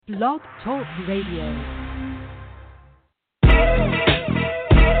Blog Talk Radio.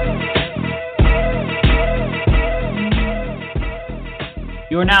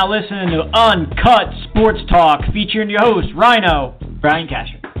 You are now listening to Uncut Sports Talk, featuring your host, Rhino, Brian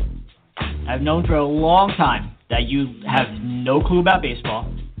Casher. I've known for a long time that you have no clue about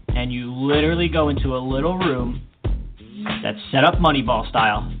baseball, and you literally go into a little room that's set up Moneyball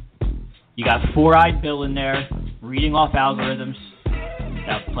style. You got Four-Eyed Bill in there, reading off algorithms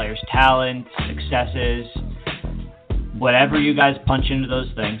about players' talent, successes, whatever you guys punch into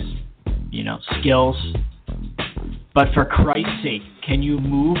those things, skills. But for Christ's sake, can you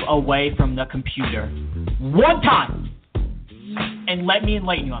move away from the computer one time and let me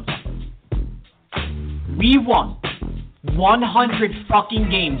enlighten you on something? We won 100 fucking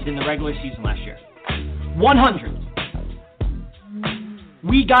games in the regular season last year. 100.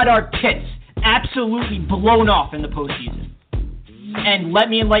 We got our tits absolutely blown off in the postseason. And let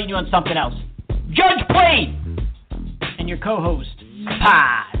me enlighten you on something else. Judge played! And your co-host,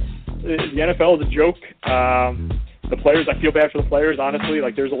 Paz. The NFL is a joke. The players, I feel bad for the players, honestly.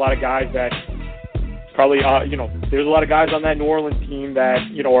 There's a lot of guys that probably, there's a lot of guys on that New Orleans team that,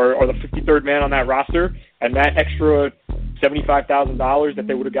 are the 53rd man on that roster, and that extra $75,000 that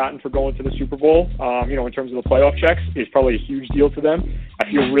they would have gotten for going to the Super Bowl, in terms of the playoff checks, is probably a huge deal to them.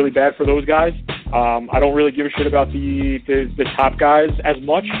 I feel really bad for those guys. I don't really give a shit about the top guys as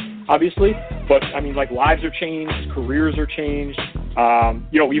much, obviously, but lives are changed, careers are changed.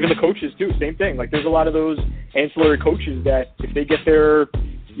 Even the coaches too, same thing. There's a lot of those ancillary coaches that if they get their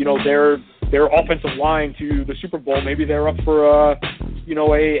offensive line to the Super Bowl, maybe they're up for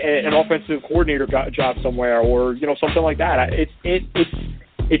an offensive coordinator job somewhere, or something like that.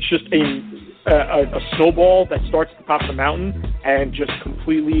 It's just a snowball that starts at the top of the mountain and just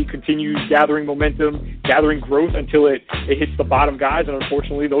completely continues gathering momentum, gathering growth until it hits the bottom guys, and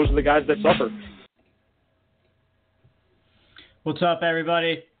unfortunately those are the guys that suffer. What's up,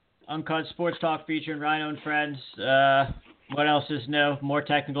 everybody? Uncut Sports Talk featuring Rhino and Friends. What else is new? More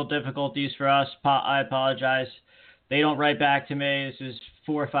technical difficulties for us. I apologize. They don't write back to me. This is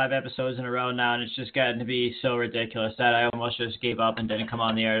 4 or 5 episodes in a row now, and it's just gotten to be so ridiculous that I almost just gave up and didn't come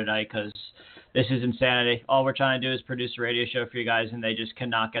on the air tonight because this is insanity. All we're trying to do is produce a radio show for you guys, and they just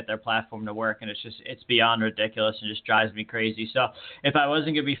cannot get their platform to work, and it's beyond ridiculous and just drives me crazy. So if I wasn't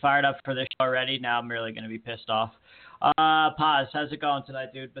going to be fired up for this show already, now I'm really going to be pissed off. Paz, how's it going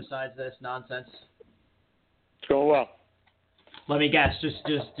tonight, dude, besides this nonsense? It's going well. Let me guess.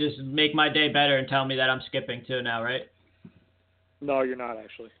 Just make my day better and tell me that I'm skipping too now, right? No, you're not,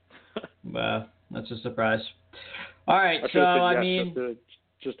 actually. Well, that's a surprise. All right, just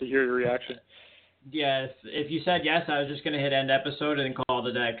to hear your reaction. Yeah, if you said yes, I was just going to hit end episode and call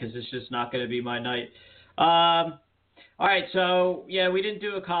it a day because it's just not going to be my night. All right, so, yeah, we didn't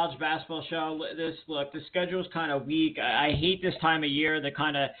do a college basketball show. The schedule's kind of weak. I hate this time of year, the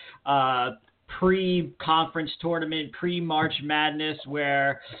kind of pre-conference tournament, pre-March Madness,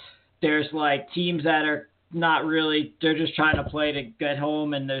 where there's, teams that are not really, they're just trying to play to get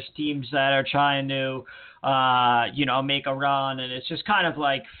home, and there's teams that are trying to, make a run, and it's just kind of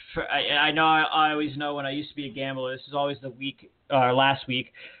I know I always know when I used to be a gambler, this is always the week, or last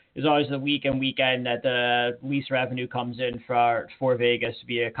week, is always the week and weekend that the least revenue comes in for Vegas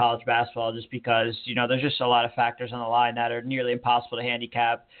via college basketball, just because, there's just a lot of factors on the line that are nearly impossible to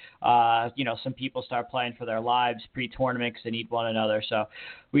handicap. Some people start playing for their lives pre-tournament because they need one another. So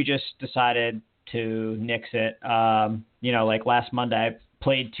we just decided to nix it. Last Monday, I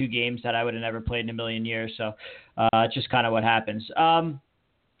played 2 games that I would have never played in a million years. So it's just kind of what happens.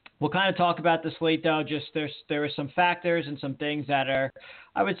 We'll kind of talk about the slate, though. Just there are some factors and some things that are,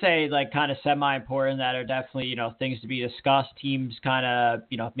 I would say, kind of semi-important that are definitely, things to be discussed. Teams kind of,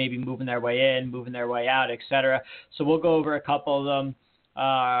 maybe moving their way in, moving their way out, etc. So we'll go over a couple of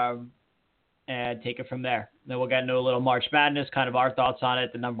them and take it from there. Then we'll get into a little March Madness, kind of our thoughts on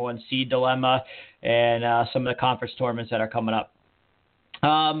it, the number 1 seed dilemma, and some of the conference tournaments that are coming up.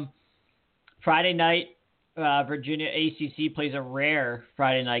 Friday night, Virginia ACC plays a rare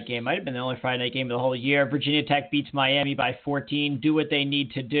Friday night game. Might have been the only Friday night game of the whole year. Virginia Tech beats Miami by 14. Do what they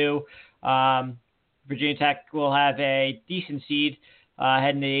need to do. Virginia Tech will have a decent seed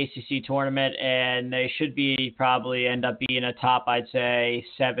heading to the ACC tournament, and they should probably end up being a top, I'd say,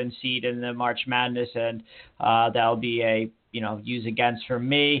 7 seed in the March Madness, and that'll be a use against for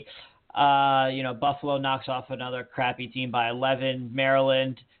me. Buffalo knocks off another crappy team by 11.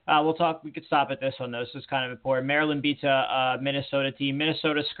 Maryland. We could stop at this one, though. This is kind of important. Maryland beats a Minnesota team.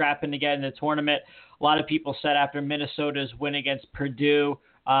 Minnesota's scrapping to get in the tournament. A lot of people said after Minnesota's win against Purdue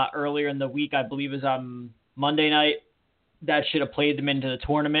earlier in the week, I believe is on Monday night, that should have played them into the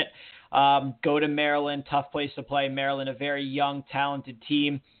tournament. Go to Maryland, tough place to play. Maryland, a very young, talented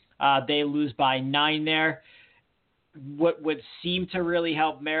team. They lose by 9 there. What would seem to really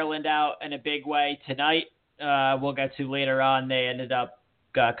help Maryland out in a big way tonight, we'll get to later on, they ended up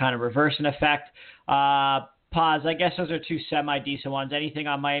kind of reversing effect. Pause. I guess those are two semi-decent ones. Anything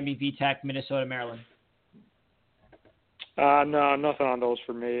on Miami, VTech, Minnesota, Maryland? No, nothing on those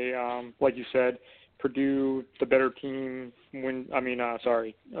for me. Like you said, Purdue, the better team. Maryland,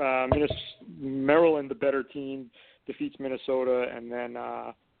 the better team, defeats Minnesota, and then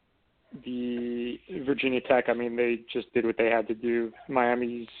the Virginia Tech. I mean, they just did what they had to do.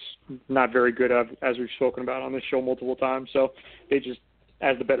 Miami's not very good, as we've spoken about on this show multiple times. So they just,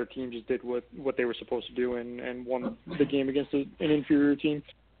 as the better team, just did what they were supposed to do and won the game against an inferior team.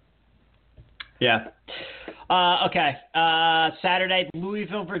 Yeah. Okay. Saturday,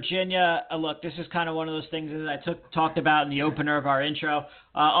 Louisville, Virginia. Look, this is kind of one of those things that I talked about in the opener of our intro.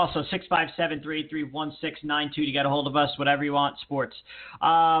 Also, 657-383-1692 to get a hold of us, whatever you want, sports.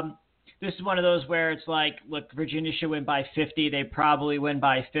 This is one of those where it's like, look, Virginia should win by 50. They probably win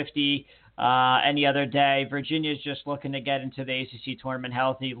by 50 any other day. Virginia's just looking to get into the ACC tournament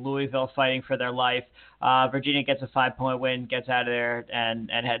healthy. Louisville fighting for their life. Virginia gets a 5-point win, gets out of there, and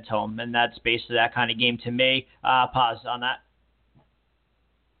heads home. And that's basically that kind of game to me. Pause on that.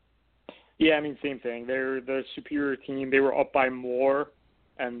 Yeah, I mean, same thing. They're the superior team. They were up by more,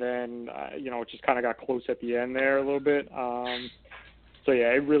 and then, it just kind of got close at the end there a little bit. So, yeah,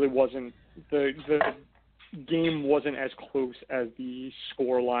 it really wasn't the game wasn't as close as the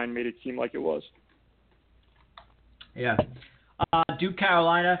score line made it seem like it was. Yeah. Duke,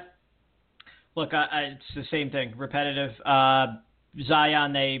 Carolina. Look, it's the same thing. Repetitive.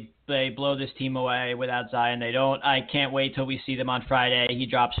 Zion, they blow this team away. Without Zion, they don't. I can't wait till we see them on Friday. He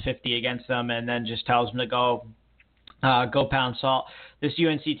drops 50 against them and then just tells them to go pound salt. This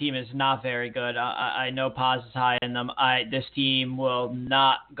UNC team is not very good. I know Paz is high in them. This team will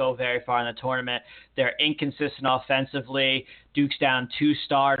not go very far in the tournament. They're inconsistent offensively. Duke's down 2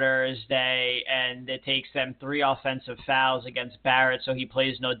 starters. And it takes them 3 offensive fouls against Barrett, so he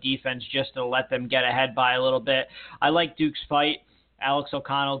plays no defense just to let them get ahead by a little bit. I like Duke's fight. Alex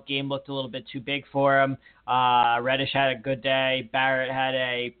O'Connell, game looked a little bit too big for him. Reddish had a good day. Barrett had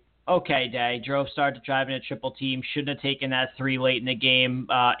a okay day. Drove started driving a triple team. Shouldn't have taken that 3 late in the game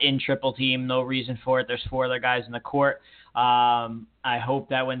in triple team. No reason for it. There's 4 other guys in the court. I hope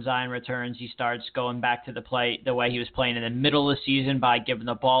that when Zion returns, he starts going back to the play the way he was playing in the middle of the season by giving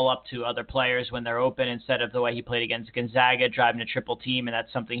the ball up to other players when they're open instead of the way he played against Gonzaga, driving a triple team, and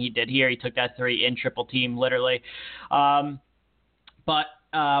that's something he did here. He took that 3 in triple team, literally. But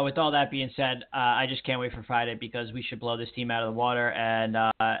with all that being said, I just can't wait for Friday because we should blow this team out of the water. And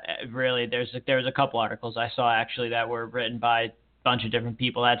really, there was a couple articles I saw actually that were written by a bunch of different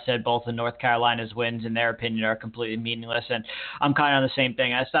people that said both of North Carolina's wins, in their opinion, are completely meaningless. And I'm kind of on the same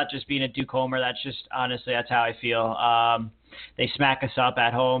thing. It's not just being a Duke homer. That's just, honestly, that's how I feel. They smack us up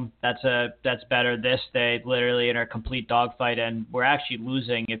at home. That's better. They literally in a complete dogfight, and we're actually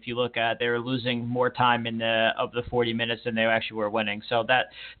losing. If you look at, they were losing more time of the 40 minutes than they actually were winning. So that,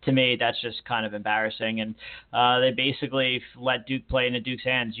 to me, that's just kind of embarrassing. And they basically let Duke play into Duke's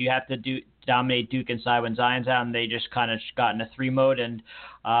hands. You have to dominate Duke inside when Zion's out, and they just kind of got in a 3 mode. And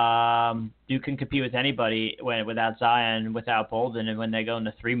Duke can compete with anybody without Zion, without Bolden, and when they go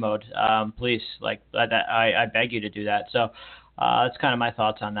into 3 mode. Please, I beg you to do that. So that's kind of my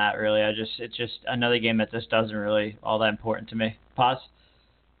thoughts on that. Really, it's just another game that just doesn't really all that important to me. Pause.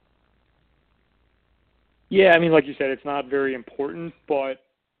 Yeah, I mean, like you said, it's not very important, but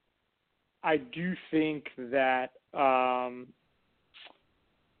I do think that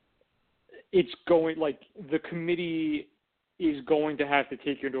it's going, the committee is going to have to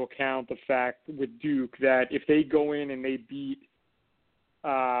take into account the fact with Duke that if they go in and they beat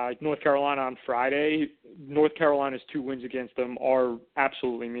North Carolina on Friday, North Carolina's 2 wins against them are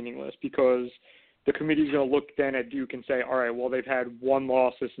absolutely meaningless because the committee is going to look then at Duke and say, all right, well, they've had 1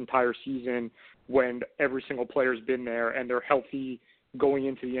 loss this entire season when every single player's been there and they're healthy going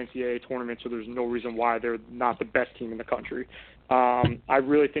into the NCAA tournament, so there's no reason why they're not the best team in the country. I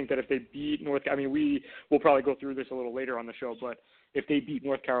really think that if they beat we'll probably go through this a little later on the show, but if they beat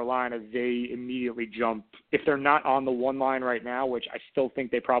North Carolina, they immediately jump. If they're not on the 1 line right now, which I still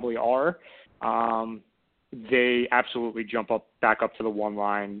think they probably are, they absolutely jump back up to the 1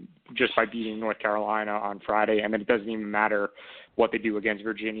 line just by beating North Carolina on Friday, and then it doesn't even matter what they do against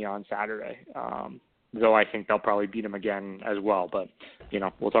Virginia on Saturday. Though I think they'll probably beat them again as well, but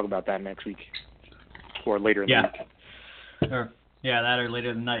we'll talk about that next week or later in the week. Sure. Yeah, that or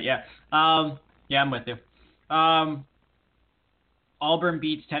later in the night. Yeah. I'm with you. Auburn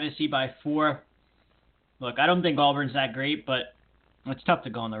beats Tennessee by 4. Look, I don't think Auburn's that great, but it's tough to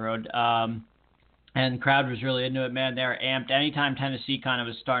go on the road. And the crowd was really into it, man. They were amped. Anytime Tennessee kind of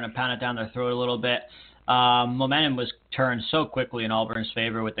was starting to pound it down their throat a little bit, momentum was turned so quickly in Auburn's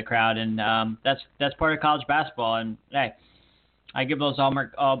favor with the crowd, and that's part of college basketball. And hey, I give those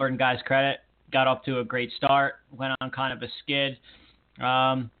Auburn guys credit. Got off to a great start, went on kind of a skid,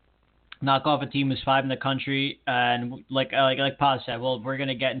 knock off a team who's 5 in the country, and like Paz said, well, we're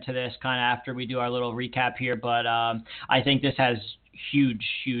gonna get into this kind of after we do our little recap here, but I think this has huge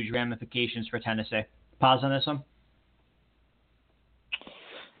ramifications for Tennessee. Pause on this one.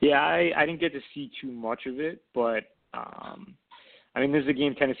 Yeah, I didn't get to see too much of it, but I mean, this is a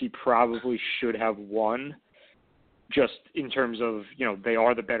game Tennessee probably should have won, just in terms of, you know, they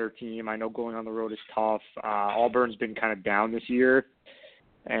are the better team. I know going on the road is tough. Auburn's been kind of down this year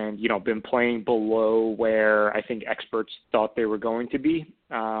and, you know, been playing below where I think experts thought they were going to be.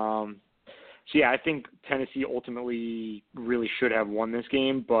 So, yeah, I think Tennessee ultimately really should have won this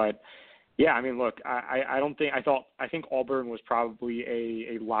game. But, yeah, I mean, look, I think Auburn was probably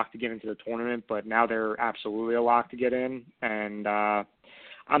a lock to get into the tournament, but now they're absolutely a lock to get in. And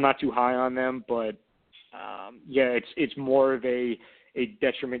I'm not too high on them, but, yeah, it's more of a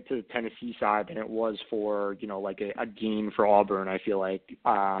detriment to the Tennessee side than it was for, you know, like a game for Auburn, I feel like.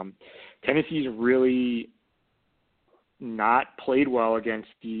 Tennessee's really not played well against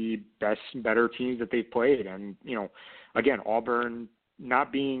the better teams that they've played. And, you know, again, Auburn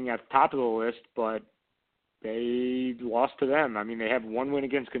not being at the top of the list, but they lost to them. I mean, they have one win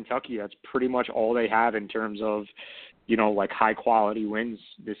against Kentucky. That's pretty much all they have in terms of, you know, like high quality wins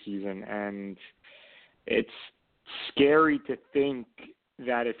this season. And it's scary to think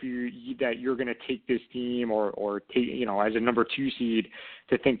that if you're going to take this team or take, you know, as a number 2 seed,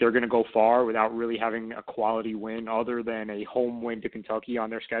 to think they're going to go far without really having a quality win other than a home win to Kentucky on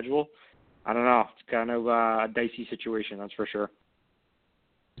their schedule. I don't know. It's kind of a dicey situation, that's for sure.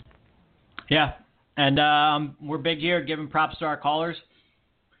 Yeah, and we're big here, giving props to our callers.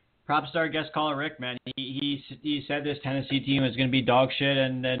 Props to our guest caller, Rick, man. He said this Tennessee team is going to be dog shit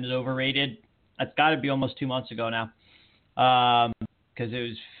and is overrated. That's got to be almost 2 months ago now, because it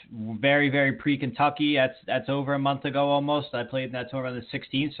was very, very pre-Kentucky. That's over a month ago almost. I played in that tournament on the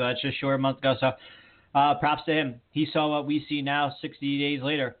 16th, so that's just short a month ago. So props to him. He saw what we see now 60 days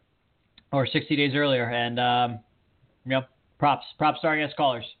later, or 60 days earlier, and you know, props to our guest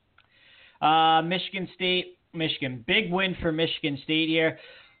callers. Michigan State, big win for Michigan State here.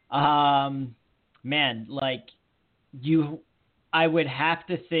 Man, like I would have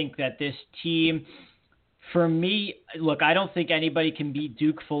to think that this team, for me, look, I don't think anybody can beat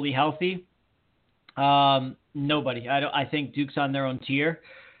Duke fully healthy. Nobody. I think Duke's on their own tier.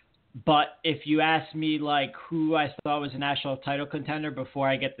 But if you ask me, like, who I thought was a national title contender before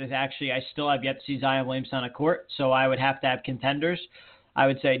I get this, actually, I still have yet to see Zion Williamson on a court, so I would have to have contenders. I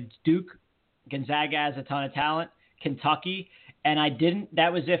would say Duke, Gonzaga has a ton of talent, Kentucky, and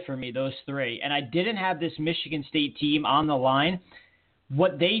that was it for me, those 3. And I didn't have this Michigan State team on the line.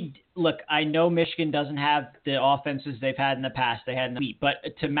 Look, I know Michigan doesn't have the offenses they've had in the past. They had an elite, but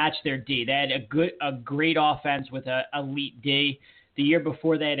to match their D, they had a great offense with an elite D. The year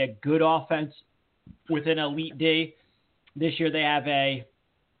before, they had a good offense with an elite D. This year, they have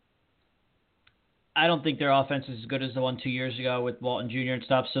I don't think their offense is as good as the one 2 years ago with Walton Jr. and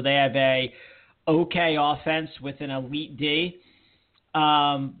stuff. So they have a okay offense with an elite D.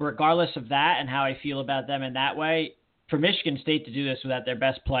 Regardless of that and how I feel about them in that way, for Michigan State to do this without their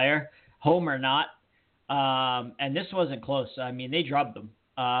best player, home or not, and this wasn't close. I mean, they drubbed them.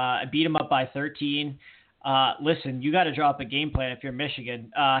 Beat them up by 13. Listen, you got to draw up a game plan if you're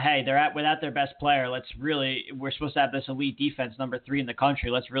Michigan. Hey, without their best player. We're supposed to have this elite defense, number 3 in the country.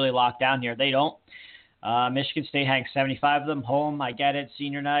 Let's really lock down here. They don't. Michigan State hangs 75 of them home. I get it,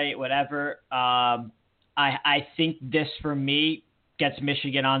 senior night, whatever. I think this, for me, gets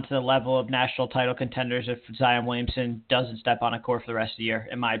Michigan onto the level of national title contenders if Zion Williamson doesn't step on a court for the rest of the year,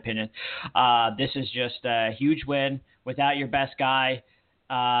 in my opinion. This is just a huge win without your best guy.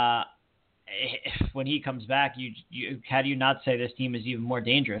 When he comes back, how do you not say this team is even more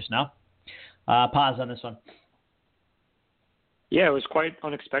dangerous, no? Pause on this one. Yeah, it was quite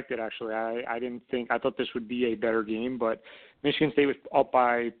unexpected, actually. I thought this would be a better game, but Michigan State was up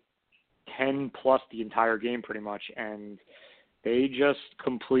by 10 plus the entire game pretty much, and they just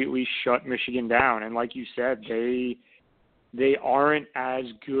completely shut Michigan down. And like you said, they aren't as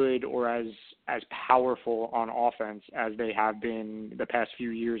good or as powerful on offense as they have been the past few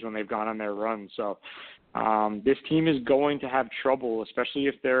years when they've gone on their run. So this team is going to have trouble, especially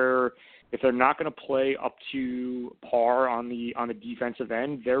if they're if they're not going to play up to par on the defensive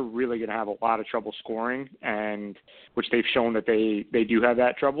end, they're really going to have a lot of trouble scoring, and which they've shown that they do have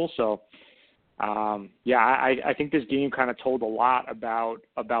that trouble. So, I think this game kind of told a lot about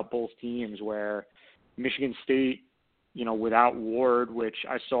both teams, where Michigan State, without Ward, which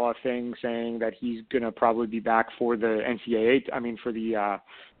I saw a thing saying that he's going to probably be back for the for the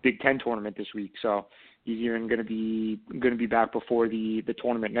Big Ten tournament this week. So he's even going to be back before the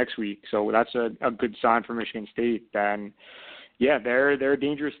tournament next week. So that's a good sign for Michigan State. And yeah, they're a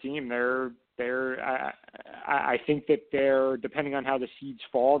dangerous team. I think that they're, depending on how the seeds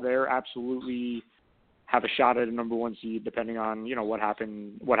fall, they're absolutely have a shot at a number one seed, depending on what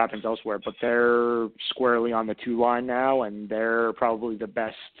happens elsewhere. But they're squarely on the 2 line now, and they're probably the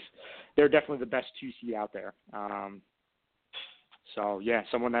best. They're definitely the best 2 seed out there. So yeah,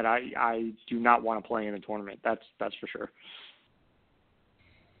 someone that I do not want to play in the tournament. That's for sure.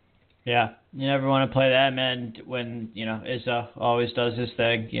 Yeah, you never want to play that man when, Izzo always does his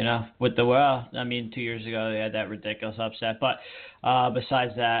thing, with the 2 years ago they had that ridiculous upset. But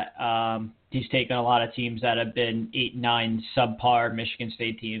besides that, he's taken a lot of teams that have been 8-9 subpar Michigan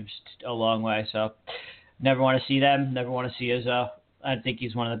State teams a long way. So never want to see them, never want to see Izzo. I think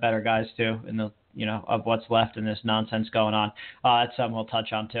he's one of the better guys too in the, of what's left in this nonsense going on. That's something we'll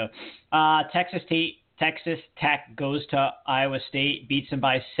touch on too. Texas Tech goes to Iowa State, beats them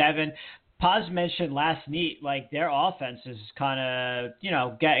by 7. Paz mentioned last night, their offense is kind of,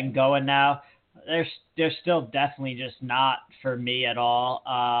 getting going now. They're still definitely just not for me at all.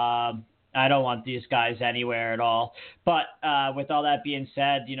 I don't want these guys anywhere at all. But with all that being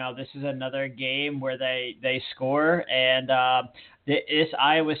said, this is another game where they score. And this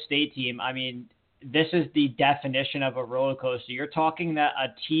Iowa State team, this is the definition of a roller coaster. You're talking that a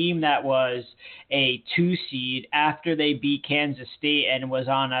team that was a 2 seed after they beat Kansas State and was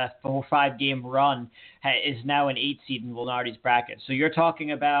on a 4 or 5 game run is now an 8 seed in Lunardi's bracket. So you're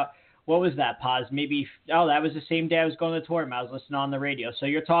talking about, what was that, Paz? That was the same day I was going to the tournament. I was listening on the radio. So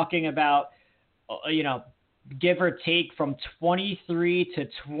you're talking about, give or take from 23 to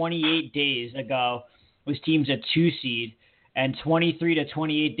 28 days ago was teams a 2 seed. And 23 to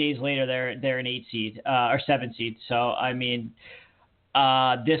 28 days later, they're an 8 seed or 7 seed. So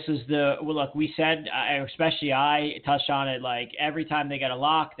this is look. We said, especially I touched on it. Every time they get a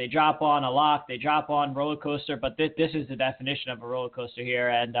lock, they drop on a lock. They drop on roller coaster. But this is the definition of a roller coaster here.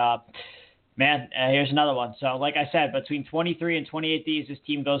 And here's another one. So like I said, between 23 and 28 days, this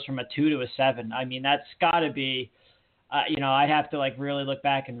team goes from a 2 to a 7. That's got to be, I'd have to really look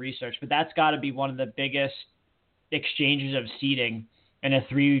back and research, but that's got to be one of the biggest exchanges of seeding in a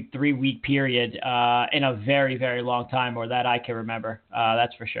 3-week period in a very, very long time, or that I can remember.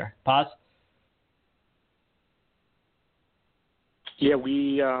 That's for sure. Paz? Yeah,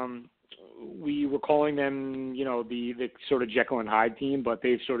 we were calling them, the sort of Jekyll and Hyde team, but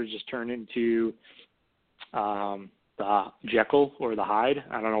they've sort of just turned into the Jekyll or the Hyde.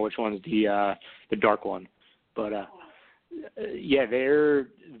 I don't know which one's the dark one, but yeah, they're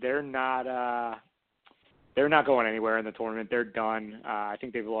not. They're not going anywhere in the tournament. They're done. I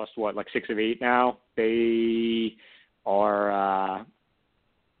think they've lost, 6 of 8 now. They are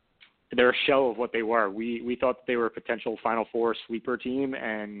they're a shell of what they were. We thought that they were a potential Final Four sleeper team,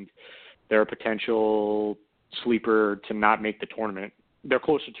 and they're a potential sleeper to not make the tournament. They're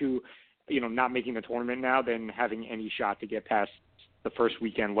closer to, not making the tournament now than having any shot to get past the first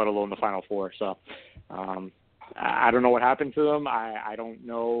weekend, let alone the Final Four. So I don't know what happened to them. I don't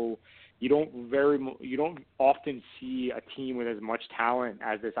know. You don't often see a team with as much talent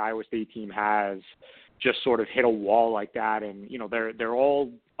as this Iowa State team has just sort of hit a wall like that. And, they're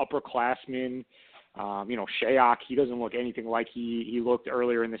all upperclassmen. Shayok, he doesn't look anything like he looked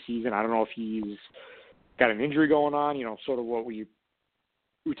earlier in the season. I don't know if he's got an injury going on, sort of what we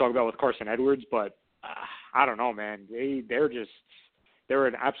talk about with Carson Edwards, but I don't know, man. They're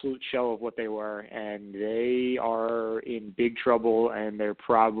an absolute shell of what they were, and they are in big trouble, and they're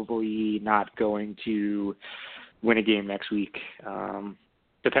probably not going to win a game next week.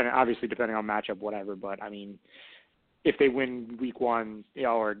 Depending on matchup, whatever. But if they win week 1,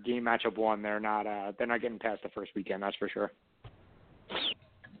 or game matchup 1, they're not getting past the first weekend. That's for sure.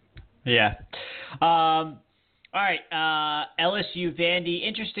 Yeah. All right. LSU Vandy.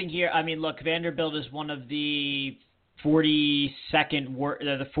 Interesting here. Look, Vanderbilt is one of the 42nd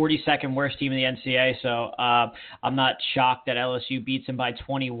worst team in the NCAA, so I'm not shocked that LSU beats them by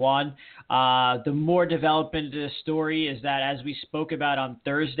 21. The more development of the story is that, as we spoke about on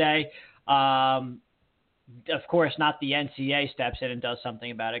Thursday, of course, not the NCAA steps in and does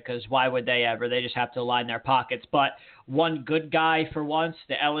something about it, because why would they ever? They just have to line their pockets. But one good guy for once,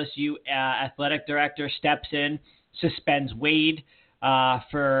 the LSU athletic director steps in, suspends Wade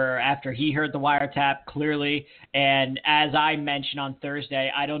for after he heard the wiretap clearly. And as I mentioned on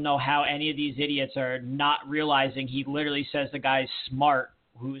Thursday, I don't know how any of these idiots are not realizing he literally says the guy's Smart,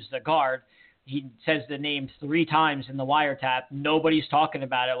 who's the guard. He says the name 3 times in the wiretap. Nobody's talking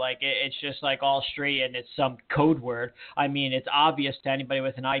about it. Like, it's just like all straight and it's some code word. I mean, it's obvious to anybody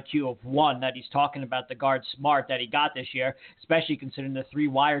with an IQ of 1 that he's talking about the guard Smart that he got this year, especially considering the 3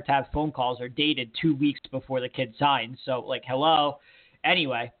 wiretap phone calls are dated 2 weeks before the kid signed. So, like, hello.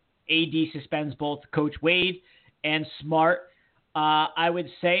 Anyway, AD suspends both Coach Wade and Smart. I would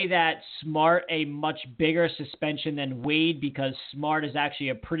say that Smart a much bigger suspension than Wade, because Smart is actually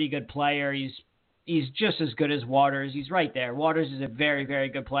a pretty good player. He's just as good as Waters. He's right there. Waters is a very, very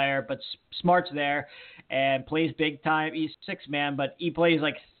good player, but Smart's there and plays big time. He's 6-man, but he plays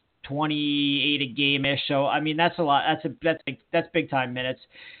like 28 a game-ish. So, I mean, that's a lot. That's big time minutes.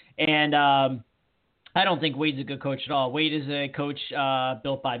 And I don't think Wade's a good coach at all. Wade is a coach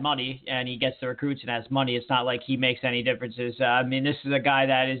built by money, and he gets the recruits and has money. It's not like he makes any differences. I mean, this is a guy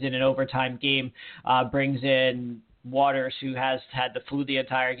that is in an overtime game, brings in Waters, who has had the flu the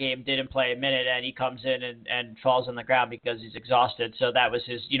entire game, didn't play a minute, and he comes in and falls on the ground because he's exhausted. So that was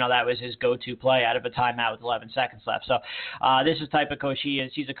his go-to play out of a timeout with 11 seconds left. So this is the type of coach he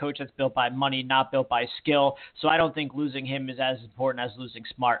is. He's a coach that's built by money, not built by skill. So I don't think losing him is as important as losing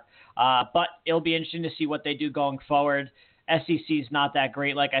Smart. But it'll be interesting to see what they do going forward. SEC's not that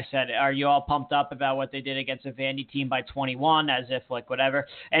great, like I said. Are you all pumped up about what they did against a Vandy team by 21, as if, like, whatever?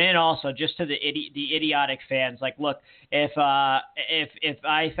 And then also, just to the idiotic fans, like, look, if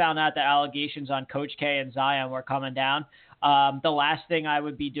I found out the allegations on Coach K and Zion were coming down, the last thing I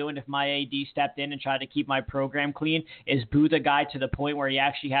would be doing if my AD stepped in and tried to keep my program clean is boo the guy to the point where he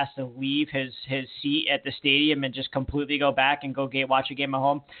actually has to leave his seat at the stadium and just completely go back and watch a game at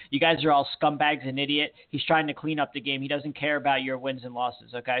home. You guys are all scumbags and idiot. He's trying to clean up the game. He doesn't care about your wins and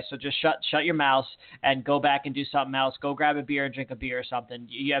losses, okay? So just shut your mouths and go back and do something else. Go grab a beer and drink a beer or something.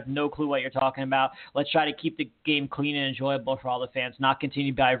 You have no clue what you're talking about. Let's try to keep the game clean and enjoyable for all the fans, not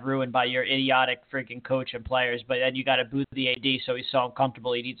continue to be ruined by your idiotic freaking coach and players. But then you got to boo the AD so he's so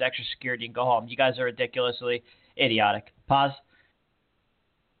uncomfortable he needs extra security and go home. You guys are ridiculously idiotic. Pause.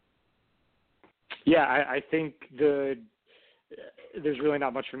 Yeah, I think there's really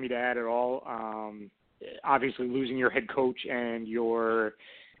not much for me to add at all. Obviously, losing your head coach and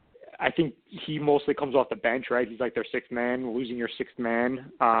I think he mostly comes off the bench, right? He's like their 6th man. Losing your 6th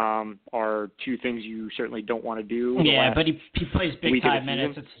man are 2 things you certainly don't want to do. Yeah, but he plays big time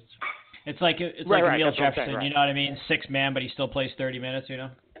minutes. It's like Emil Jefferson, right. You know what I mean? 6-man, but he still plays 30 minutes, you know?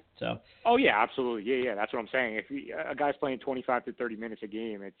 So. Oh, yeah, absolutely. Yeah, that's what I'm saying. If a guy's playing 25 to 30 minutes a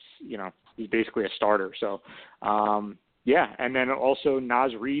game, he's basically a starter. So, yeah, and then also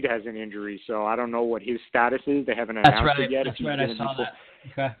Naz Reid has an injury, so I don't know what his status is. They haven't announced it yet. That's right, I saw that.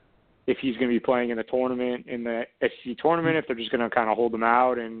 Okay. If he's going to be playing in the tournament, in the SEC tournament, if they're just going to kind of hold him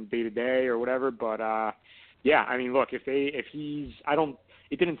out and day-to-day or whatever. But, yeah, I mean, look,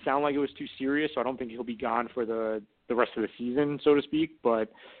 it didn't sound like it was too serious, so I don't think he'll be gone for the rest of the season, so to speak. But,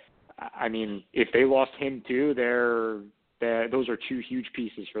 I mean, if they lost him too, those are 2 huge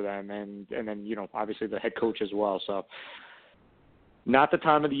pieces for them. And then, obviously the head coach as well. So not the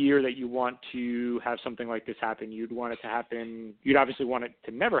time of the year that you want to have something like this happen. You'd want it to happen. You'd obviously want it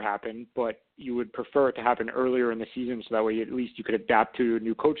to never happen, but you would prefer it to happen earlier in the season so that way at least you could adapt to a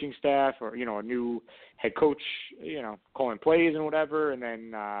new coaching staff or, a new head coach, calling plays and whatever, and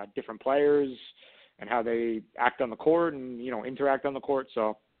then different players and how they act on the court and, interact on the court.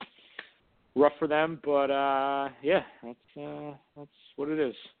 So rough for them, but yeah, that's what it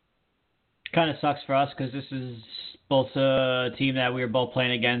is. Kind of sucks for us because this is both a team that we were both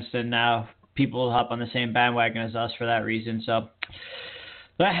playing against, and now people will hop on the same bandwagon as us for that reason. So,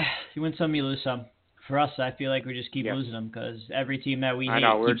 but you win some, you lose some. For us, I feel like we just keep losing them because every team that we hate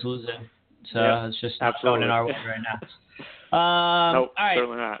keeps losing. So it's just not going in our way right now. Nope, all right.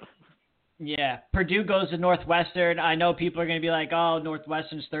 certainly not. Yeah, Purdue goes to Northwestern. I know people are going to be like, oh,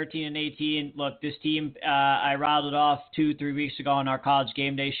 Northwestern's 13-18. Look, this team, I rattled off 2-3 weeks ago on our College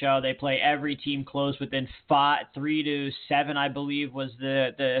Game Day show. They play every team close within 3-7, I believe, was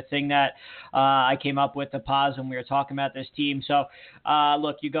the thing that I came up with, the pause when we were talking about this team. So,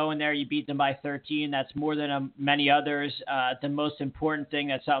 look, you go in there, you beat them by 13. That's more than many others. The most important thing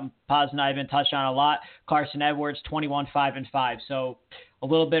that's something Paz and I have been touched on a lot, Carson Edwards, 21-5-5. So, a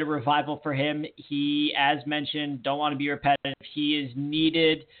little bit of revival for him. He, as mentioned, don't want to be repetitive. He is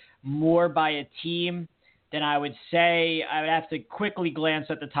needed more by a team then I would say I would have to quickly glance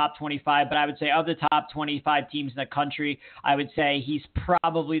at the top 25, but I would say of the top 25 teams in the country, I would say he's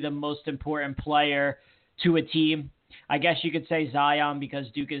probably the most important player to a team. I guess you could say Zion because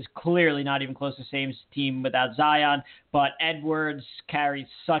Duke is clearly not even close to the same team without Zion, but Edwards carries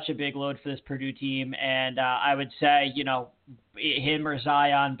such a big load for this Purdue team, and I would say, him or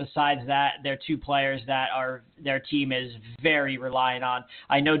Zion, besides that, they're two players that their team is very reliant on.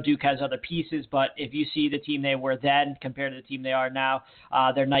 I know Duke has other pieces, but if you see the team they were then compared to the team they are now,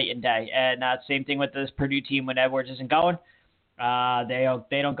 they're night and day. And same thing with this Purdue team when Edwards isn't going.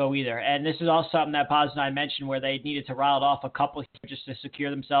 They don't go either. And this is also something that Paz and I mentioned where they needed to rattle off a couple here just to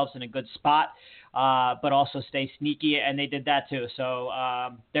secure themselves in a good spot, but also stay sneaky, and they did that too. So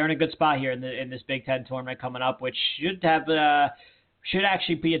they're in a good spot here in this Big Ten tournament coming up, which should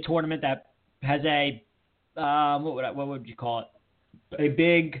actually be a tournament that has a what would you call it? A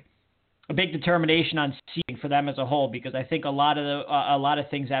big determination on seeding for them as a whole, because I think a lot of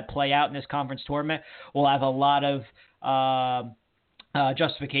things that play out in this conference tournament will have a lot of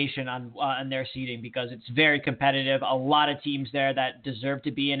justification on their seeding, because it's very competitive. A lot of teams there that deserve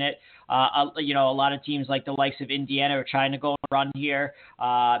to be in it. A lot of teams like the likes of Indiana are trying to go and run here,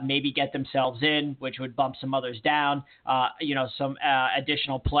 maybe get themselves in, which would bump some others down. Some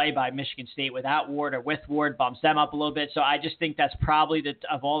additional play by Michigan State without Ward or with Ward bumps them up a little bit. So I just think that's probably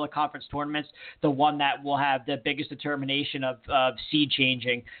of all the conference tournaments, the one that will have the biggest determination of seed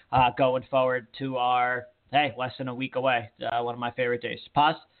changing going forward to our less than a week away. One of my favorite days.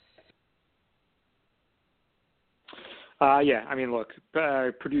 Paz? Yeah, I mean, look,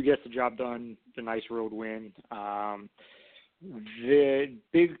 Purdue gets the job done. It's a nice road win. The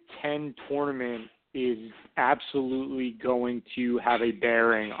Big Ten tournament is absolutely going to have a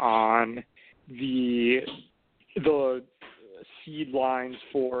bearing on the seed lines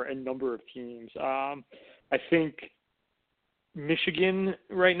for a number of teams. I think Michigan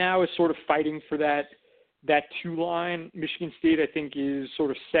right now is sort of fighting for that 2 line. Michigan State, I think, is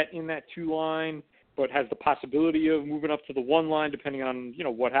sort of set in that 2 line, but has the possibility of moving up to the 1 line depending on,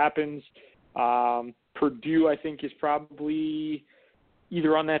 what happens. Purdue, I think, is probably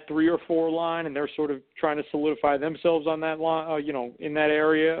either on that 3 or 4 line, and they're sort of trying to solidify themselves on that line, in that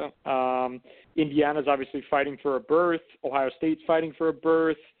area. Indiana's obviously fighting for a berth. Ohio State's fighting for a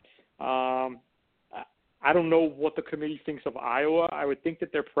berth. I don't know what the committee thinks of Iowa. I would think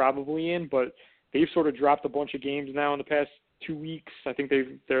that they're probably in, but they've sort of dropped a bunch of games now in the past 2 weeks. I think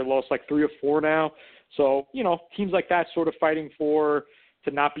they're lost like 3 or 4 now. So, teams like that sort of fighting to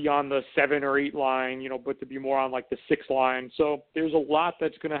not be on the 7 or 8 line, but to be more on like the 6 line. So there's a lot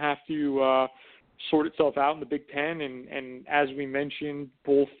that's going to have to sort itself out in the Big Ten. And as we mentioned,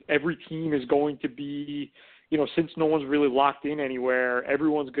 every team is going to be, since no one's really locked in anywhere,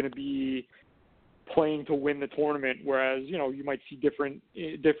 everyone's going to be playing to win the tournament, whereas you might see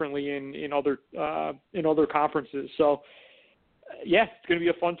differently in other conferences. So yeah, it's going to be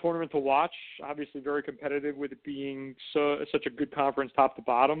a fun tournament to watch. Obviously, very competitive with it being such a good conference, top to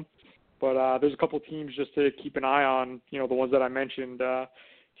bottom. But there's a couple of teams just to keep an eye on. The ones that I mentioned, to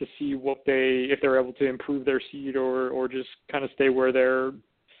see if they're able to improve their seed or just kind of stay where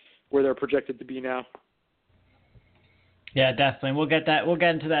they're projected to be now. Yeah, definitely. We'll get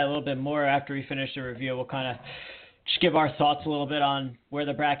into that a little bit more after we finish the review. We'll kind of just give our thoughts a little bit on where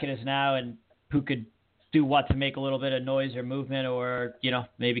the bracket is now and who could do what to make a little bit of noise or movement or,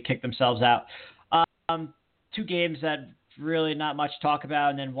 maybe kick themselves out. 2 games that really not much talk about,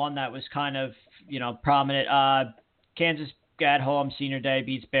 and then one that was kind of, prominent. Kansas at home, senior day,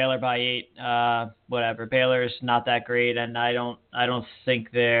 beats Baylor by 8. Whatever. Baylor's not that great, and I don't think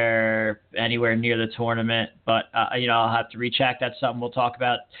they're anywhere near the tournament. But I'll have to recheck. That's something we'll talk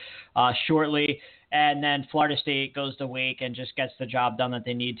about shortly. And then Florida State goes to Wake and just gets the job done that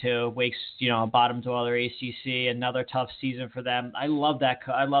they need to. Wake's bottom dweller ACC, another tough season for them. I love that.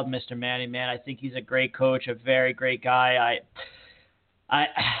 I love Mr. Manning, man. I think he's a great coach, a very great guy.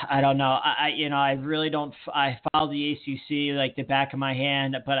 I don't know. I really don't. I follow the ACC like the back of my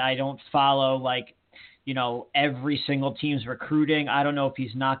hand, but I don't follow every single team's recruiting. I don't know if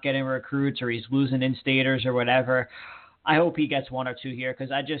he's not getting recruits or he's losing in-staters or whatever. I hope he gets 1 or 2 here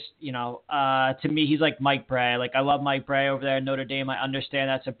because I just, to me, he's like Mike Bray. Like, I love Mike Bray over there at Notre Dame. I understand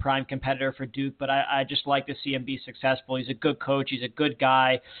that's a prime competitor for Duke, but I just like to see him be successful. He's a good coach. He's a good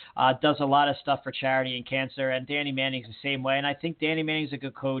guy, does a lot of stuff for charity and cancer, and Danny Manning's the same way. And I think Danny Manning's a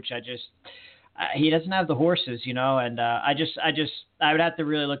good coach. He doesn't have the horses, and I would have to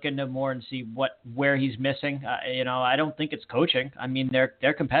really look into more and see where he's missing. I don't think it's coaching. I mean,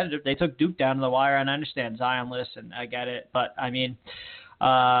 they're competitive. They took Duke down to the wire, and I understand Zion list, and I get it. But I mean,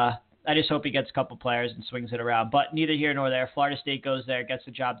 I just hope he gets a couple players and swings it around. But neither here nor there. Florida State goes there, gets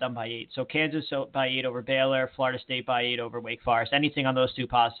the job done by 8. So Kansas by 8 over Baylor, Florida State by 8 over Wake Forest. Anything on those two,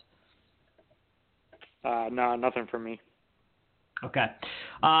 Paz? No, nothing for me. Okay.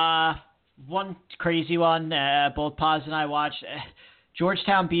 One crazy one, both Paz and I watched.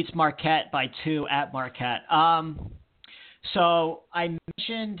 Georgetown beats Marquette by 2 at Marquette. So I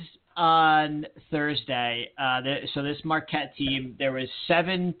mentioned on Thursday, so this Marquette team, there was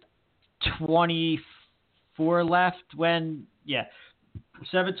 7:24 left when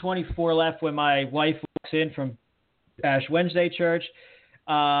my wife walks in from Ash Wednesday church.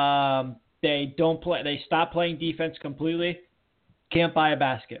 They stop playing defense completely. Can't buy a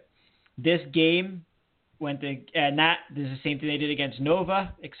basket. This game this is the same thing they did against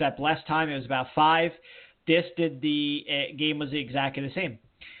Nova, except less time. It was about 5. Game was exactly the same.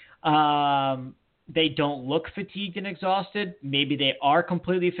 They don't look fatigued and exhausted. Maybe they are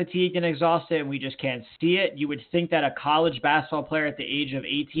completely fatigued and exhausted and we just can't see it. You would think that a college basketball player at the age of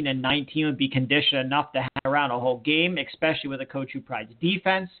 18 and 19 would be conditioned enough to hang around a whole game, especially with a coach who prides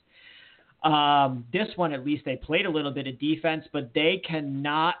defense. This one, at least they played a little bit of defense, but they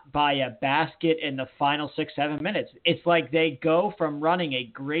cannot buy a basket in the final 6-7 minutes. It's like they go from running a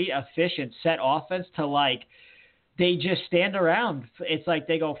great, efficient set offense to they just stand around. It's like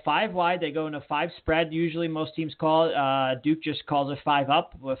they go 5 wide, they go in a 5 spread. Usually most teams call it, Duke just calls it 5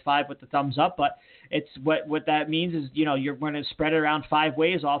 up, with 5 with the thumbs up, but it's what that means is, you're going to spread it around 5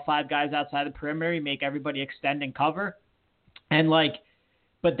 ways, all 5 guys outside the perimeter, you make everybody extend and cover. And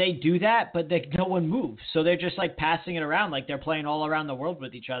but they do that, but no one moves. So they're just passing it around like they're playing all around the world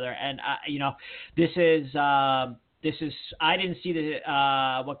with each other. And, this is I didn't see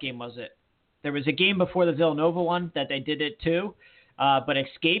what game was it? There was a game before the Villanova one that they did it too, but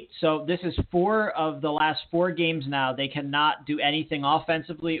escaped. So this is 4 of the last 4 games now. They cannot do anything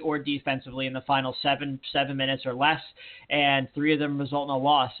offensively or defensively in the final 7 minutes or less, and 3 of them result in a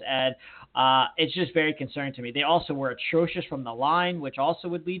loss. And it's just very concerning to me. They also were atrocious from the line, which also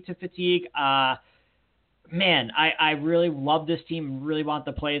would lead to fatigue. Man, I really love this team, really want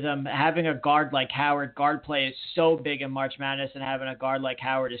to play them. Having a guard like Howard, guard play is so big in March Madness, and having a guard like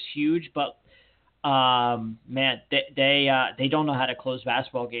Howard is huge, but man, they don't know how to close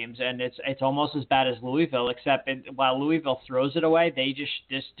basketball games, and it's almost as bad as Louisville, except while Louisville throws it away,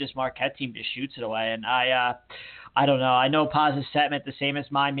 this Marquette team just shoots it away, and I don't know. I know Paz's sentiment the same as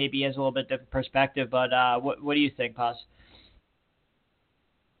mine. Maybe he has a little bit different perspective, but what do you think, Paz?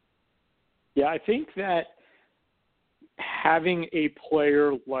 Yeah, I think that having a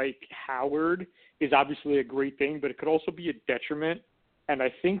player like Howard is obviously a great thing, but it could also be a detriment. And I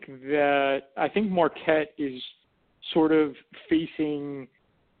think Marquette is sort of facing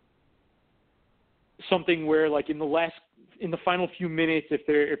something where, in the final few minutes, if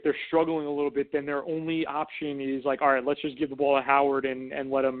they're struggling a little bit, then their only option is all right, let's just give the ball to Howard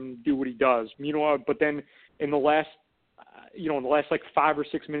and let him do what he does. But then in the last 5 or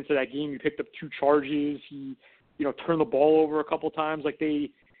 6 minutes of that game, he picked up 2 charges. He turned the ball over a couple times.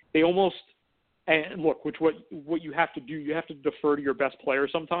 They almost. And look, what you have to do, you have to defer to your best player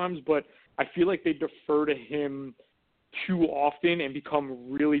sometimes, but I feel like they defer to him too often and become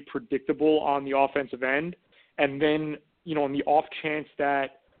really predictable on the offensive end. And then, on the off chance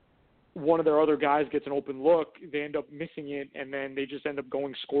that one of their other guys gets an open look, they end up missing it, and then they just end up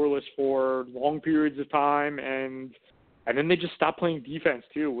going scoreless for long periods of time, and then they just stop playing defense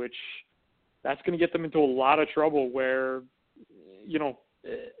too, which that's going to get them into a lot of trouble where,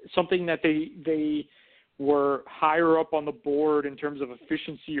 something that they were higher up on the board in terms of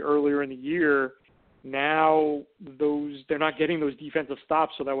efficiency earlier in the year. Now they're not getting those defensive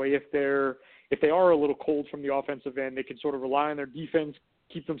stops, so that way if they are a little cold from the offensive end, they can sort of rely on their defense,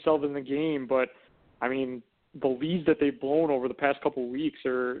 keep themselves in the game. But I mean, the leads that they've blown over the past couple of weeks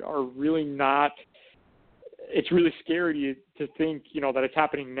are really not. It's really scary to think, that it's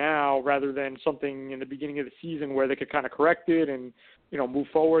happening now rather than something in the beginning of the season where they could kind of correct it and, move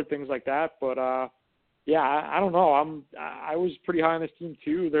forward, things like that. But, yeah, I don't know. I was pretty high on this team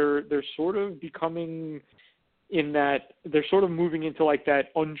too. They're sort of becoming in that they're sort of moving into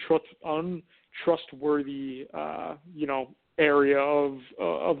that untrustworthy, area of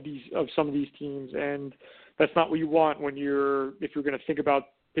some of these teams. And that's not what you want if you're going to think about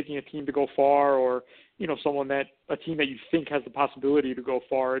picking a team to go far, or a team that you think has the possibility to go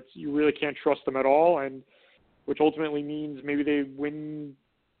far. You really can't trust them at all, and which ultimately means maybe they win.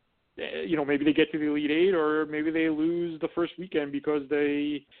 Maybe they get to the Elite Eight, or maybe they lose the first weekend because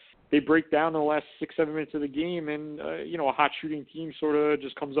they break down in the last 6-7 minutes of the game, and a hot shooting team sort of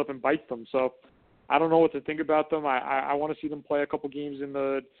just comes up and bites them. So I don't know what to think about them. I want to see them play a couple games in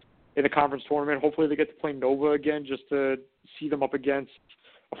the in the conference tournament. Hopefully they get to play Nova again just to see them up against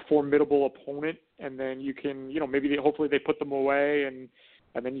a formidable opponent, and then you can, hopefully they put them away, and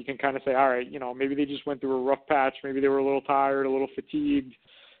then you can kind of say, all right, maybe they just went through a rough patch, maybe they were a little tired, a little fatigued.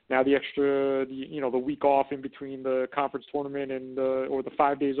 Now the week off in between the conference tournament or the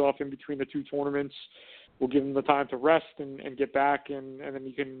 5 days off in between the two tournaments will give them the time to rest and get back, and then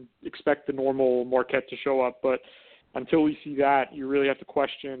you can expect the normal Marquette to show up. But until we see that, you really have to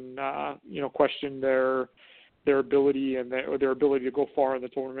question their ability and their ability to go far in the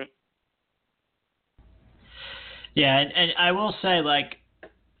tournament. Yeah, and I will say, like,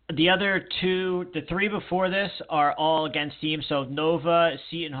 the three before this are all against teams. So Nova,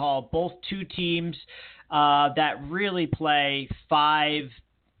 Seton Hall, both two teams that really play five,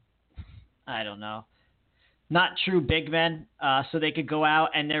 I don't know, not true big men. So they could go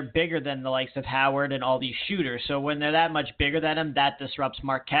out and they're bigger than the likes of Howard and all these shooters. So when they're that much bigger than them, that disrupts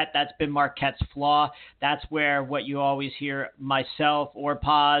Marquette. That's been Marquette's flaw. That's where what you always hear myself or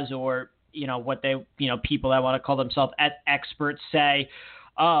Paz or, what they, people that want to call themselves experts say,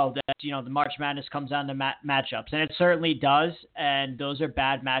 that, the March Madness comes down to matchups. And it certainly does. And those are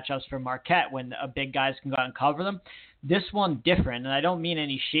bad matchups for Marquette when big guys can go out and cover them. This one different. And I don't mean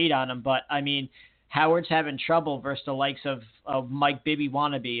any shade on him, but I mean, Howard's having trouble versus the likes of Mike Bibby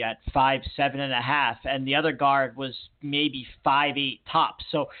wannabe at 5'7.5", and the other guard was maybe 5'8" tops.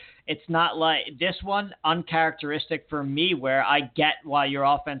 So it's not like this one uncharacteristic for me, where I get why your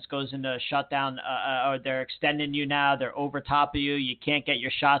offense goes into a shutdown, or they're extending you now, they're over top of you, you can't get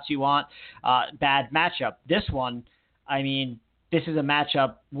your shots you want. Bad matchup. This one, I mean, this is a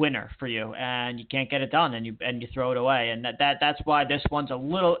matchup winner for you, and you can't get it done, and you throw it away, and that's why this one's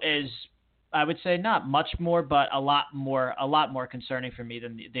I would say not much more, but a lot more concerning for me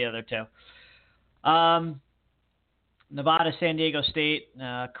than the other two. Nevada, San Diego State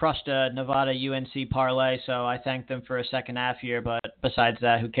crushed a Nevada UNC parlay, so I thanked them for a second half here, but besides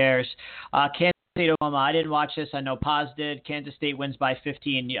that, who cares? Kansas State, Oklahoma, I didn't watch this. I know Paz did. Kansas State wins by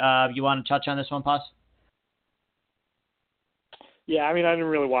 15. You want to touch on this one, Paz? Yeah, I mean, I didn't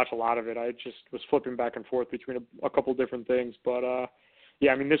really watch a lot of it. I just was flipping back and forth between a couple different things, but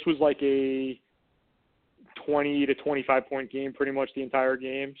yeah, I mean, this was like a 20 to 25 point game pretty much the entire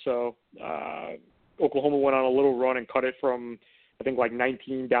game. So Oklahoma went on a little run and cut it from, I think, like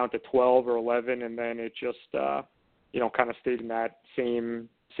 19 down to 12 or 11, and then it just kind of stayed in that same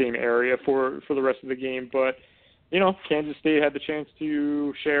area for the rest of the game. But Kansas State had the chance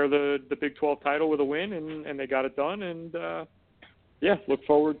to share the Big 12 title with a win, and they got it done. And look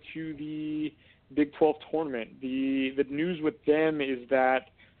forward to the Big 12 tournament. The news with them is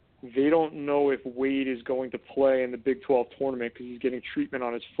that they don't know if Wade is going to play in the Big 12 tournament because he's getting treatment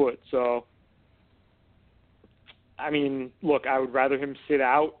on his foot. So, I mean, look, I would rather him sit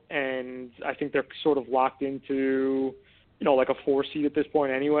out, and I think they're sort of locked into, like a 4 seed at this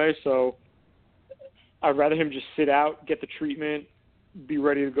point anyway. So I'd rather him just sit out, get the treatment, be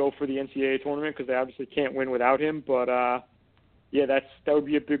ready to go for the NCAA tournament because they obviously can't win without him. But, that would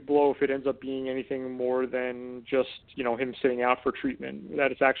be a big blow if it ends up being anything more than just, him sitting out for treatment.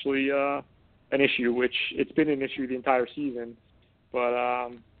 That it's actually an issue, which it's been an issue the entire season, but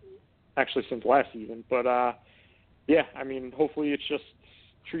actually since last season. But, I mean, hopefully it's just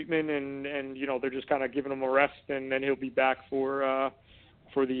treatment and they're just kind of giving him a rest, and then he'll be back for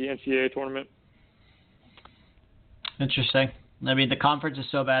the NCAA tournament. Interesting. I mean, the conference is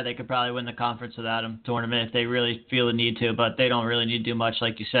so bad they could probably win the conference without him tournament if they really feel the need to, but they don't really need to do much,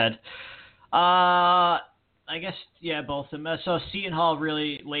 like you said. I guess, both of them. So Seton Hall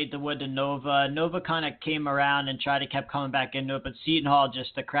really laid the wood to Nova. Nova kind of came around and kept coming back into it, but Seton Hall,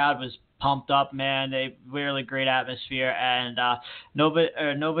 the crowd was pumped up, man. They really great atmosphere, and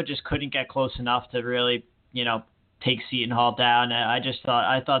Nova just couldn't get close enough to really, take Seton Hall down. I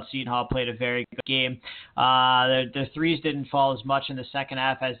thought Seton Hall played a very good game. The threes didn't fall as much in the second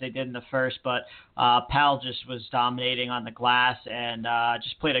half as they did in the first, but Powell just was dominating on the glass and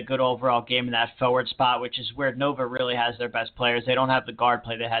just played a good overall game in that forward spot, which is where Nova really has their best players. They don't have the guard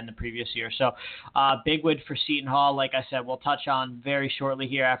play they had in the previous year. So big win for Seton Hall. Like I said, we'll touch on very shortly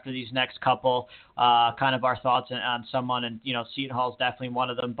here after these next couple, kind of our thoughts on someone, and Seton Hall is definitely one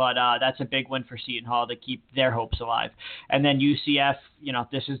of them, but that's a big win for Seton Hall to keep their hopes alive. And then UCF,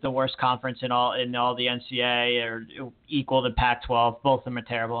 this is the worst conference in all the NCAA, or equal to Pac-12. Both of them are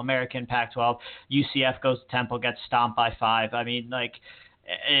terrible. American, Pac-12. UCF goes to Temple, gets stomped by 5. I mean,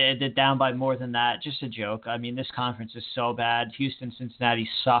 they're down by more than that. Just a joke. I mean, this conference is so bad. Houston, Cincinnati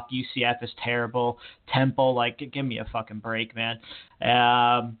suck. UCF is terrible. Temple, give me a fucking break, man.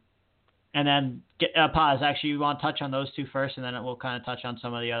 And then pause. Actually, you want to touch on those two first, and then we'll kind of touch on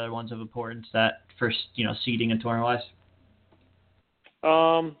some of the other ones of importance that first, seeding and tournament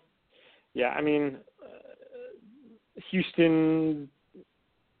wise. Yeah, I mean, Houston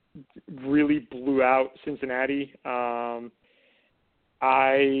really blew out Cincinnati.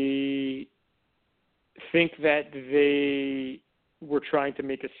 I think that they were trying to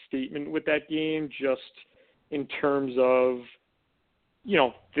make a statement with that game, just in terms of,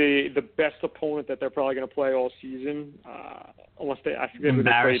 the best opponent that they're probably going to play all season, unless I forget who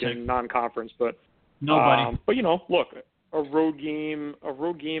they played in non-conference, but nobody. But look, a road game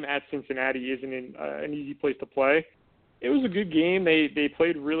at Cincinnati isn't an easy place to play. It was a good game. They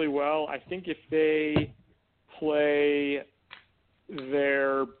played really well. I think if they play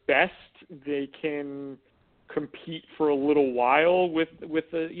their best, they can compete for a little while with the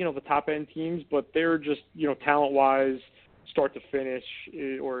the top end teams, but they're just talent wise, start to finish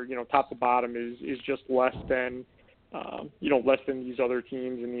or top to bottom is just less than these other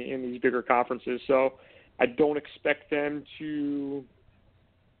teams in these bigger conferences. So I don't expect them to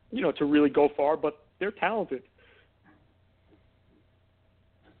really go far, but they're talented.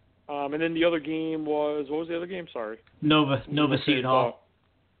 And then the other game was, what was the other game? Sorry. Nova Seton Hall.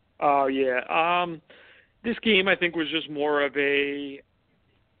 Oh yeah. This game I think was just more of a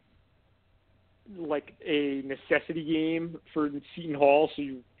necessity game for Seton Hall. So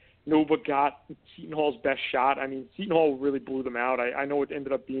Nova got Seton Hall's best shot. I mean, Seton Hall really blew them out. I know it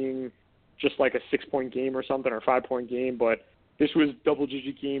ended up being just like a 6-point game or something, or a 5-point game, but this was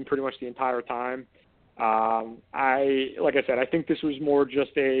double-digit game pretty much the entire time. Like I said, I think this was more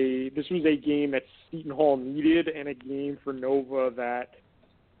just a game that Seton Hall needed, and a game for Nova that,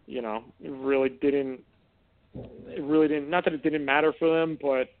 it really didn't, not that it didn't matter for them,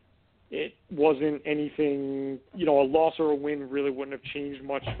 but it wasn't anything, a loss or a win really wouldn't have changed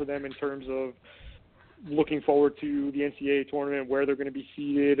much for them in terms of looking forward to the NCAA tournament, where they're going to be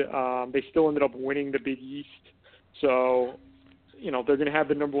seeded. They still ended up winning the Big East. So, they're going to have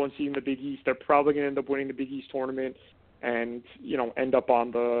the number one seed in the Big East. They're probably going to end up winning the Big East tournament and, end up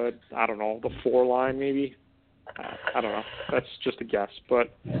on the 4 line maybe. I don't know. That's just a guess,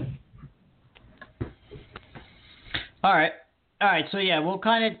 but. All right. So, yeah, we'll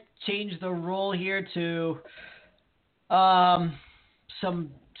kind of change the rule here to some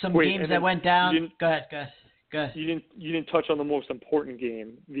games that went down. Go ahead. You didn't touch on the most important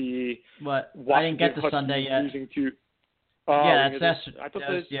game. What? I didn't get to Sunday yet. Losing to. We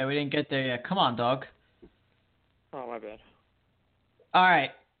didn't get there yet. Come on, dog. Oh, my bad. All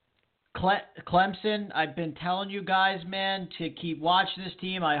right. Clemson, I've been telling you guys, man, to keep watching this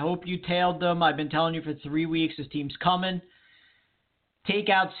team. I hope you tailed them. I've been telling you for 3 weeks this team's coming. Take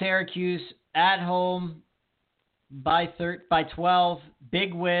out Syracuse at home by 12.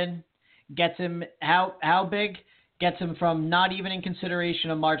 Big win. Gets him how big? Gets him from not even in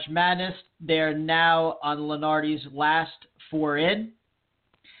consideration of March Madness. They're now on Lenardi's last 4 in.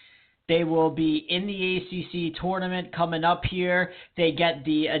 They will be in the ACC tournament coming up here. They get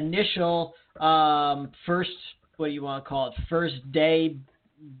the initial first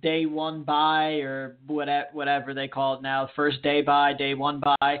day one bye, or whatever they call it now, first day bye, day one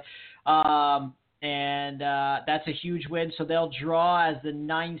bye. And that's a huge win. So they'll draw as the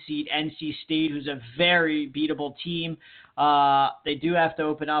 9 seed NC State, who's a very beatable team. They do have to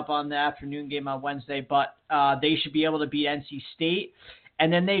open up on the afternoon game on Wednesday, but they should be able to beat NC State.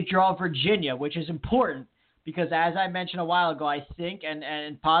 And then they draw Virginia, which is important because, as I mentioned a while ago, I think,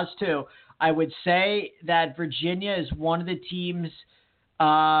 and pause too, I would say that Virginia is one of the teams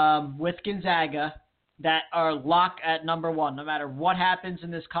with Gonzaga that are locked at number 1. No matter what happens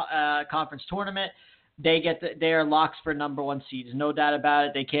in this conference tournament, they are locks for number 1 seeds. No doubt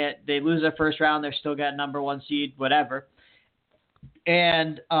about it. They lose their first round, they're still getting number 1 seed, whatever.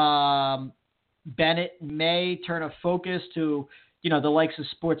 And Bennett may turn a focus to, the likes of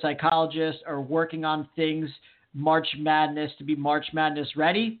sports psychologists are working on things March Madness to be March Madness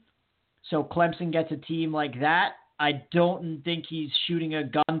ready. So Clemson gets a team like that. I don't think he's shooting a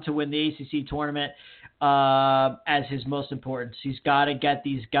gun to win the ACC tournament as his most importance. He's got to get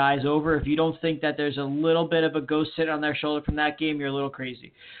these guys over. If you don't think that there's a little bit of a ghost sitting on their shoulder from that game, you're a little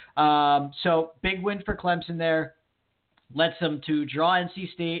crazy. So big win for Clemson there. Lets them to draw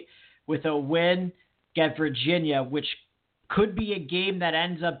NC State with a win, get Virginia, which could be a game that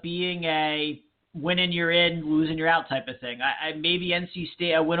ends up being a winning you're in, losing you're out type of thing. Maybe NC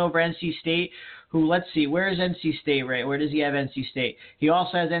State, a win over NC State, who, let's see, where is NC State, right? Where does he have NC State? He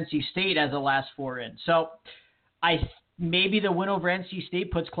also has NC State as the last 4 in. So maybe the win over NC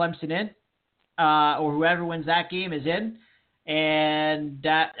State puts Clemson in, or whoever wins that game is in. And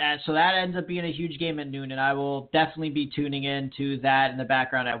so that ends up being a huge game at noon, and I will definitely be tuning in to that in the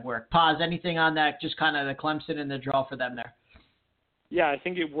background at work. Pause, anything on that, just kind of the Clemson and the draw for them there? Yeah, I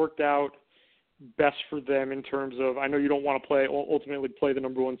think it worked out best for them in terms of, I know you don't want to ultimately play the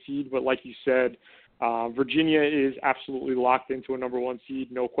number one seed, but like you said, Virginia is absolutely locked into a number one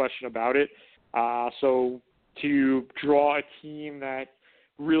seed, no question about it. So to draw a team that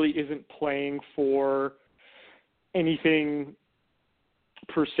really isn't playing for anything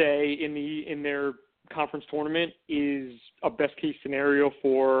per se in their conference tournament is a best case scenario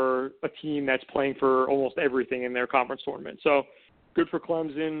for a team that's playing for almost everything in their conference tournament. So good for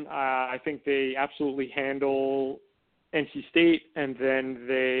Clemson. I think they absolutely handle NC State, and then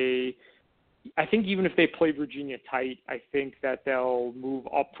I think even if they play Virginia tight, I think that they'll move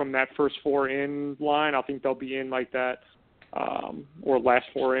up from that first four in line. I think they'll be in like that, or last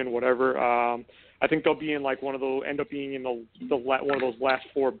four in, whatever. I think they'll be in like end up being in one of those last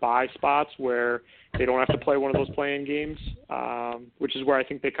four bye spots where they don't have to play one of those play-in games, which is where I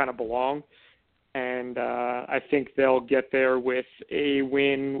think they kind of belong. And I think they'll get there with a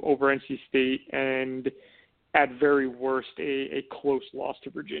win over NC State and, at very worst, a close loss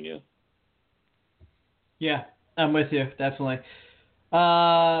to Virginia. Yeah, I'm with you, definitely.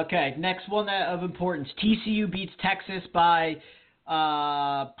 Okay, next one of importance. TCU beats Texas by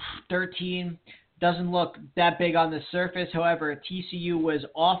 13. Doesn't look that big on the surface. However, TCU was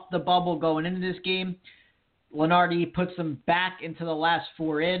off the bubble going into this game. Lenardi puts them back into the last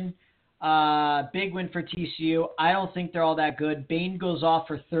four in. Big win for TCU. I don't think they're all that good. Bain goes off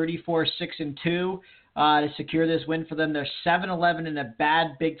for 34-6-2 to secure this win for them. They're 7-11 in a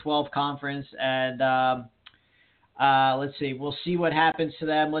bad Big 12 conference, and let's see. We'll see what happens to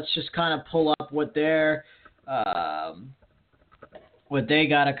them. Let's just kind of pull up what they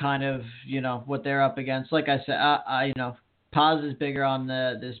got to kind of, what they're up against. Like I said, Paz is bigger on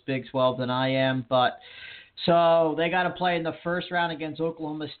this Big 12 than I am, but so they got to play in the first round against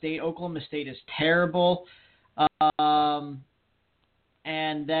Oklahoma State. Oklahoma State is terrible.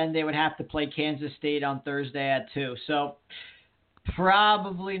 And then they would have to play Kansas State on Thursday at 2. So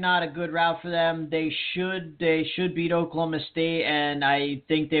probably not a good route for them. They should beat Oklahoma State, and I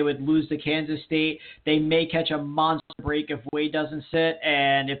think they would lose to Kansas State. They may catch a monster break if Wade doesn't sit,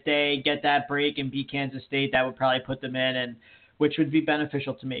 and if they get that break and beat Kansas State, that would probably put them in, and which would be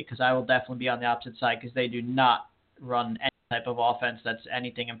beneficial to me because I will definitely be on the opposite side because they do not run any type of offense that's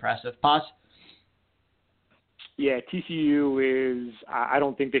anything impressive. Paz? Yeah, TCU is. I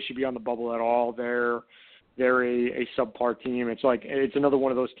don't think they should be on the bubble at all. They're a subpar team. It's another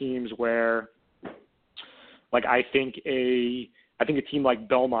one of those teams where, like, I think a team like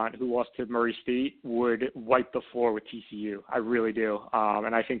Belmont, who lost to Murray State, would wipe the floor with TCU. I really do,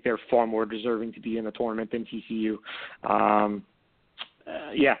 and I think they're far more deserving to be in the tournament than TCU.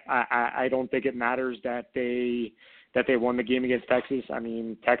 I don't think it matters that they won the game against Texas. I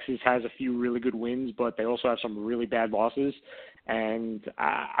mean, Texas has a few really good wins, but they also have some really bad losses. And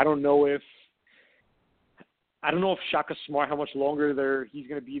I don't know if Shaka Smart, how much longer he's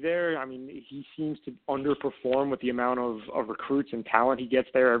going to be there. I mean, he seems to underperform with the amount of recruits and talent he gets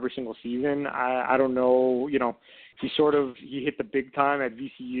there every single season. I don't know. He hit the big time at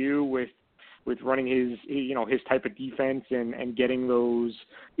VCU with running his type of defense and getting those,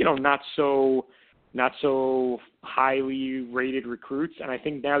 not so highly rated recruits. And I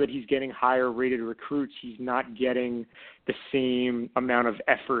think now that he's getting higher rated recruits, he's not getting the same amount of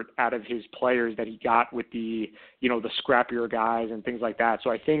effort out of his players that he got with the scrappier guys and things like that. So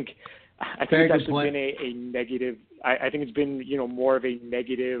I think it's actually been a negative. I think it's been, more of a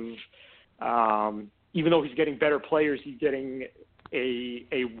negative, even though he's getting better players, he's getting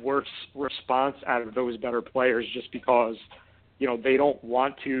a worse response out of those better players just because, they don't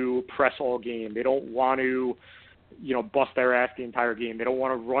want to press all game. They don't want to, bust their ass the entire game. They don't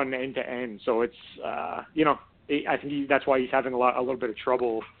want to run end to end. So it's, I think that's why he's having a little bit of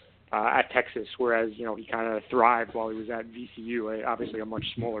trouble at Texas, whereas, he kind of thrived while he was at VCU, obviously a much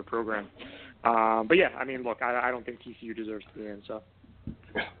smaller program. But yeah, I mean, look, I don't think TCU deserves to be in, so.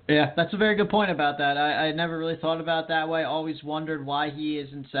 Yeah, that's a very good point about that. I never really thought about it that way. Always wondered why he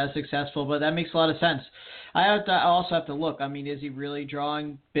isn't as successful, but that makes a lot of sense. I also have to look. I mean, is he really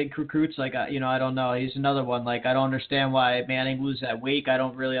drawing big recruits? Like, I don't know. He's another one. Like, I don't understand why Manning loses at Wake. I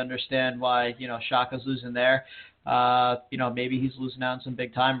don't really understand why, Shaka's losing there. Maybe he's losing out on some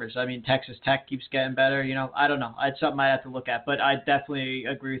big timers. I mean, Texas Tech keeps getting better. I don't know. It's something I have to look at, but I definitely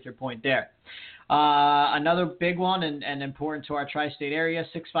agree with your point there. Another big one and important to our tri-state area,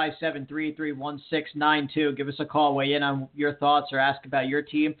 657-383-1692. Give us a call, weigh in on your thoughts or ask about your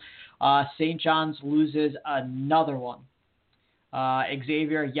team. St. John's loses another one.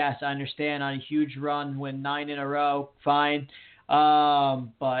 Xavier, yes, I understand, on a huge run, win 9 in a row, fine.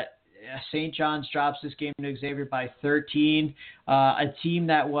 But St. John's drops this game to Xavier by 13. A team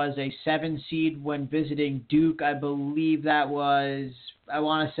that was a 7 seed when visiting Duke, I believe that was, I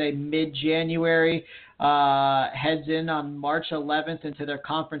want to say mid-January, heads in on March 11th into their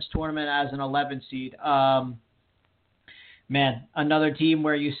conference tournament as an 11 seed. Man, another team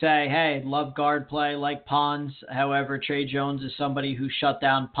where you say, hey, love guard play like Pons. However, Trey Jones is somebody who shut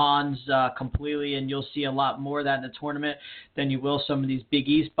down Pons completely, and you'll see a lot more of that in the tournament than you will some of these Big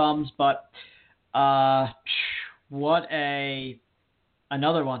East bums. But another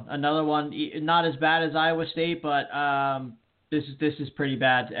one, not as bad as Iowa State, but this is pretty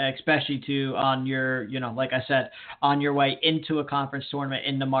bad, especially on your, like I said, on your way into a conference tournament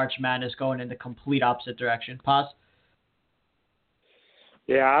into March Madness, going in the complete opposite direction. Pause.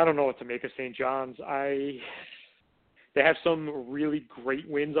 Yeah, I don't know what to make of St. John's. They have some really great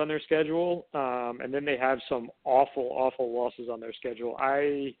wins on their schedule, and then they have some awful losses on their schedule.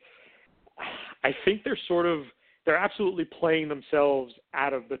 I think they're absolutely playing themselves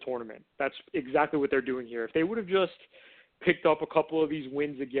out of the tournament. That's exactly what they're doing here. If they would have just picked up a couple of these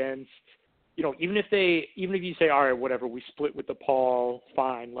wins against, even if you say, all right, whatever, we split with DePaul,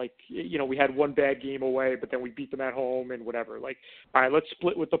 fine. Like, we had one bad game away, but then we beat them at home and whatever. Like, all right, let's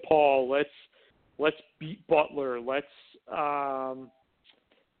split with DePaul. Let's beat Butler. Let's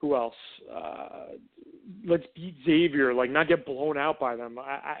who else? Let's beat Xavier. Like, not get blown out by them.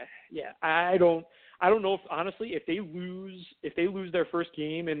 I don't know if, honestly, if they lose their first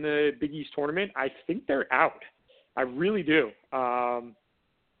game in the Big East tournament, I think they're out. I really do.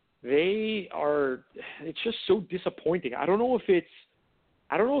 It's just so disappointing. I don't know if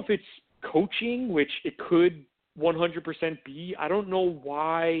it's coaching, which it could 100% be. I don't know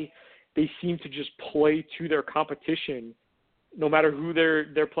why they seem to just play to their competition, no matter who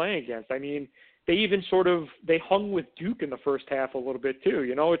they're playing against. I mean, they hung with Duke in the first half a little bit too.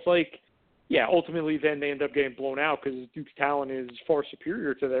 It's like, yeah, ultimately then they end up getting blown out because Duke's talent is far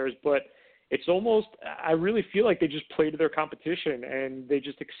superior to theirs, but it's almost, I really feel like they just play to their competition and they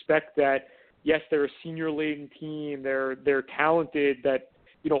just expect that, yes, they're a senior-laden team, they're talented, that,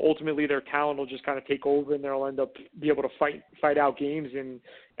 ultimately their talent will just kind of take over and they'll end up be able to fight out games and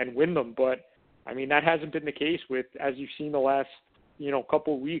win them. But, I mean, that hasn't been the case with, as you've seen the last,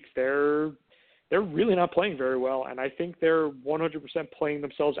 couple of weeks. They're really not playing very well, and I think they're 100% playing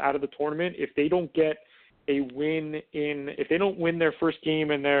themselves out of the tournament. If they don't get a win if they don't win their first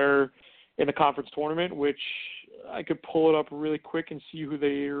game in the conference tournament, which I could pull it up really quick and see who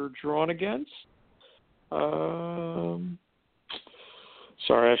they are drawn against.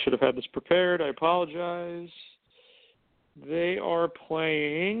 Sorry, I should have had this prepared. I apologize. They are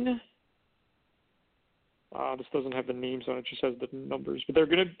playing. This doesn't have the names on it; just has the numbers. But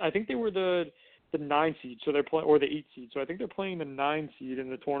I think they were the 9 seed, so they're playing, or the 8 seed. So I think they're playing the 9 seed in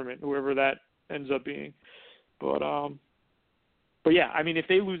the tournament, whoever that ends up being. But yeah, I mean, if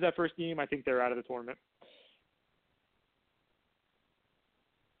they lose that first game, I think they're out of the tournament.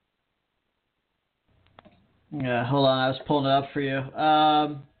 Yeah, hold on. I was pulling it up for you.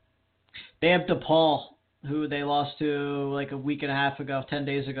 They have DePaul, who they lost to like a week and a half ago, 10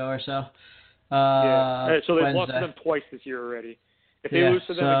 days ago or so. So they've Wednesday. lost to them twice this year already. If they lose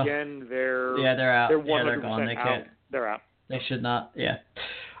to them again, they're out. They're 100% they're gone. They out. can't. They're out. They should not. Yeah.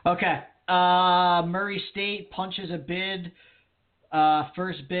 Okay. Murray State punches a bid.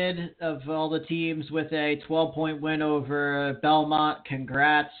 First bid of all the teams with a 12-point win over Belmont.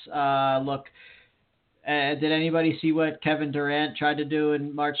 Congrats. Look, did anybody see what Kevin Durant tried to do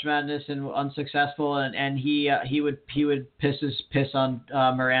in March Madness and unsuccessful? And he would piss on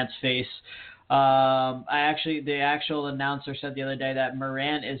Morant's face. The actual announcer said the other day that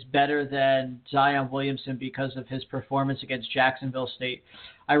Morant is better than Zion Williamson because of his performance against Jacksonville State.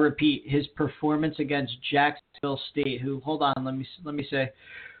 I repeat, his performance against Jacksonville State, who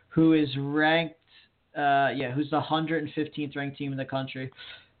is ranked, who's the 115th ranked team in the country.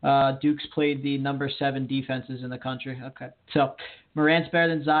 Duke's played the number 7 defenses in the country. Okay, so Morant's better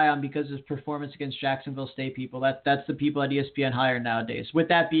than Zion because of his performance against Jacksonville State people. That's the people at ESPN hire nowadays. With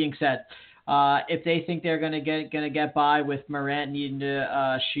that being said, if they think they're gonna get by with Morant needing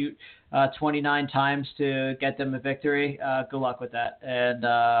to shoot 29 times to get them a victory, good luck with that. And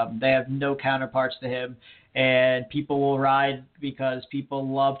they have no counterparts to him. And people will ride because people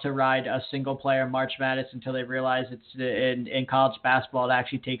love to ride a single player March Madness until they realize it's in college basketball it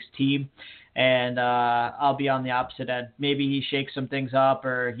actually takes team. and I'll be on the opposite end. Maybe he shakes some things up,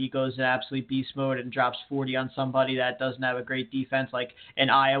 or he goes in absolute beast mode and drops 40 on somebody that doesn't have a great defense, like in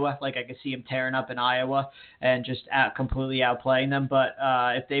Iowa. Like I could see him tearing up in Iowa and just completely outplaying them. But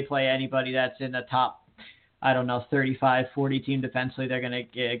if they play anybody that's in the top, I don't know, 35, 40 team defensively, they're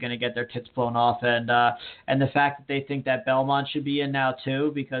gonna get their tits blown off. And the fact that they think that Belmont should be in now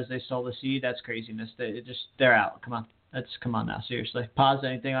too because they stole the seed, that's craziness. They're out. Come on now, seriously. Pause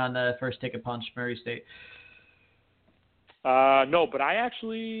anything on the first ticket punch, Murray State. No, but I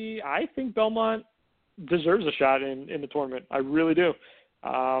think Belmont deserves a shot in the tournament. I really do.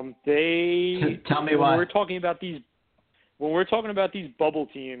 Tell me why. When we're talking about these bubble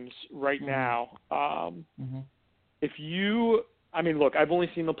teams right now, look, I've only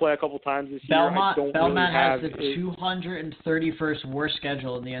seen them play a couple times this year. Belmont has the 231st worst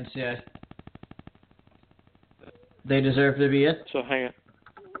schedule in the NCAA. They deserve to be in? So hang on.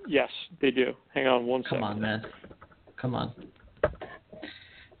 Yes, they do. Hang on one second. Come on, man. Come on.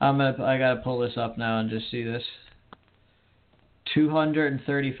 I gotta pull this up now and just see this.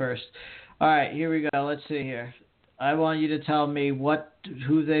 231st. All right, here we go. Let's see here. I want you to tell me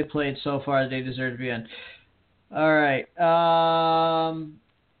who they played so far that they deserve to be in. All right.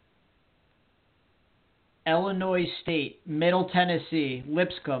 Illinois State, Middle Tennessee,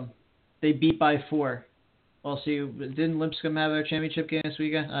 Lipscomb. They beat by 4. Well, see, didn't Lipscomb have a championship game this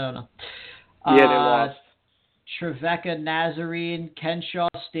weekend? I don't know. Yeah, they lost. Trevecca, Nazarene, Kenshaw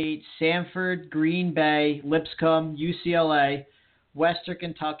State, Sanford, Green Bay, Lipscomb, UCLA, Western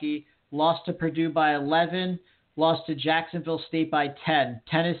Kentucky, lost to Purdue by 11, lost to Jacksonville State by 10.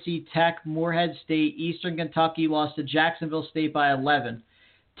 Tennessee Tech, Morehead State, Eastern Kentucky lost to Jacksonville State by 11.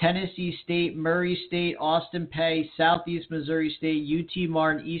 Tennessee State, Murray State, Austin Peay, Southeast Missouri State, UT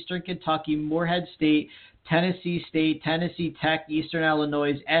Martin, Eastern Kentucky, Morehead State, Tennessee State, Tennessee Tech, Eastern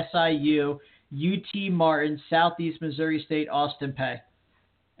Illinois, SIU, UT Martin, Southeast Missouri State, Austin Peay.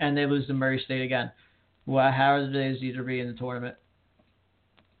 And they lose to Murray State again. Well, how are they to be in the tournament?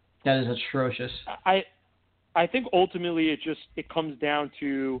 That is atrocious. I think ultimately it comes down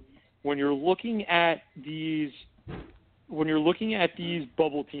to when you're looking at these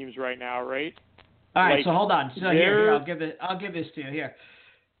bubble teams right now, right? All right, so hold on. So here, I'll give this to you. Here.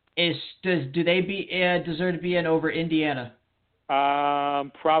 Do they deserve to be in over Indiana?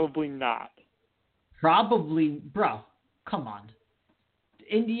 Probably not. Probably, bro. Come on.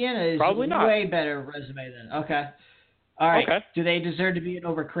 Indiana is probably not. Way better resume than. Okay. All right. Okay. Do they deserve to be in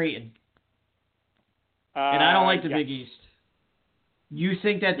over Creighton? And I don't like the Big East. You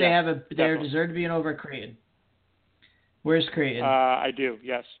think that they deserve to be in over Creighton? Where's Creighton? I do.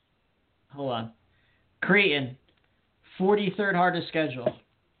 Yes. Hold on. Creighton, 43rd hardest schedule.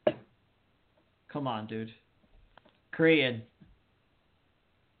 Come on, dude. Creighton.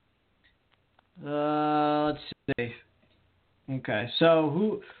 Let's see. Okay,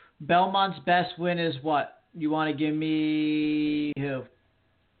 so Belmont's best win is what? You want to give me who?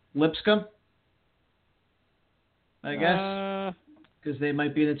 Lipscomb? I guess? Because they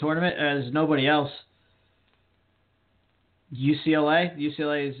might be in the tournament. There's nobody else. UCLA?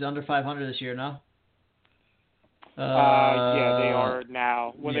 UCLA is under 500 this year, no? Yeah, they are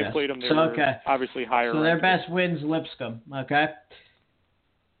now. When they played them, they were obviously higher. So their best win's Lipscomb, okay?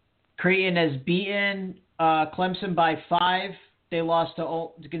 Creighton has beaten Clemson by 5. They lost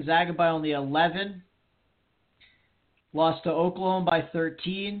to Gonzaga by only 11. Lost to Oklahoma by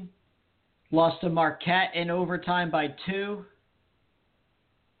 13. Lost to Marquette in overtime by 2.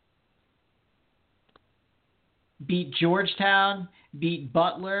 Beat Georgetown. Beat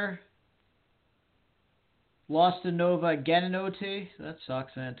Butler. Lost to Nova again in OT. That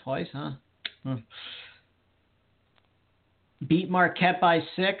sucks, man. Twice, huh? Beat Marquette by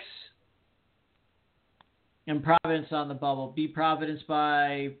 6. And Providence on the bubble. Beat Providence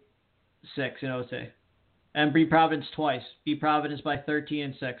by 6 in OT. And beat Providence twice. Beat Providence by 13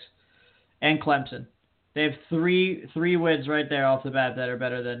 and 6. And Clemson. They have three wins right there off the bat that are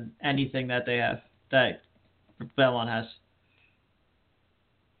better than anything that they have. That Belmont has.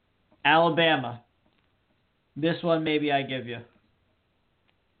 Alabama. This one maybe I give you.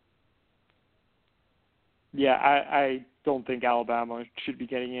 Yeah, I don't think Alabama should be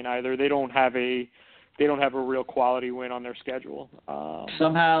getting in either. They don't have a real quality win on their schedule.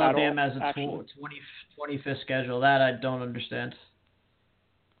 Somehow Alabama has a 25th schedule. That I don't understand.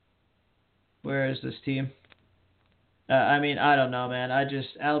 Where is this team? I don't know, man.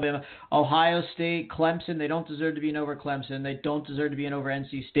 Alabama, Ohio State, Clemson, they don't deserve to be in over Clemson. They don't deserve to be in over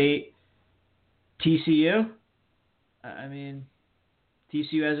NC State. TCU?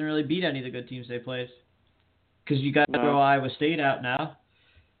 TCU hasn't really beat any of the good teams they played. Because you got to throw Iowa State out now.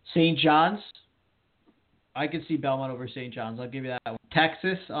 St. John's. I could see Belmont over St. John's. I'll give you that one.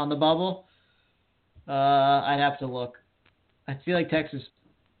 Texas on the bubble. I'd have to look. I feel like Texas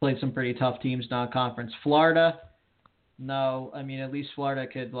played some pretty tough teams non-conference. Florida, no. I mean, at least Florida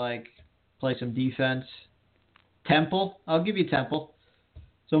could play some defense. Temple, I'll give you Temple.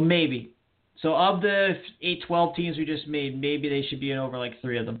 So maybe. So of the 8-12 teams we just made, maybe they should be in over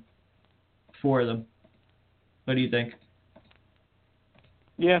 3 of them, 4 of them. What do you think?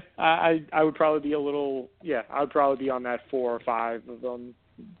 Yeah, I would probably be I would probably be on that 4 or 5 of them.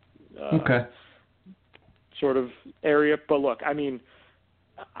 Okay. Sort of area. But look, I mean,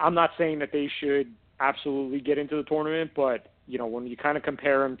 I'm not saying that they should absolutely get into the tournament, but, when you kind of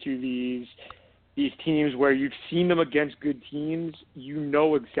compare them to these teams where you've seen them against good teams, you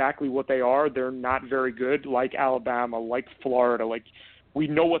know exactly what they are. They're not very good, like Alabama, like Florida. We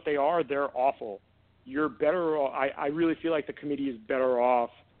know what they are. They're awful. You're better off. I really feel like the committee is better off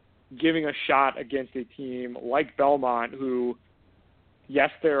giving a shot against a team like Belmont, who, yes,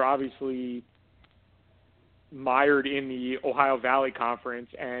 they're obviously mired in the Ohio Valley Conference,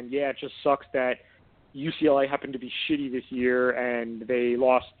 and yeah, it just sucks that UCLA happened to be shitty this year and they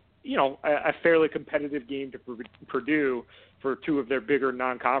lost, a fairly competitive game to Purdue for 2 of their bigger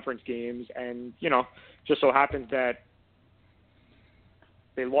non-conference games, and just so happens that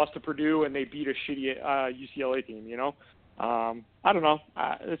they lost to Purdue and they beat a shitty UCLA team. I don't know.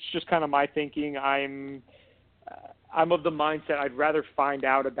 It's just kind of my thinking. I'm of the mindset I'd rather find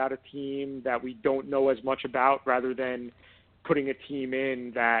out about a team that we don't know as much about rather than putting a team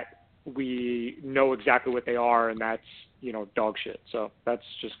in that we know exactly what they are, and that's, dog shit. So that's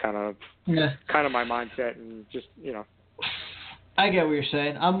just kind of my mindset, and just, I get what you're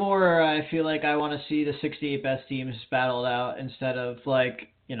saying. I feel like I want to see the 68 best teams battled out instead of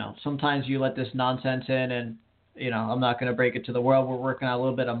sometimes you let this nonsense in and, I'm not going to break it to the world. We're working on a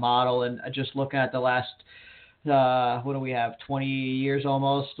little bit of model, and just looking at the last what do we have, 20 years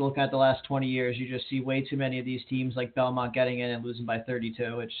almost? Looking at the last 20 years, you just see way too many of these teams like Belmont getting in and losing by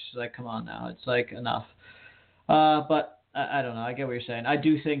 32, which is come on now. It's enough. But I don't know. I get what you're saying. I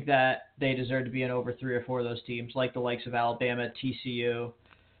do think that they deserve to be in over 3 or 4 of those teams, like the likes of Alabama, TCU.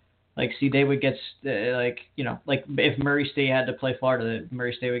 They would get, if Murray State had to play Florida,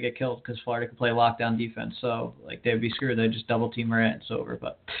 Murray State would get killed because Florida could play lockdown defense. So, they would be screwed. They'd just double team Murray and it's over.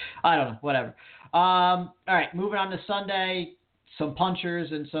 But I don't know. Whatever. All right, moving on to Sunday, some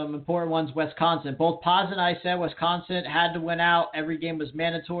punchers and some important ones. Wisconsin. Both Paz and I said Wisconsin had to win out. Every game was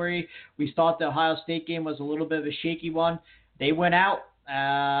mandatory. We thought the Ohio State game was a little bit of a shaky one. They went out,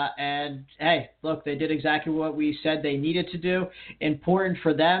 and, hey, look, they did exactly what we said they needed to do. Important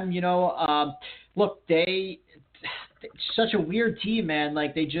for them, look, it's such a weird team, man.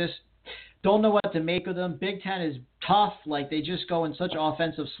 They just don't know what to make of them. Big Ten is tough. They just go in such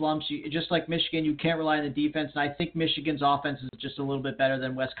offensive slumps. Just like Michigan, you can't rely on the defense. And I think Michigan's offense is just a little bit better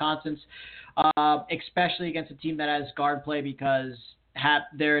than Wisconsin's, especially against a team that has guard play because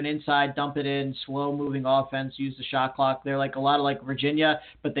they're an inside, dump it in, slow-moving offense, use the shot clock. They're a lot of Virginia,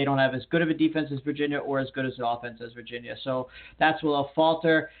 but they don't have as good of a defense as Virginia or as good as an offense as Virginia. So that's where they'll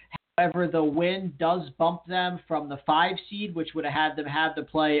falter. However, the win does bump them from the 5 seed, which would have had them have to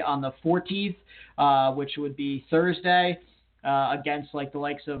play on the 14th, which would be Thursday, against the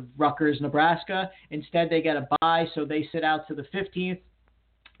likes of Rutgers, Nebraska. Instead, they get a bye, so they sit out to the 15th.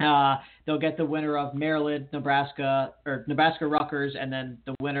 They'll get the winner of Maryland, Nebraska, or Nebraska, Rutgers, and then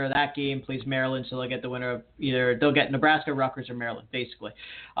the winner of that game plays Maryland, so they'll get the winner of they'll get Nebraska, Rutgers, or Maryland, basically.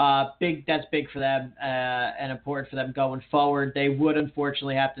 That's big for them and important for them going forward. They would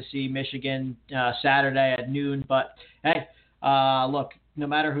unfortunately have to see Michigan Saturday at noon, but hey, look, no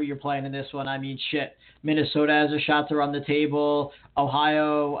matter who you're playing in this one, Minnesota has a shot to run the table.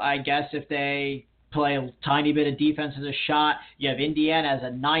 Ohio, I guess if they play a tiny bit of defense as a shot. You have Indiana as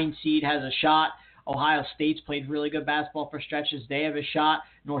a 9 seed has a shot. Ohio State's played really good basketball for stretches. They have a shot.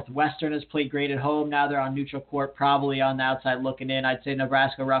 Northwestern has played great at home. Now they're on neutral court, probably on the outside looking in. I'd say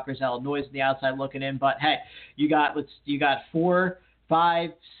Nebraska, Rutgers, Illinois is on the outside looking in. But hey, you got 4, 5,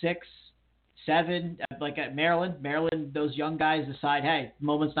 6, 7, at Maryland, those young guys decide, hey,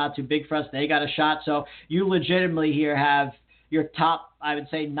 moment's not too big for us. They got a shot. So you legitimately here have your top, I would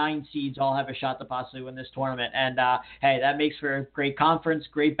say, 9 seeds all have a shot to possibly win this tournament. And, hey, that makes for a great conference,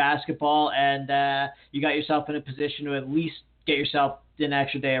 great basketball, and you got yourself in a position to at least get yourself an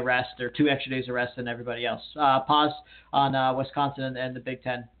extra day of rest or 2 extra days of rest than everybody else. Pause on Wisconsin and the Big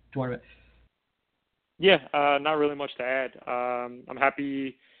Ten tournament. Yeah, not really much to add. I'm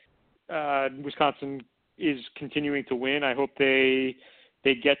happy Wisconsin is continuing to win. I hope they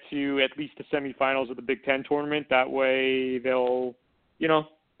get to at least the semifinals of the Big Ten tournament. That way they'll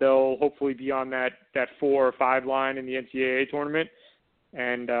they'll hopefully be on that 4 or 5 line in the NCAA tournament,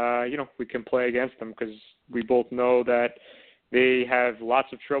 and we can play against them because we both know that they have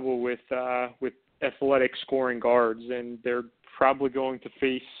lots of trouble with athletic scoring guards, and they're probably going to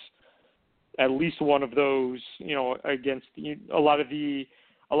face at least one of those, against a lot of the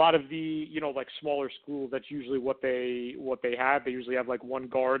like smaller schools. That's usually what they have. They usually have like one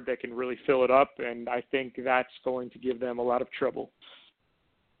guard that can really fill it up, and I think that's going to give them a lot of trouble.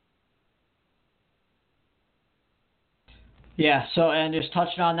 Yeah, and just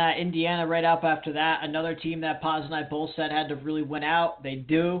touching on that, Indiana right up after that, another team that Paz and I both said had to really win out. They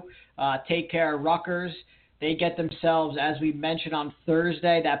do. Take care of Rutgers. They get themselves, as we mentioned on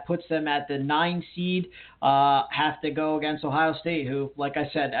Thursday, that puts them at the 9 seed, have to go against Ohio State, who, like I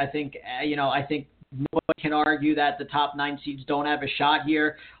said, I think nobody can argue that the top 9 seeds don't have a shot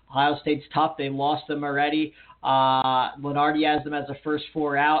here. Ohio State's tough. They lost them already. Lenardi has them as the first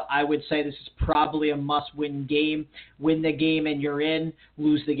 4 out. I would say this is probably a must-win game. Win the game and you're in.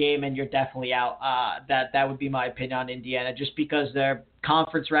 Lose the game and you're definitely out. That would be my opinion on Indiana, just because their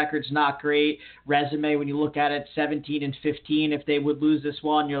conference record's not great. Resume, when you look at it, 17-15. If they would lose this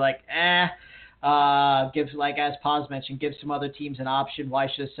one, you're like, gives, like as Paz mentioned, gives some other teams an option. Why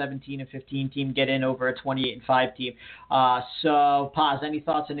should a 17-15 team get in over a 28-5 team? So Paz, any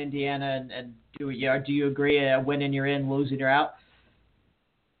thoughts on Indiana, and do you agree? Winning you're in, losing you're out.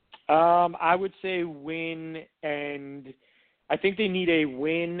 I would say win, and I think they need a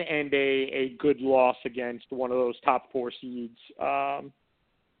win and a good loss against one of those top 4 seeds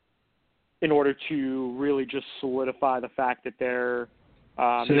in order to really just solidify the fact that they're.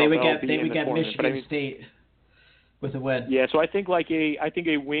 So they would get Michigan State with a win. Yeah, so I think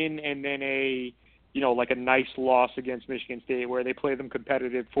a win and then a nice loss against Michigan State where they play them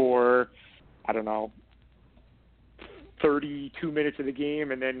competitive for, I don't know, 32 minutes of the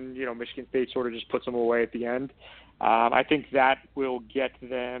game, and then Michigan State sort of just puts them away at the end. I think that will get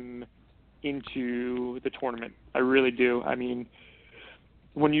them into the tournament. I really do. I mean,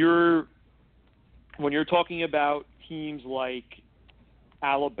 when you're talking about teams like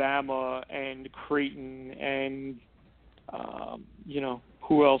Alabama and Creighton and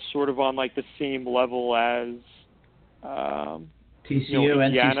who else sort of on like the same level as TCU,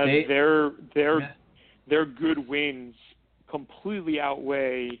 Indiana, NC State. Their good wins completely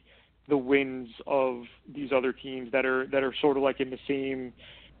outweigh the wins of these other teams that are sort of like in the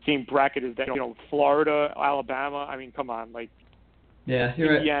same bracket as that. Florida, Alabama. I mean, come on, like. Yeah,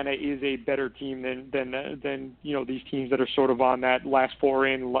 Indiana right. is a better team than these teams that are sort of on that last 4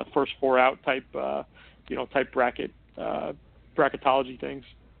 in, first 4 out type bracket bracketology things.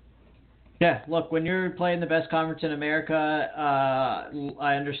 Yeah, look, when you're playing the best conference in America,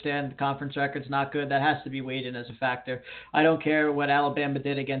 I understand the conference record's not good. That has to be weighed in as a factor. I don't care what Alabama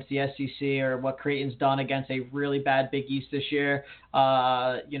did against the SEC or what Creighton's done against a really bad Big East this year.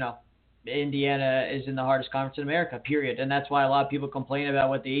 Indiana is in the hardest conference in America, period. And that's why a lot of people complain about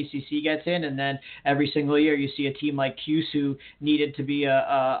what the ACC gets in. And then every single year you see a team like Cuse, who needed to be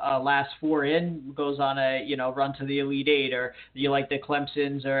a last 4 in, goes on a run to the Elite 8, or you like the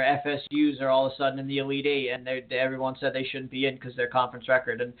Clemsons or FSUs are all of a sudden in the Elite 8, and everyone said they shouldn't be in because their conference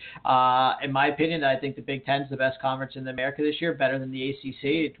record. And in my opinion, I think the Big Ten's the best conference in America this year, better than the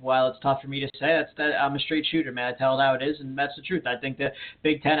ACC. While it's tough for me to say, I'm a straight shooter, man. I tell it how it is, and that's the truth. I think the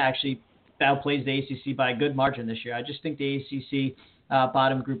Big Ten actually outplays the ACC by a good margin this year. I just think the ACC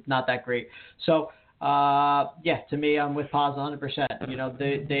bottom group not that great. So to me, I'm with Paz 100%.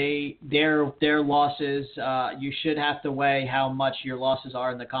 Their losses, you should have to weigh how much your losses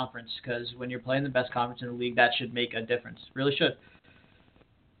are in the conference, because when you're playing the best conference in the league, that should make a difference. Really should.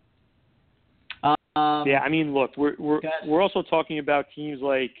 I mean, look, we're also talking about teams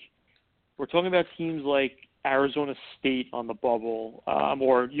like Arizona State on the bubble,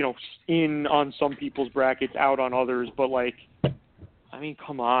 or in on some people's brackets, out on others. But I mean,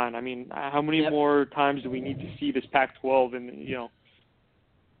 come on. I mean, how many more times do we need to see this Pac-12 and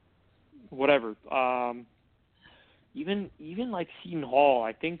whatever? Even like Seton Hall,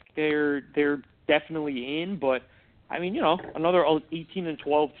 I think they're definitely in. But I mean, another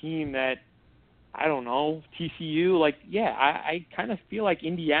 18-12 team that, I don't know, TCU. I kind of feel like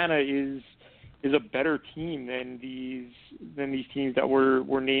Indiana is a better team than these teams that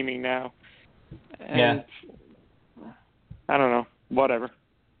we're naming now. And I don't know. Whatever.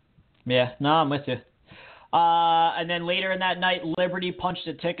 Yeah, no, I'm with you. And then later in that night, Liberty punched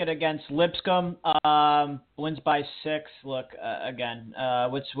a ticket against Lipscomb. Wins by 6. Look, again,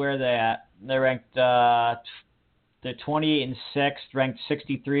 where are they at? They're ranked they're 28 and 6th, ranked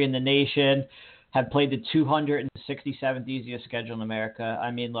 63 in the nation. have played the 267th easiest schedule in America. I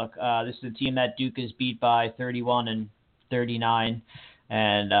mean, look, this is a team that Duke is beat by 31 and 39,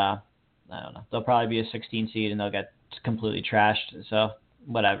 and I don't know. They'll probably be a 16 seed, and they'll get completely trashed. So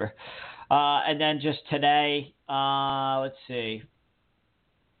whatever. And then just today, let's see.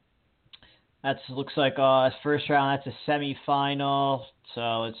 That looks like first round. That's a semifinal.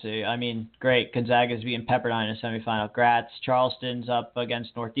 So let's see. I mean, great. Gonzaga's beating Pepperdine in a semifinal. Grats. Charleston's up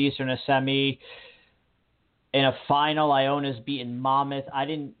against Northeastern in a semi. In a final, Iona's beating Monmouth.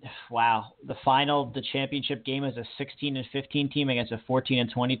 Wow. The final, the championship game is a 16 and 15 team against a 14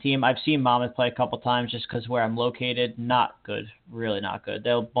 and 20 team. I've seen Monmouth play a couple times just because where I'm located. Not good. Really not good.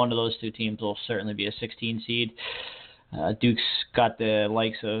 One of those two teams will certainly be a 16 seed. Duke's got the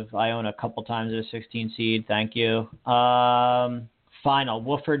likes of Iona a couple times as a 16 seed. Thank you. Final.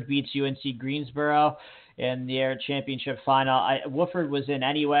 Wofford beats UNC Greensboro in their championship final. Wofford was in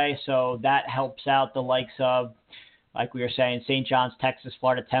anyway, so that helps out the likes of, like we were saying, St. John's, Texas,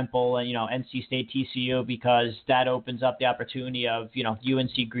 Florida Temple, and, NC State, TCU, because that opens up the opportunity of,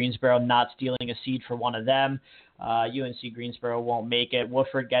 UNC Greensboro not stealing a seed for one of them. UNC Greensboro won't make it.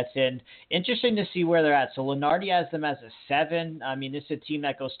 Wofford gets in. Interesting to see where they're at. So Lenardi has them as a 7. I mean, this is a team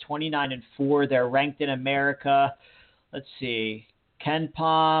that goes 29-4. They're ranked in America. Let's see. Ken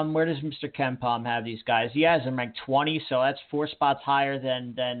Palm, where does Mr. Ken Palm have these guys? He has them ranked 20, so that's 4 spots higher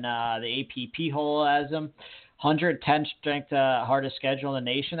than the APP hole has them. 110 strength, hardest schedule in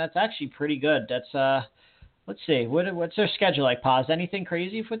the nation. That's actually pretty good. That's let's see. What's their schedule like, Paz? Anything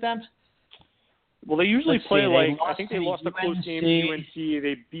crazy with them? Well, they usually play I think they lost a close game to UNC.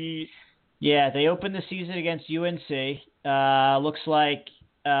 They beat. Yeah, they opened the season against UNC. Looks like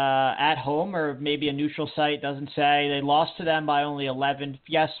at home or maybe a neutral site, doesn't say. They lost to them by only 11.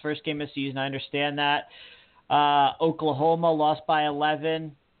 Yes, first game of the season, I understand that. Oklahoma lost by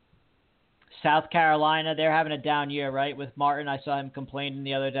 11. South Carolina, they're having a down year, right? With Martin, I saw him complaining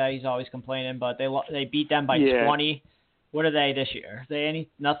the other day. He's always complaining, but they beat them by 20. What are they this year?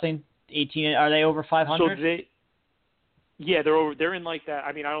 Nothing? 18? Are they over 500? So they're over. They're in like that.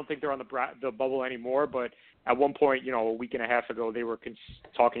 I mean, I don't think they're on the bubble anymore, but at one point, a week and a half ago, they were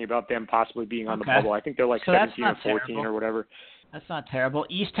talking about them possibly being on the bubble. I think they're like 17 or 14 terrible. or whatever. That's not terrible.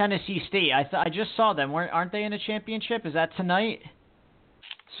 East Tennessee State. I just saw them. Aren't they in a championship? Is that tonight?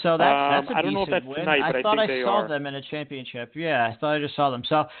 So that's a I don't know if that's win. tonight, but I thought think they saw are. them in a championship. Yeah, I thought I just saw them.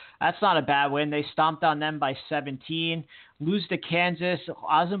 So that's not a bad win. They stomped on them by 17. Lose to Kansas.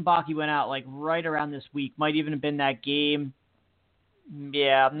 Azumbaki went out like right around this week. Might even have been that game.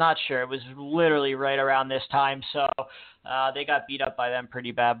 Yeah, I'm not sure. It was literally right around this time. So they got beat up by them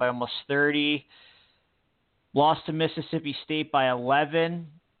pretty bad, by almost 30. Lost to Mississippi State by 11.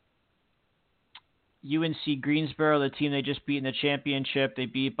 UNC Greensboro, the team they just beat in the championship, they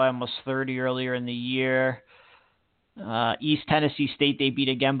beat by almost 30 earlier in the year. East Tennessee State, they beat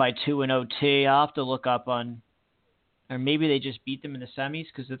again by 2 in OT. I'll have to look up or maybe they just beat them in the semis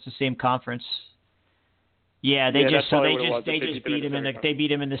because it's the same conference. Yeah, they just beat him in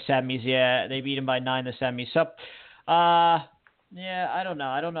the semis. Yeah, they beat him by 9 in the semis. So, yeah, I don't know.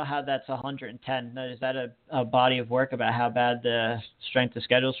 I don't know how that's 110. Is that a body of work about how bad the strength of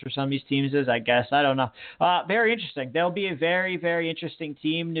schedules for some of these teams is? I guess. I don't know. Very interesting. They'll be a very, very interesting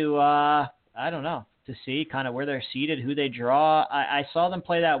team to, to see kind of where they're seated, who they draw. I saw them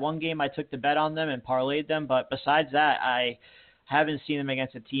play that one game. I took the bet on them and parlayed them. But besides that, I haven't seen them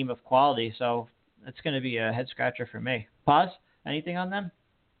against a team of quality. So it's going to be a head-scratcher for me. Paz, anything on them?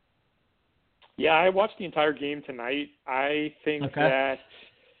 Yeah, I watched the entire game tonight. I think that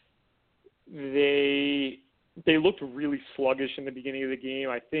they looked really sluggish in the beginning of the game.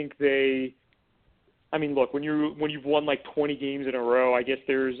 I think look, when you've won like 20 games in a row, I guess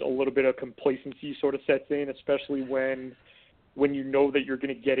there's a little bit of complacency sort of sets in, especially when you know that you're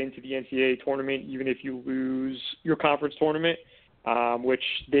going to get into the NCAA tournament, even if you lose your conference tournament, which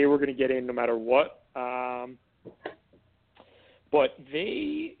they were going to get in no matter what. But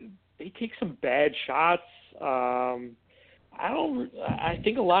they take some bad shots. I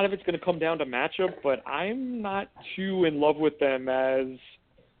think a lot of it's going to come down to matchup, but I'm not too in love with them as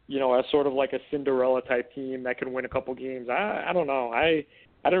sort of like a Cinderella type team that can win a couple games. I don't know. I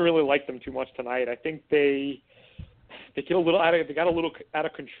didn't really like them too much tonight. I think they got a little out of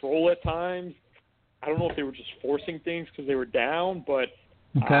control at times. I don't know if they were just forcing things because they were down, but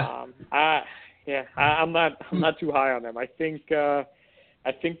I'm not too high on them. I think they're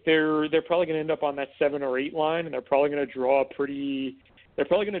probably going to end up on that 7 or 8 line, and they're probably going to draw a pretty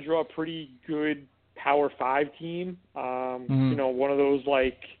good Power 5 team. One of those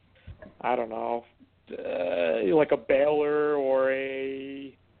like I don't know, like a Baylor or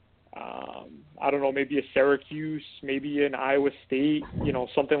a I don't know, maybe a Syracuse, maybe an Iowa State,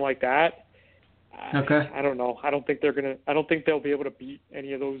 something like that. Okay. I don't know. I don't think they'll be able to beat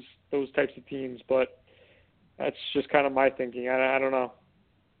any of those types of teams, but that's just kind of my thinking. I don't know.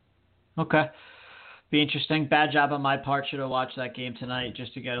 Okay. Be interesting. Bad job on my part. Should have watched that game tonight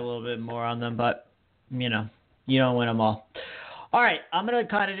just to get a little bit more on them, but, you don't win them all. All right, I'm going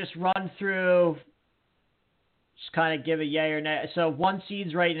to kind of just run through, just kind of give a yay or nay. So 1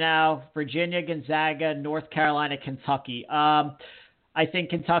 seeds right now, Virginia, Gonzaga, North Carolina, Kentucky. I think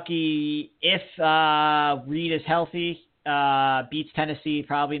Kentucky, if Reed is healthy, beats Tennessee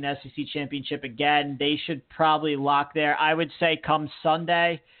probably in the SEC championship again. They should probably lock there. I would say come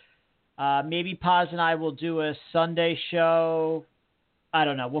Sunday, maybe Paz and I will do a Sunday show. I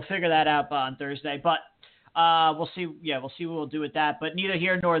don't know. We'll figure that out on Thursday, but we'll see. Yeah, we'll see what we'll do with that. But neither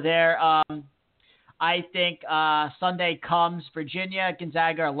here nor there. I think Sunday comes. Virginia,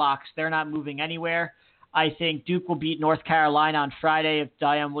 Gonzaga are locks. They're not moving anywhere. I think Duke will beat North Carolina on Friday if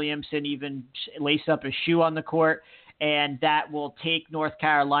Dion Williamson even lace up a shoe on the court, and that will take North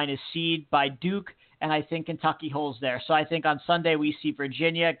Carolina's seed by Duke, and I think Kentucky holds there. So I think on Sunday we see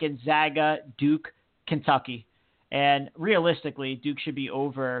Virginia, Gonzaga, Duke, Kentucky. And realistically, Duke should be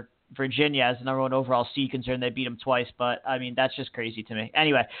over Virginia as the number 1 overall seed concerned. They beat them twice, but, I mean, that's just crazy to me.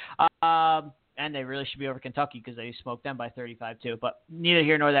 Anyway, and they really should be over Kentucky because they smoked them by 35 too. But neither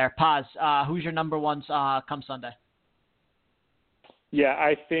here nor there. Paz, who's your number 1 come Sunday? Yeah,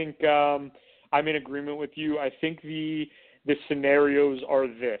 I think I'm in agreement with you. I think the scenarios are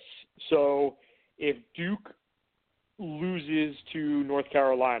this. So if Duke loses to North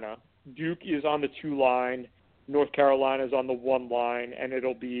Carolina, Duke is on the 2 line, North Carolina is on the 1 line, and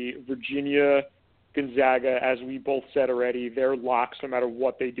it'll be Virginia, Gonzaga, as we both said already. They're locks no matter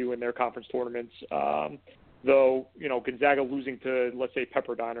what they do in their conference tournaments. Though, Gonzaga losing to, let's say,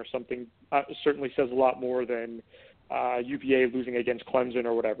 Pepperdine or something certainly says a lot more than UVA losing against Clemson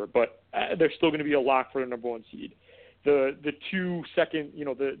or whatever. But they're still going to be a lock for the number 1 seed. The 2 second,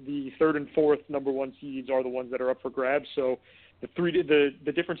 the 3rd and 4th number 1 seeds are the ones that are up for grabs. So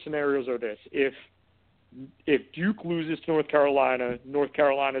the different scenarios are this. If Duke loses to North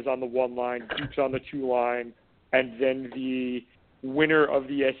Carolina's on the 1 line, Duke's on the 2 line, and then the winner of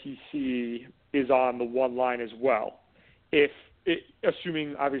the SEC is on the 1 line as well.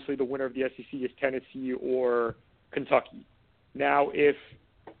 Assuming obviously the winner of the SEC is Tennessee or Kentucky. Now, if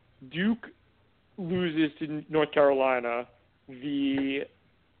Duke loses to North Carolina, the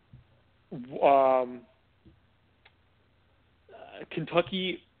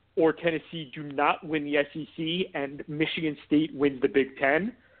Kentucky or Tennessee do not win the SEC and Michigan State wins the Big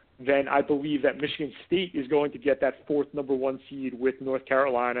Ten, then I believe that Michigan State is going to get that 4th number 1 seed with North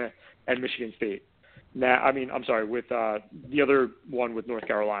Carolina and Michigan State. With the other one with North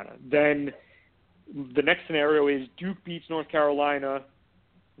Carolina. Then the next scenario is Duke beats North Carolina.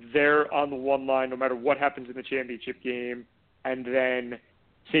 They're on the 1 line no matter what happens in the championship game. And then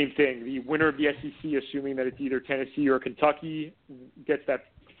same thing, the winner of the SEC, assuming that it's either Tennessee or Kentucky, gets that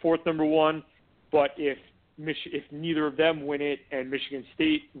 4th number 1. But if neither of them win it and Michigan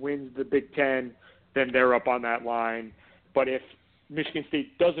State wins the Big Ten, then they're up on that line. But if Michigan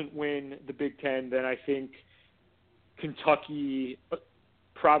State doesn't win the Big Ten, then I think Kentucky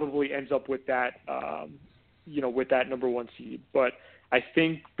probably ends up with that, with that number 1 seed. But I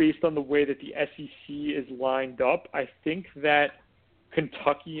think based on the way that the SEC is lined up, I think that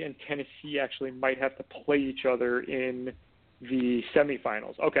Kentucky and Tennessee actually might have to play each other in the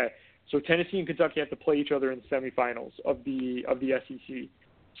semifinals. Okay, so Tennessee and Kentucky have to play each other in the semifinals of the SEC.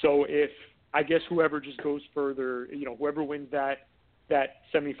 So I guess whoever just goes further, whoever wins that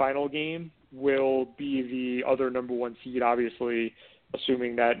semifinal game will be the other number 1 seed, obviously,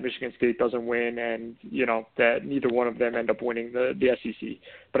 assuming that Michigan State doesn't win and, that neither one of them end up winning the SEC.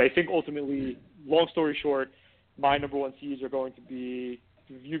 But I think ultimately, long story short, my number 1 seeds are going to be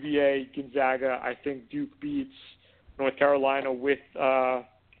UVA, Gonzaga. I think Duke beats North Carolina with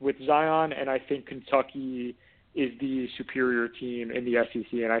Zion, and I think Kentucky is the superior team in the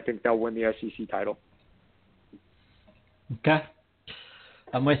SEC, and I think they'll win the SEC title. Okay.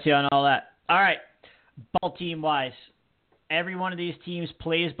 I'm with you on all that. All right. Ball team-wise, every one of these teams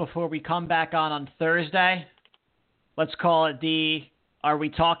plays before we come back on Thursday. Let's call it are we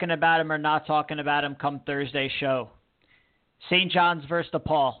talking about them or not talking about them come Thursday show? St. John's versus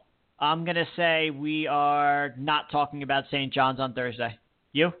DePaul. I'm going to say we are not talking about St. John's on Thursday.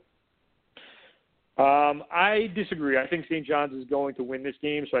 You? I disagree. I think St. John's is going to win this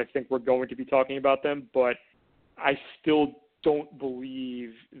game, so I think we're going to be talking about them, but I still don't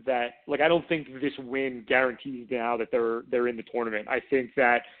believe that, I don't think this win guarantees now that they're in the tournament. I think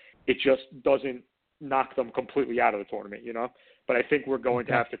that it just doesn't knock them completely out of the tournament, you know. But I think we're going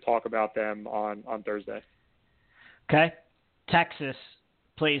to have to talk about them on Thursday. Okay. Texas,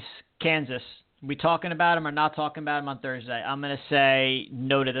 please. Kansas. We talking about them or not talking about them on Thursday? I'm going to say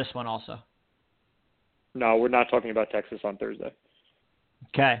no to this one also. No, we're not talking about Texas on Thursday.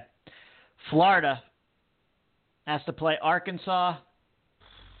 Okay. Florida has to play Arkansas.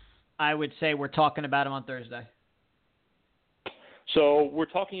 I would say we're talking about them on Thursday. So we're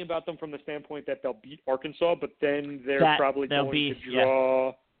talking about them from the standpoint that they'll beat Arkansas, but then they're probably going to draw.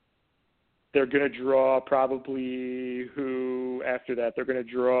 Yeah. They're going to draw probably who after that? They're going to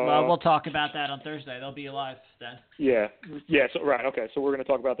draw. Well, we'll talk about that on Thursday. They'll be alive then. Yeah. So right. Okay. So we're going to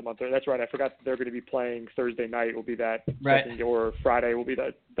talk about them on Thursday. That's right. I forgot they're going to be playing Thursday night. Will be that right. Second, or Friday will be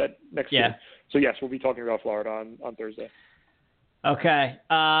that next game. So yes, we'll be talking about Florida on Thursday. Okay.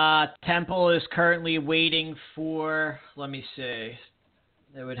 Temple is currently waiting for. Let me see.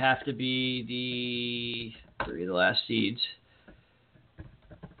 It would have to be the 3 of the last seeds.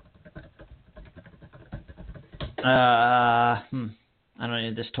 I don't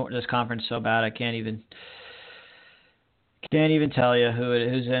know, this conference is so bad I can't even tell you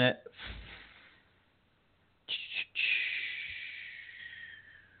who's in it.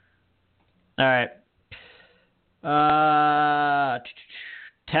 All right.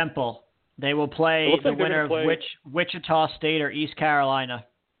 Temple. They will play the winner of Wichita State or East Carolina.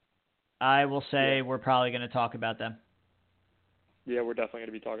 I will say we're probably going to talk about them. Yeah, we're definitely going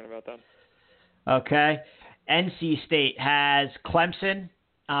to be talking about them. Okay. NC State has Clemson.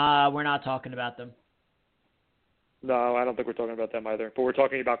 We're not talking about them. No, I don't think we're talking about them either. But we're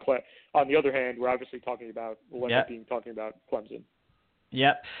talking about on the other hand, we're obviously talking about talking about Clemson.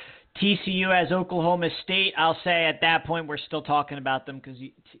 Yep. TCU has Oklahoma State. I'll say at that point we're still talking about them because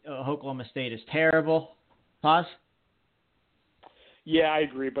Oklahoma State is terrible. Pause. Yeah, I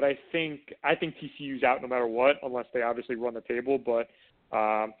agree, but I think TCU's out no matter what, unless they obviously run the table. But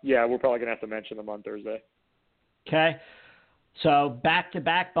we're probably gonna have to mention them on Thursday. Okay. So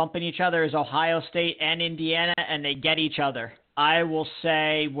back-to-back bumping each other is Ohio State and Indiana, and they get each other. I will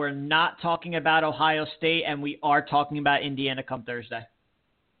say we're not talking about Ohio State, and we are talking about Indiana come Thursday.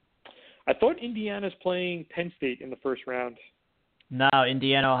 I thought Indiana's playing Penn State in the first round. No,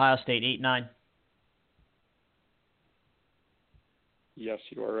 Indiana, Ohio State, 8-9. Yes,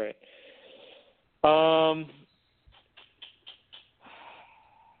 you are right.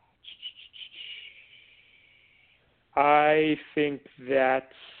 I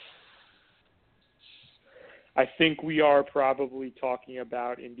think we are probably talking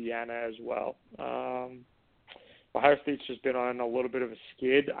about Indiana as well. Ohio State's just been on a little bit of a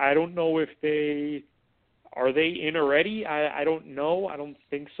skid. I don't know if are they in already? I don't know. I don't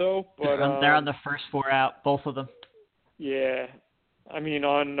think so. But they're on the first 4 out, both of them. Yeah. I mean,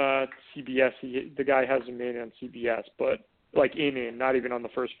 on CBS, the guy has them in on CBS, but like not even on the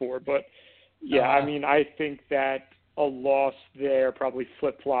first 4. But yeah, I mean, I think that a loss there probably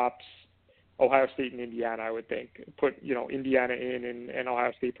flip-flops Ohio State and Indiana, I would think. Put, Indiana in and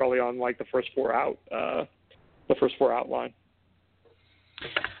Ohio State probably on like the first 4 out line.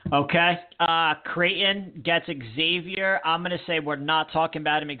 Okay. Creighton gets Xavier. I'm going to say we're not talking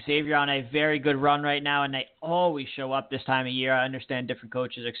about him. Xavier on a very good run right now, and they always show up this time of year. I understand different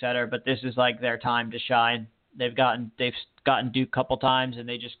coaches, et cetera, but this is like their time to shine. They've gotten Duke a couple times, and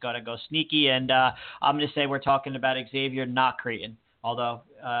they just got to go sneaky. And I'm going to say we're talking about Xavier, not Creighton, although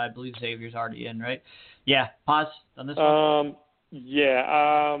I believe Xavier's already in, right? Yeah. Pause on this one.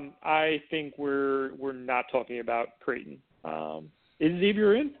 I think we're not talking about Creighton. Is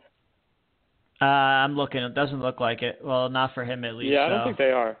Xavier in? I'm looking. It doesn't look like it. Well, not for him at least. Yeah, I don't think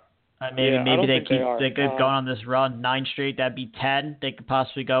they are. Maybe they keep going on this run 9 straight. That'd be 10. They could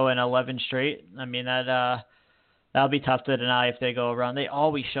possibly go in 11 straight. I mean that'll be tough to deny if they go around. They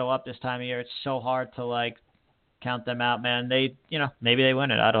always show up this time of year. It's so hard to count them out, man. They maybe they win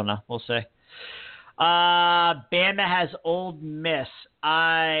it. I don't know. We'll see. Bama has Ole Miss.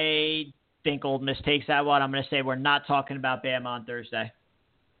 I think Ole Miss takes that one. I'm going to say we're not talking about Bama on Thursday.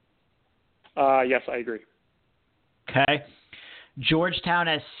 Yes, I agree. Okay. Georgetown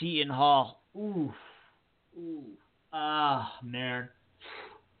has Seton Hall. Ooh. Man.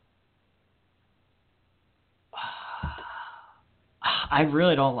 I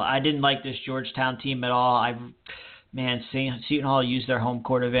really don't. I didn't like this Georgetown team at all. Seton Hall used their home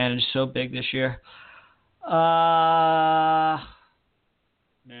court advantage so big this year.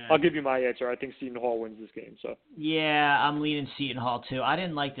 Man. I'll give you my answer. I think Seton Hall wins this game. So yeah, I'm leaning Seton Hall too. I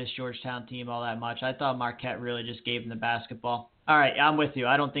didn't like this Georgetown team all that much. I thought Marquette really just gave them the basketball. All right, I'm with you.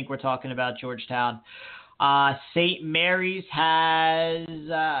 I don't think we're talking about Georgetown. St. Mary's has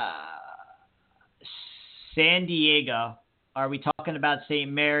San Diego. Are we talking about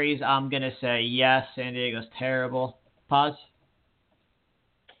St. Mary's? I'm going to say yes. San Diego's terrible. Pause.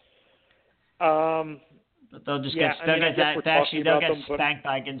 But they'll just get spanked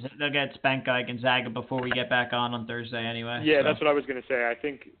by Gonzaga before we get back on Thursday anyway. Yeah, so. That's what I was going to say. I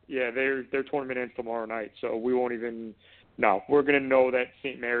think their tournament ends tomorrow night, so we won't even. No, we're going to know that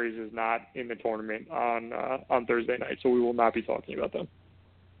St. Mary's is not in the tournament on Thursday night, so we will not be talking about them.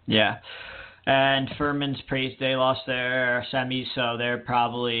 Yeah. And Furman's Priest, they lost their semis, so they're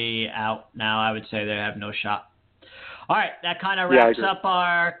probably out now. I would say they have no shot. All right, that kind of wraps up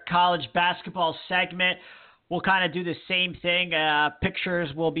our college basketball segment. We'll kind of do the same thing.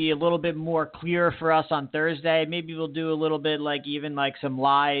 Pictures will be a little bit more clear for us on Thursday. Maybe we'll do a little bit even some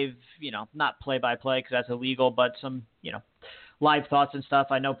live, not play-by-play because that's illegal, but some, live thoughts and stuff.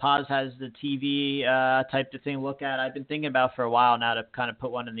 I know Paz has the TV type of thing to look at. I've been thinking about for a while now to kind of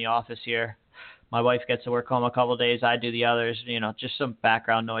put one in the office here. My wife gets to work home a couple of days. I do the others, just some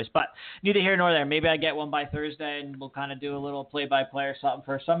background noise. But neither here nor there. Maybe I get one by Thursday, and we'll kind of do a little play-by-play or something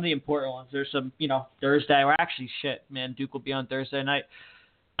for some of the important ones. There's some, Thursday. Or actually, Duke will be on Thursday night.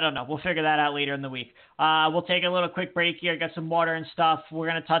 I don't know. We'll figure that out later in the week. We'll take a little quick break here, get some water and stuff. We're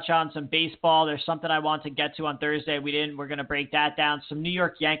going to touch on some baseball. There's something I want to get to on Thursday. We didn't. We're going to break that down. Some New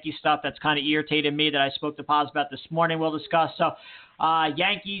York Yankees stuff that's kind of irritated me that I spoke to Paz about this morning. We'll discuss. So,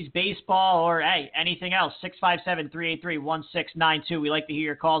 Yankees, baseball, or, hey, anything else, 657-383-1692. We like to hear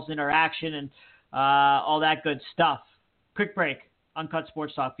your calls, interaction, and all that good stuff. Quick break. Uncut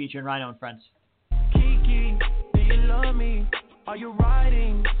Sports Talk featuring Rhino and Friends. Kiki, do you love me? Are you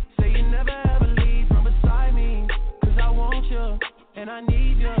riding? Say you never ever leave from beside me. 'Cause I want you, and I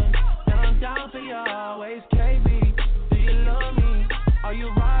need you, and I'm down for you always, KB. Do you love me? Are you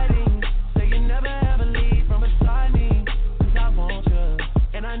riding? Say you never ever leave from beside me. 'Cause I want you,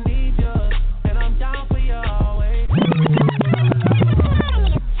 and I need you, and I'm down for you always.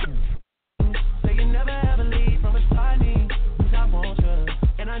 Say you never ever leave from beside me. 'Cause I want you,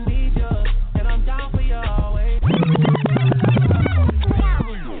 and I need you, and I'm down for you always.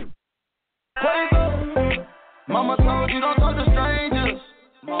 Mama told you don't talk to strangers.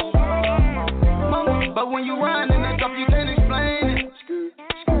 Mama, but when you ride in that drop, you can't explain it.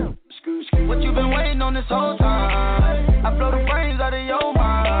 What you been waiting on this whole time? I blow the brains out of your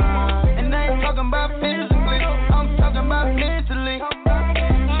mind. And I ain't talking about physically, I'm talking about mentally.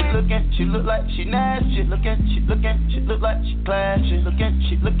 She look like she nasty. She look like she classy. She look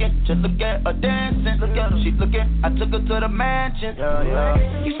at her dancing. She I took her to the mansion.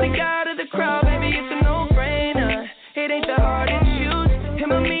 You sneak out of the crowd, baby, it's a no-brainer. It ain't that hard to choose.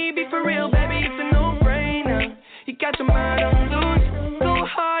 Him or me, be for real, baby, it's a no-brainer. You got your mind on loose. Go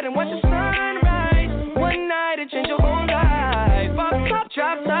hard and watch the sunrise. One night it changed your whole life. Off top,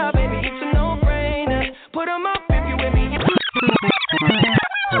 drop top, baby, it's a no-brainer. Put 'em up if you with me.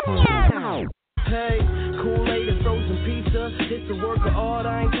 Hey, Kool-Aid and frozen pizza. It's a work of art,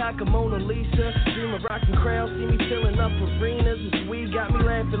 I ain't talking Mona Lisa. Dream of rockin' crowds, see me filling up arenas. And sweet got me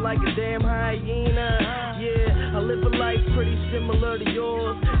laughing like a damn hyena. Yeah, I live a life pretty similar to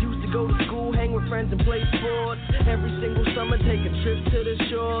yours. Used to go to school, hang with friends and play sports. Every single summer taking trips to the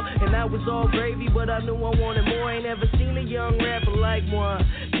shore. And that was all gravy, but I knew I wanted more. Ain't ever seen a young rapper like one.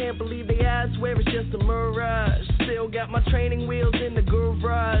 Can't believe they asked, swear it's just a mirage. Still got my training wheels in the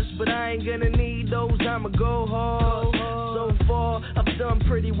garage, but I ain't gonna need those, I'ma go hard. So far, I've done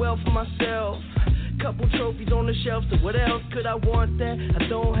pretty well for myself. Couple trophies on the shelf, so what else could I want that I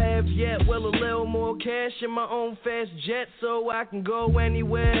don't have yet? Well, a little more cash in my own fast jet, so I can go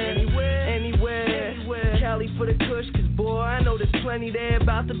anywhere. Cali for the kush, 'cause boy, I know there's plenty there.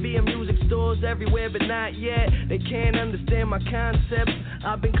 About to be in music stores everywhere, but not yet. They can't understand my concepts.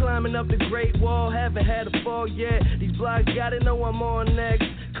 I've been climbing up the Great Wall, haven't had a fall yet. These blogs gotta know I'm on next.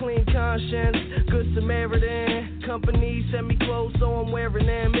 Clean conscience, good Samaritan. Company sent me clothes, so I'm wearing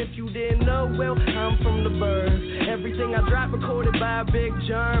them. If you didn't know, well, I'm from the bird. Everything I drop recorded by a big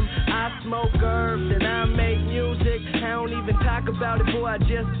germ. I smoke herbs and I make music. I don't even talk about it, boy, I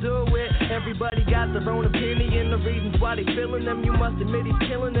just do it. Everybody got their own opinion, the reasons why they feeling them. You must admit he's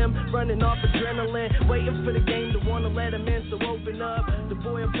killing them, running off adrenaline, waiting for the game to wanna let him in. So open up, the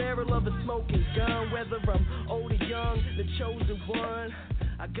boy a barrel of a smoking gun. Whether I'm old or young, the chosen one.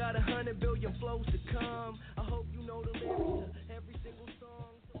 I got 100 billion flows to come. I hope you know the lyrics to every single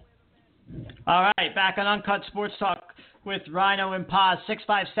song. All right, back on Uncut Sports Talk with Rhino and Paz,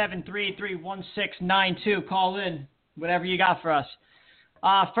 657-383-1692. Call in, whatever you got for us.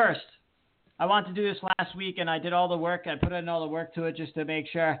 First, I wanted to do this last week, and I did all the work. I put in all the work to it just to make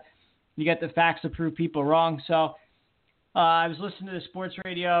sure, You get the facts to prove people wrong. So I was listening to the sports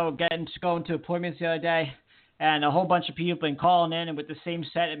radio, going to appointments the other day, and a whole bunch of people been calling in and with the same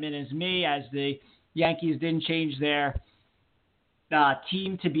sentiment as me, as the Yankees didn't change their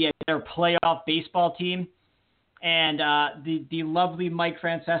team to be their playoff baseball team. And the lovely Mike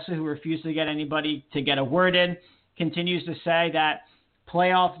Francesa, who refused to get anybody to get a word in, continues to say that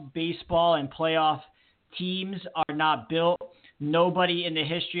playoff baseball and playoff teams are not built. Nobody in the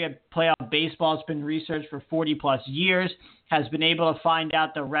history of playoff baseball has been researched for 40-plus years, has been able to find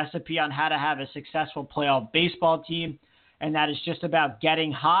out the recipe on how to have a successful playoff baseball team, and that is just about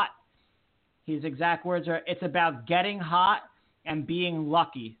getting hot. His exact words are, it's about getting hot and being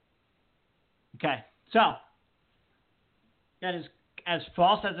lucky. Okay, so that is as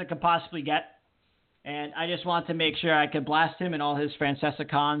false as it could possibly get. And I just want to make sure I could blast him and all his Francesa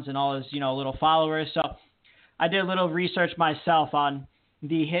cons and all his, little followers. So I did a little research myself on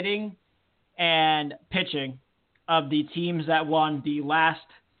the hitting and pitching of the teams that won the last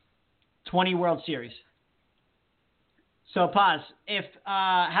 20 World Series. So pause.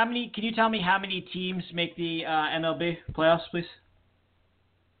 Can you tell me how many teams make the MLB playoffs, please?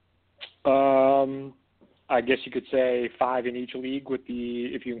 I guess you could say 5 in each league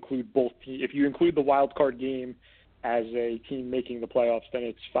if you include the wild card game as a team making the playoffs, then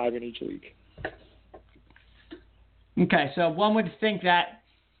it's 5 in each league. Okay, so one would think that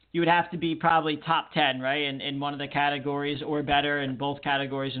you would have to be probably top 10, right, in one of the categories or better in both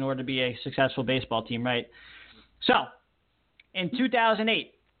categories in order to be a successful baseball team, right? So, in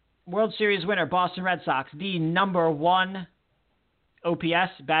 2008, World Series winner Boston Red Sox, the number 1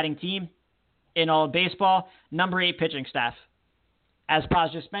 OPS batting team in all of baseball, number 8 pitching staff. As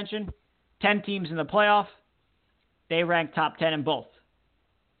Paz just mentioned, 10 teams in the playoff. They rank top 10 in both.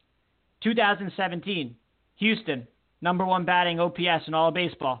 2017, Houston, number 1 batting OPS in all of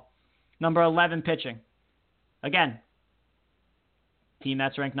baseball, number 11 pitching. Again, team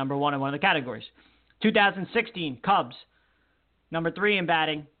that's ranked number 1 in one of the categories. 2016, Cubs, number 3 in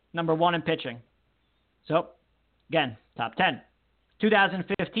batting, number 1 in pitching. So, again, top 10.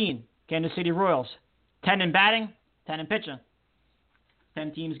 2015, Kansas City Royals, 10 in batting, 10 in pitching.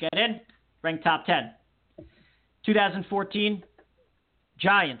 10 teams get in, ranked top 10. 2014,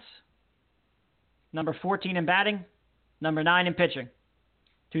 Giants, number 14 in batting, number 9 in pitching.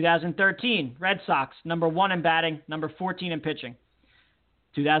 2013, Red Sox, number 1 in batting, number 14 in pitching.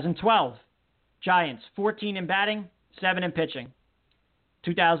 2012, Giants, 14 in batting, 7 in pitching.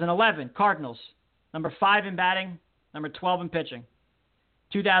 2011, Cardinals, number 5 in batting, number 12 in pitching.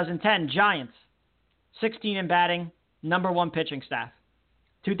 2010, Giants, 16 in batting, number 1 pitching staff.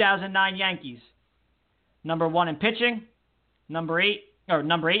 2009, Yankees, number 1 in pitching, number 8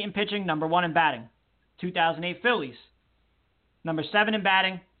 in pitching, number 1 in batting. 2008, Phillies, number 7 in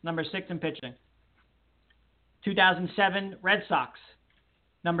batting, number 6 in pitching. 2007, Red Sox,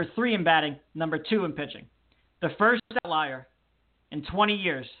 number 3 in batting, number 2 in pitching. The first outlier in 20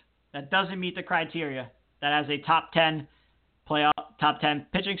 years that doesn't meet the criteria that has a top 10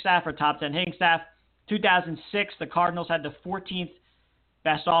 pitching staff or top 10 hitting staff. 2006, the Cardinals had the 14th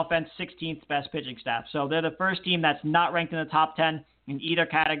best offense, 16th best pitching staff. So they're the first team that's not ranked in the top 10 in either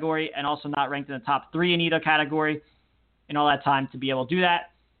category and also not ranked in the top 3 in either category in all that time to be able to do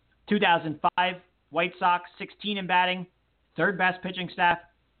that. 2005, White Sox, 16 in batting, 3rd best pitching staff.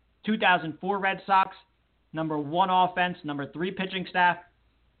 2004, Red Sox, number 1 offense, number 3 pitching staff.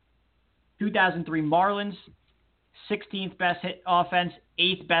 2003, Marlins, 16th best hit offense,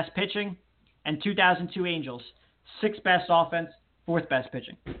 8th best pitching. And 2002, Angels, 6th best offense, 4th best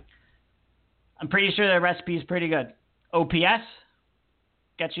pitching. I'm pretty sure their recipe is pretty good. OPS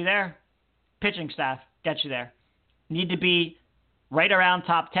gets you there. Pitching staff gets you there. Need to be right around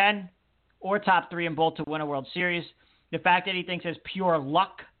top 10 or top 3 in both to win a World Series. The fact that he thinks it's pure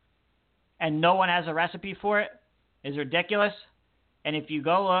luck and no one has a recipe for it is ridiculous. And if you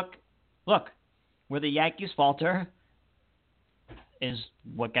go look, where the Yankees falter is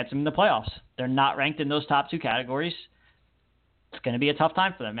what gets them in the playoffs. They're not ranked in those top 2 categories. It's going to be a tough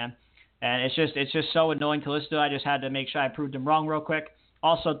time for them, man. And it's just so annoying to listen to. I just had to make sure I proved them wrong real quick.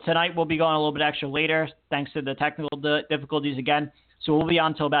 Also, tonight we'll be going a little bit extra later thanks to the technical difficulties again. So we'll be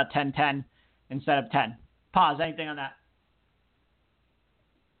on until about 10:10 instead of 10. Pause. Anything on that?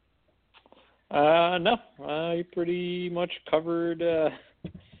 No. I pretty much covered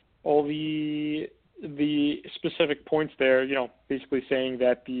all the specific points there. Basically saying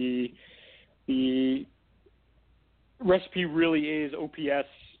that the recipe really is OPS,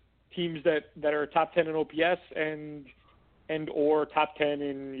 teams that are top 10 in OPS and or top 10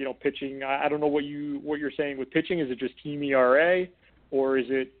 in pitching. I don't know what you're saying with pitching. Is it just team ERA, or is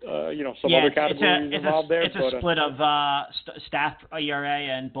it some other categories involved there? It's a split of staff ERA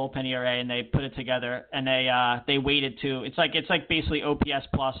and bullpen ERA, and they put it together and they weighted to. It's like basically OPS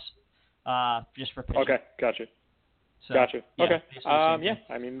plus just for pitching. Okay, gotcha. So, gotcha. Yeah, okay.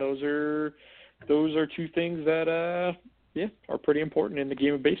 I mean those are two things that are pretty important in the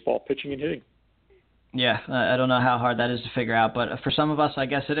game of baseball, pitching and hitting. Yeah, I don't know how hard that is to figure out, but for some of us, I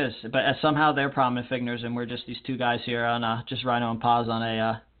guess it is. But somehow they're prominent figures, and we're just these two guys here on just Rhino and Paz on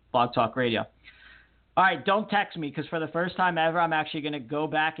a Blog Talk Radio. All right, don't text me, because for the first time ever, I'm actually going to go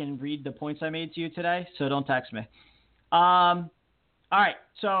back and read the points I made to you today, so don't text me. All right,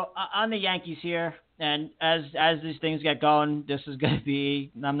 so on the Yankees here, and as these things get going, this is going to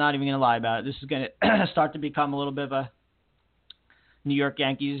be, I'm not even going to lie about it, this is going to start to become a little bit of a New York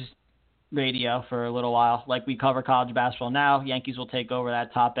Yankees radio for a little while. Like we cover college basketball now, Yankees will take over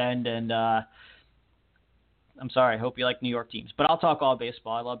that top end, and I'm sorry, I hope you like New York teams, but I'll talk all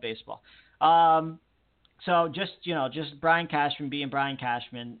baseball. I love baseball. So just Brian Cashman being Brian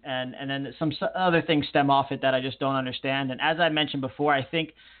Cashman, and then some other things stem off it that I just don't understand. And as I mentioned before, I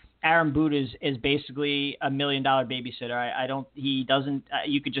think Aaron Boot is basically $1 million babysitter. He doesn't,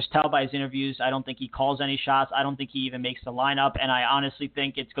 you could just tell by his interviews. I don't think he calls any shots. I don't think he even makes the lineup. And I honestly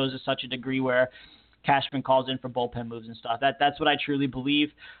think it goes to such a degree where Cashman calls in for bullpen moves and stuff. That's what I truly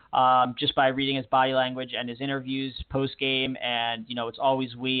believe, just by reading his body language and his interviews post game. And, it's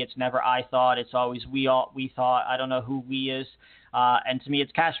always we, it's never I thought, it's always we thought. I don't know who we is. And to me,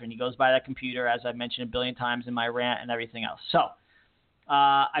 it's Cashman. He goes by that computer, as I've mentioned a billion times in my rant and everything else. So,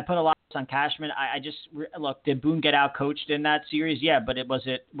 I put a lot on Cashman. I just look. Did Boone get out coached in that series? Yeah, but was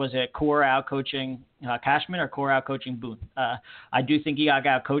it Core out coaching Cashman or Core out coaching Boone? I do think he got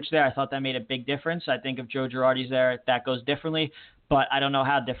out coached there. I thought that made a big difference. I think if Joe Girardi's there, that goes differently. But I don't know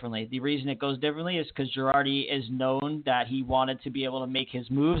how differently. The reason it goes differently is because Girardi is known that he wanted to be able to make his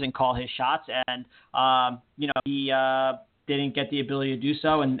moves and call his shots, and he didn't get the ability to do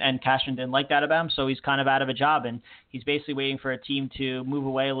so, and Cashman didn't like that about him, so he's kind of out of a job, and he's basically waiting for a team to move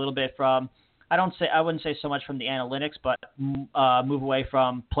away a little bit from, I wouldn't say so much from the analytics, but move away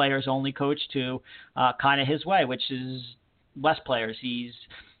from players only coach to kind of his way, which is less players. He's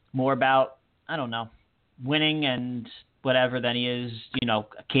more about, winning and whatever than he is,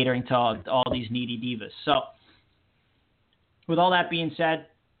 catering to all these needy divas. So with all that being said,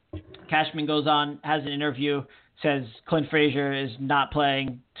 Cashman goes on, has an interview, says Clint Frazier is not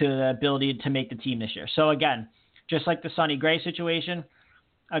playing to the ability to make the team this year. So again, just like the Sonny Gray situation,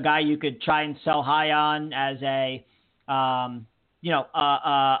 a guy you could try and sell high on as a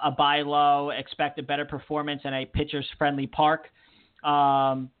buy low, expect a better performance in a pitcher's friendly park.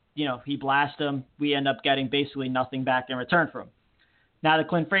 He blasts him. We end up getting basically nothing back in return for him. Now the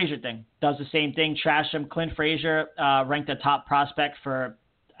Clint Frazier thing does the same thing. Trash him. Clint Frazier ranked a top prospect for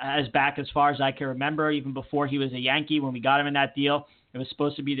back as far as I can remember, even before he was a Yankee when we got him in that deal. It was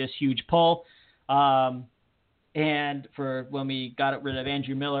supposed to be this huge pull. And for when we got rid of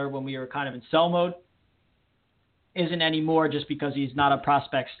Andrew Miller, when we were kind of in sell mode, isn't anymore just because he's not a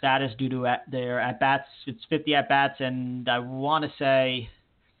prospect status due to their at-bats. It's 50 at-bats, and I want to say,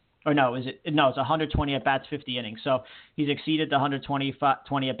 it's 120 at-bats, 50 innings. So he's exceeded the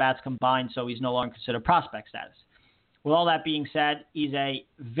 120 at-bats combined, so he's no longer considered prospect status. With all that being said, he's a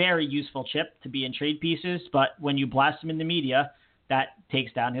very useful chip to be in trade pieces, but when you blast him in the media, that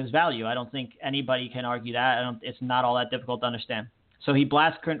takes down his value. I don't think anybody can argue that. It's not all that difficult to understand. So he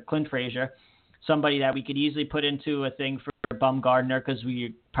blasts Clint Frazier, somebody that we could easily put into a thing for Bumgarner because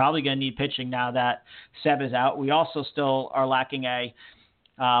we're probably going to need pitching now that Seb is out. We also still are lacking a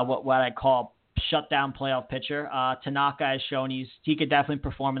what I call shutdown playoff pitcher. Tanaka has shown he could definitely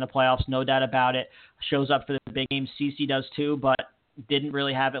perform in the playoffs, no doubt about it. Shows up for the big games. CeCe does too, but didn't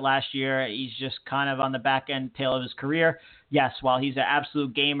really have it last year. He's just kind of on the back end tail of his career. Yes, while he's an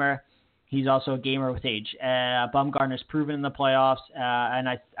absolute gamer, he's also a gamer with age. Bumgarner's proven in the playoffs, and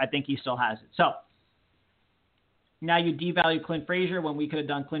I think he still has it. So now you devalue Clint Frazier when we could have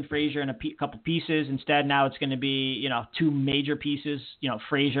done Clint Frazier in a couple pieces. Instead, now it's going to be, two major pieces,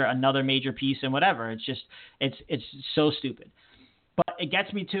 Frazier, another major piece, and whatever. It's just, it's so stupid. But it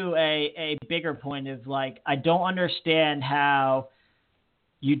gets me to a bigger point of, I don't understand how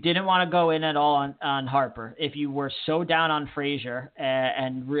you didn't want to go in at all on Harper. If you were so down on Frazier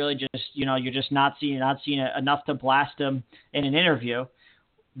and really just, you're just not seeing enough to blast him in an interview,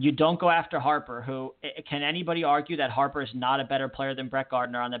 you don't go after Harper, who can anybody argue that Harper is not a better player than Brett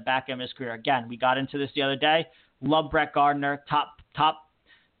Gardner on the back end of his career? Again, we got into this the other day. Love Brett Gardner, top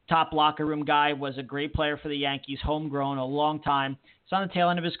top locker room guy, was a great player for the Yankees, homegrown, a long time. He's on the tail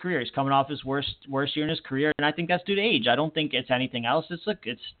end of his career. He's coming off his worst year in his career, and I think that's due to age. I don't think it's anything else.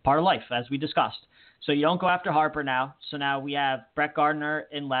 It's part of life, as we discussed. So you don't go after Harper now. So now we have Brett Gardner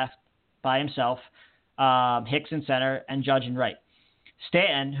in left by himself, Hicks in center, and Judge in right.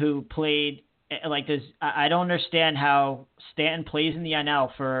 Stanton, who played like this, I don't understand how Stanton plays in the NL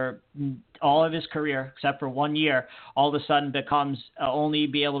for all of his career, except for 1 year, all of a sudden becomes only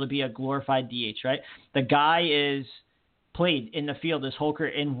be able to be a glorified DH, right? The guy is played in the field his whole career.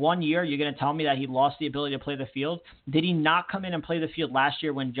 In 1 year, you're going to tell me that he lost the ability to play the field? Did he not come in and play the field last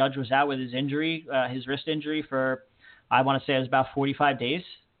year when Judge was out with his injury, his wrist injury for, I want to say it was about 45 days?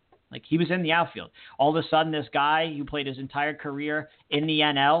 Like, he was in the outfield. All of a sudden, this guy who played his entire career in the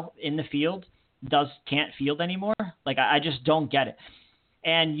NL, in the field, can't field anymore? Like, I just don't get it.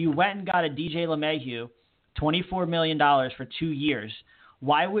 And you went and got a DJ LeMahieu, $24 million for 2 years.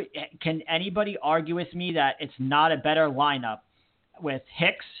 Can anybody argue with me that it's not a better lineup with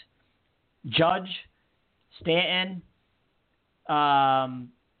Hicks, Judge, Stanton,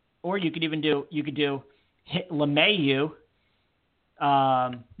 or you could do LeMahieu,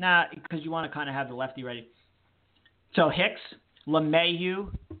 because you want to kind of have the lefty ready. So Hicks, LeMahieu,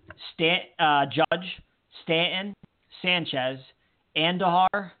 Judge, Stanton, Sanchez,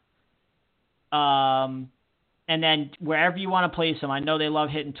 Andahar, and then wherever you want to place them. I know they love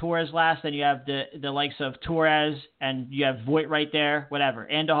hitting Torres last. Then you have the likes of Torres, and you have Voit right there, whatever.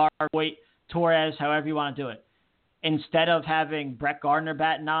 Andahar, Voit, Torres, however you want to do it. Instead of having Brett Gardner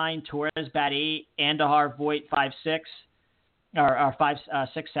bat 9, Torres bat 8, Andahar, Voit 5-6, or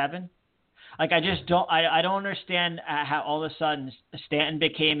 5-6-7. Like, I just don't. I don't understand how all of a sudden Stanton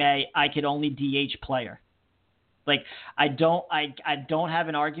became I could only DH player. Like, I don't have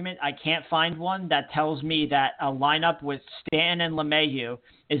an argument. I can't find one that tells me that a lineup with Stanton and LeMahieu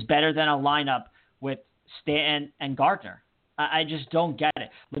is better than a lineup with Stanton and Gardner. I just don't get it.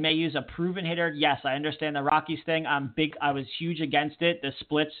 LeMahieu's a proven hitter. Yes, I understand the Rockies thing. I was huge against it. The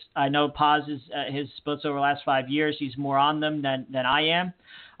splits, I know Paz is his splits over the last 5 years. He's more on them than I am.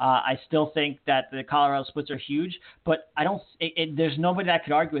 I still think that the Colorado splits are huge, but I don't. There's nobody that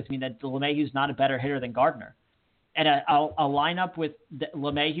could argue with me that LeMahieu's not a better hitter than Gardner. And a lineup with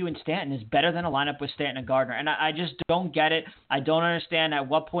LeMahieu and Stanton is better than a lineup with Stanton and Gardner. And I just don't get it. I don't understand at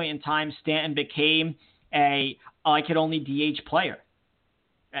what point in time Stanton became I could only DH player.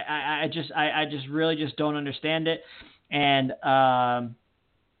 I just really just don't understand it. And I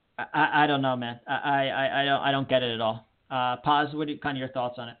don't know, man. I don't get it at all. Paz, what are kind of your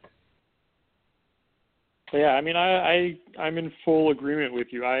thoughts on it? Yeah, I mean, I'm in full agreement with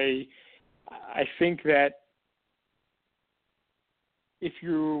you. I think that if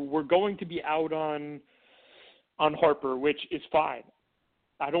you were going to be out on Harper, which is fine,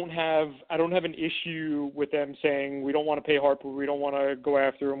 I don't have an issue with them saying we don't want to pay Harper, we don't want to go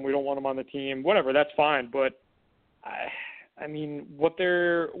after him, we don't want him on the team, whatever. That's fine. But I mean, what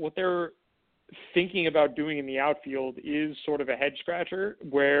they're thinking about doing in the outfield is sort of a head scratcher.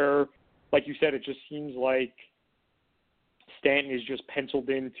 Where, like you said, it just seems like Stanton is just penciled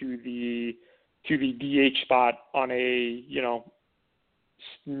into the DH spot on a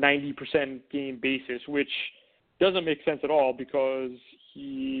 90% game basis, which doesn't make sense at all because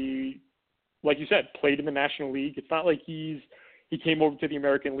he, like you said, played in the National League. It's not like he came over to the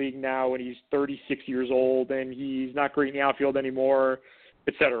American League now and he's 36 years old and he's not great in the outfield anymore,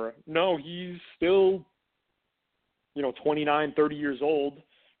 etc. No, he's still, 29, 30 years old,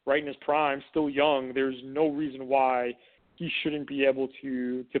 right in his prime, still young. There's no reason why he shouldn't be able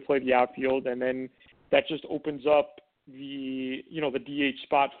to play the outfield, and then that just opens up the DH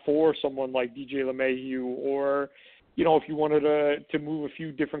spot for someone like DJ LeMahieu, or if you wanted to move a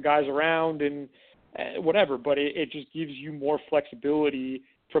few different guys around and whatever. But it just gives you more flexibility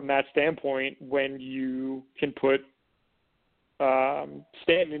from that standpoint when you can put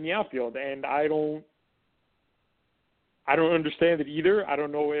Stanton in the outfield. And I don't understand it either. I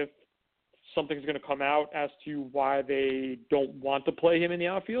don't know if something's going to come out as to why they don't want to play him in the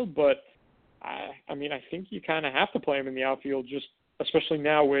outfield, but I mean, I think you kind of have to play him in the outfield, just especially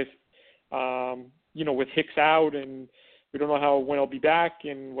now with, with Hicks out and we don't know when he'll be back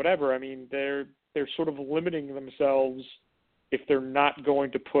and whatever. I mean, they're sort of limiting themselves if they're not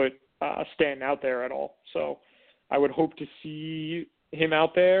going to put Stanton out there at all. So I would hope to see him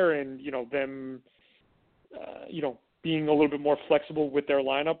out there and, them, being a little bit more flexible with their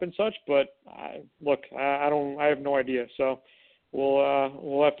lineup and such. But I have no idea. So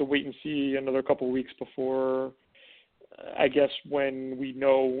we'll have to wait and see another couple of weeks before, I guess, when we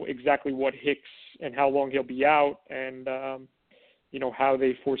know exactly what Hicks and how long he'll be out, and how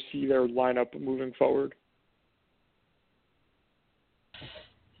they foresee their lineup moving forward.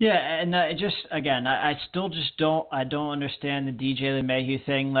 Yeah, and just again, I still just don't understand the DJ LeMahieu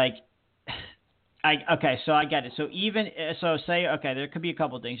thing. Like, so I get it. So say there could be a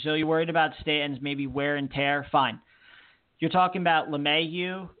couple of things. So you're worried about Stanton's maybe wear and tear. Fine. You're talking about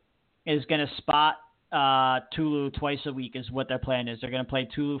LeMahieu is going to spot Tulu twice a week is what their plan is. They're going to play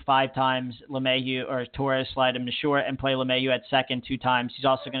Tulu 5 times, LeMahieu or Torres slide him to short and play LeMahieu at second 2 times. He's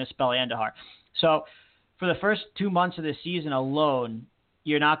also going to spell Andahar. So for the first 2 months of the season alone,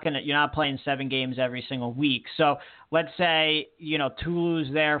 you're not playing 7 games every single week. So let's say,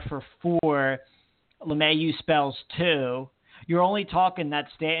 Tulu's there for 4, LeMahieu spells 2. You're only talking that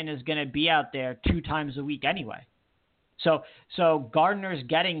Stanton is going to be out there 2 times a week anyway. So Gardner's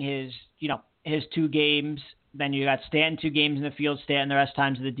getting his 2 games. Then you got Stanton 2 games in the field, Stanton the rest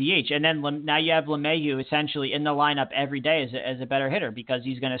times of the DH. And then now you have LeMahieu essentially in the lineup every day as a better hitter because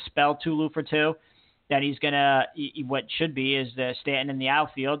he's going to spell Tulu for 2. Then he's going to, what should be is the Stanton in the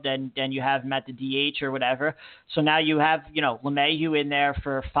outfield. Then you have him at the DH or whatever. So now you have, LeMahieu in there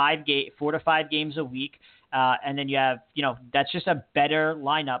for 4 to 5 games a week. And then you have, that's just a better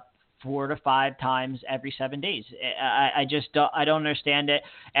lineup 4 to 5 times every 7 days. I don't understand it.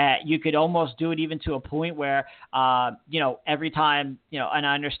 You could almost do it even to a point where, every time, and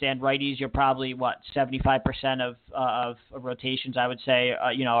I understand righties, you're probably 75% of rotations, I would say,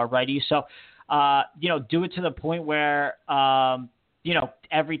 are righties. So, do it to the point where,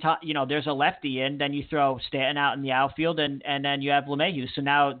 every time, there's a lefty in, then you throw Stanton out in the outfield and then you have LeMahieu. So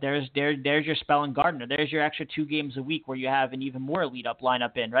now there's your spelling Gardner. There's your extra 2 games a week where you have an even more elite up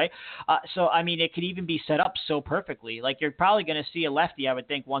lineup in, right? So, I mean, it could even be set up so perfectly. Like you're probably going to see a lefty, I would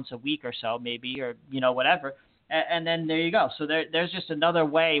think, once a week or so, maybe, or, whatever. And then there you go. So there's just another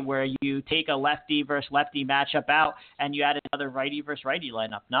way where you take a lefty versus lefty matchup out and you add another righty versus righty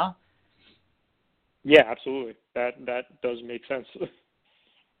lineup, no? Yeah, absolutely. That does make sense.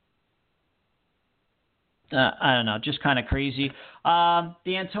 I don't know, just kind of crazy. The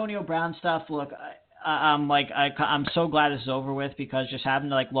Antonio Brown stuff. Look, I'm so glad this is over with because just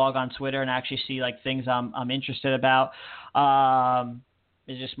having to log on Twitter and actually see things I'm interested about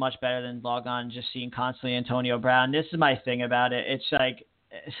is just much better than log on just seeing constantly Antonio Brown. This is my thing about it. It's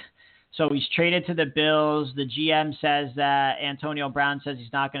so he's traded to the Bills. The GM says that Antonio Brown says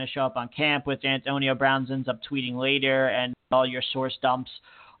he's not going to show up on camp, which Antonio Brown ends up tweeting later, and all your source dumps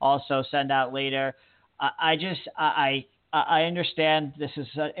also send out later. I understand this is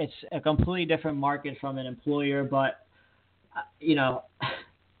it's a completely different market from an employer, but it's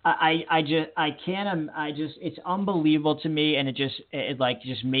unbelievable to me, and it just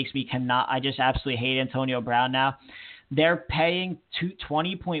makes me I just absolutely hate Antonio Brown now. They're paying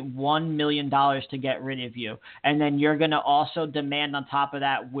 $20.1 million to get rid of you. And then you're going to also demand on top of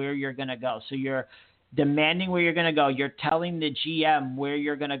that where you're going to go. So you're demanding where you're going to go. You're telling the GM where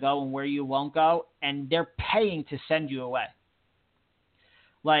you're going to go and where you won't go. And they're paying to send you away.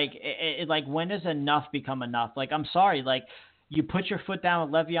 When does enough become enough? I'm sorry. You put your foot down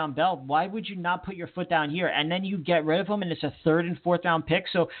with Le'Veon Bell. Why would you not put your foot down here? And then you get rid of him, and it's a 3rd and 4th round pick.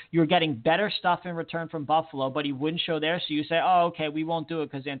 So you're getting better stuff in return from Buffalo, but he wouldn't show there. So you say, oh, okay, we won't do it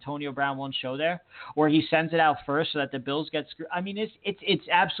because Antonio Brown won't show there. Or he sends it out first so that the Bills get screwed. I mean, it's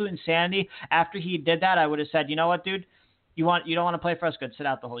absolute insanity. After he did that, I would have said, you know what, dude? You don't want to play for us? Good. Sit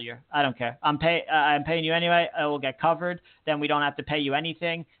out the whole year. I don't care. I'm paying you anyway. I will get covered. Then we don't have to pay you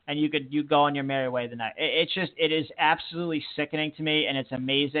anything, and you go on your merry way the night. It is absolutely sickening to me, and it's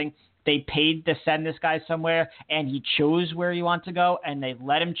amazing. They paid to send this guy somewhere, and he chose where he wanted to go, and they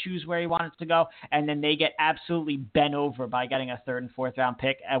let him choose where he wanted to go, and then they get absolutely bent over by getting a 3rd and 4th round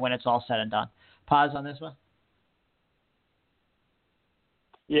pick when it's all said and done. Pause on this one.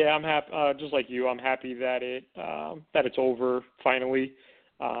 Yeah, I'm happy. Just like you, I'm happy that it's over finally.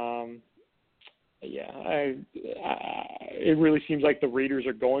 It really seems like the Raiders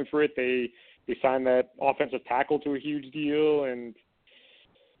are going for it. They signed that offensive tackle to a huge deal, and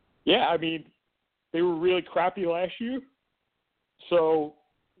yeah, I mean, they were really crappy last year. So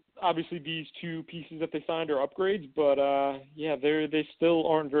obviously these 2 pieces that they signed are upgrades, but they still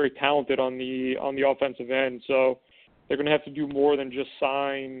aren't very talented on the offensive end. So they're going to have to do more than just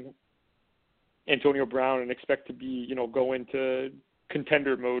sign Antonio Brown and expect to be, go into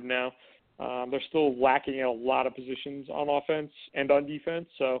contender mode now. They're still lacking in a lot of positions on offense and on defense.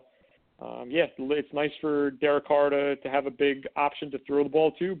 So, it's nice for Derek Carr to have a big option to throw the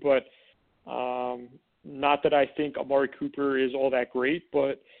ball to, but not that I think Amari Cooper is all that great,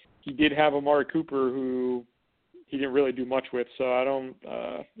 but he did have Amari Cooper who he didn't really do much with. So I don't,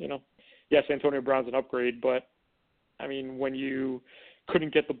 yes, Antonio Brown's an upgrade, but I mean, when you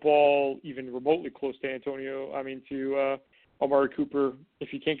couldn't get the ball even remotely close to to Amari Cooper,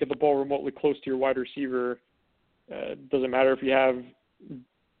 if you can't get the ball remotely close to your wide receiver, doesn't matter if you have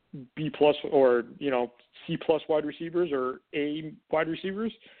B+ or, C+ wide receivers or A wide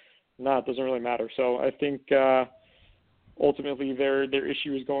receivers. No, it doesn't really matter. So I think ultimately their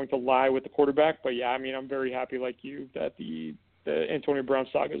issue is going to lie with the quarterback. But, yeah, I mean, I'm very happy like you that the Antonio Brown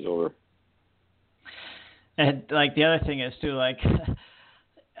saga is over. And, the other thing is, too,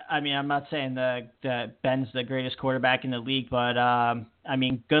 I mean, I'm not saying that Ben's the greatest quarterback in the league, but, I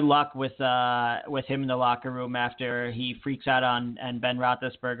mean, good luck with him in the locker room after he freaks out on Ben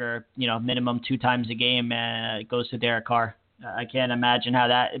Roethlisberger, minimum 2 times a game and goes to Derek Carr. I can't imagine how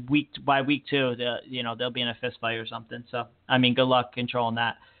that by week 2, they'll be in a fist fight or something. So, I mean, good luck controlling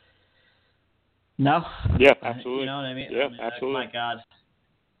that. No? Yeah, absolutely. You know what I mean? Yeah, absolutely. My God.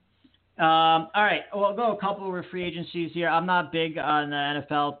 All right, we'll go a couple of free agencies here. I'm not big on the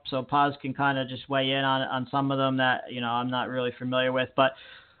NFL, so Paz can kind of just weigh in on some of them that, I'm not really familiar with. But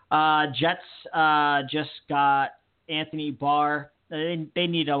Jets just got Anthony Barr. They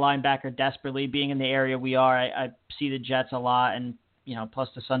need a linebacker desperately. Being in the area we are, I see the Jets a lot, and, plus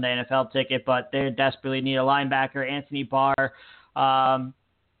the Sunday NFL ticket, but they desperately need a linebacker. Anthony Barr,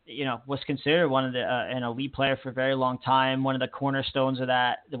 was considered one of an elite player for a very long time, one of the cornerstones of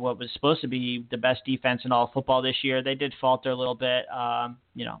what was supposed to be the best defense in all of football this year. They did falter a little bit.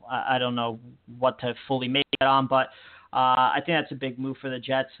 I don't know what to fully make it on, but I think that's a big move for the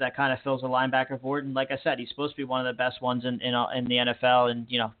Jets. That kind of fills a linebacker void. And like I said, he's supposed to be one of the best ones in the NFL, and,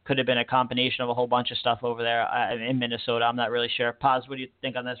 could have been a combination of a whole bunch of stuff over there in Minnesota. I'm not really sure. Paz, what do you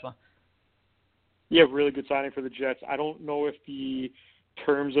think on this one? Yeah, really good signing for the Jets. I don't know if the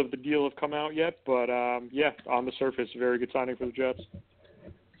terms of the deal have come out yet, but yeah, on the surface, very good signing for the Jets.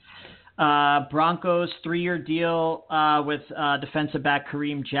 Broncos 3-year deal with defensive back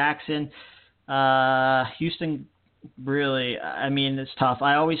Kareem Jackson. Houston, really, I mean, it's tough.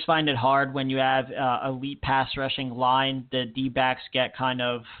 I always find it hard when you have elite pass rushing line. The D-backs get kind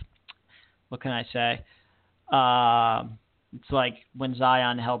of, what can I say? It's like when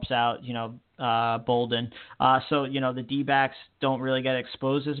Zion helps out, Bolden. So, the D-backs don't really get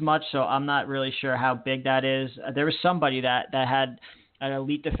exposed as much, so I'm not really sure how big that is. There was somebody that had an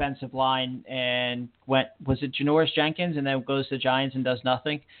elite defensive line and was it Janoris Jenkins, and then goes to Giants and does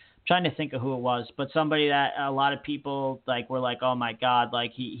nothing? I'm trying to think of who it was, but somebody that a lot of people were like, oh my God,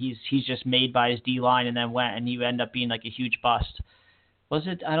 he's just made by his D-line, and then went and he ended up being like a huge bust. Was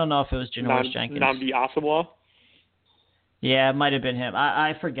it? I don't know if it was Janoris Jenkins. Nnamdi Asomugha? Yeah, it might have been him.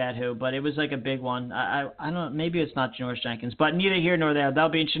 I forget who, but it was like a big one. I don't. Maybe it's not Janoris Jenkins, but neither here nor there. That'll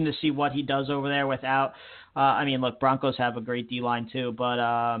be interesting to see what he does over there without. I mean, look, Broncos have a great D-line too,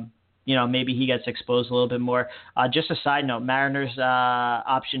 but maybe he gets exposed a little bit more. Just a side note: Mariners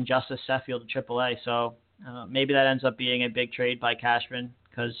option Justice Sheffield to AAA, so maybe that ends up being a big trade by Cashman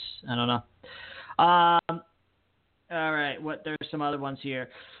because I don't know. All right, there's some other ones here.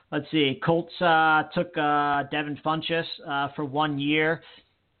 Let's see. Colts took Devin Funchess for 1 year.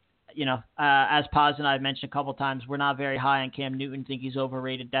 As Paz and I have mentioned a couple times, we're not very high on Cam Newton. Think he's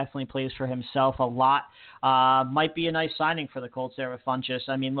overrated. Definitely plays for himself a lot. Might be a nice signing for the Colts there with Funchess.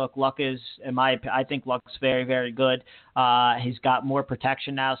 I mean, look, Luck is, I think Luck's very, very good. He's got more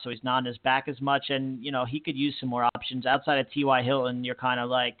protection now, so he's not on his back as much. And, he could use some more options. Outside of T.Y. Hilton, you're kind of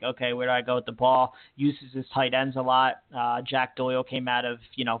like, okay, where do I go with the ball? Uses his tight ends a lot. Jack Doyle came out of,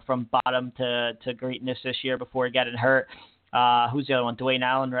 from bottom to greatness this year before getting hurt. Who's the other one? Dwayne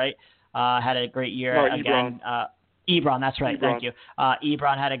Allen, right? Had a great year again. Ebron, that's right. Thank you.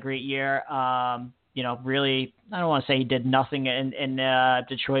 Ebron had a great year. Really, I don't want to say he did nothing in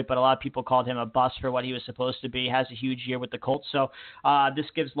Detroit, but a lot of people called him a bust for what he was supposed to be. Has a huge year with the Colts. So this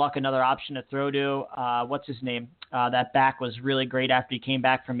gives Luck another option to throw to. What's his name? That back was really great after he came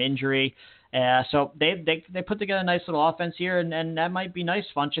back from injury. So they put together a nice little offense here, and that might be nice.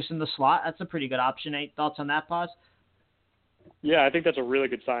 Funchess in the slot. That's a pretty good option. Any thoughts on that, Paz? Yeah, I think that's a really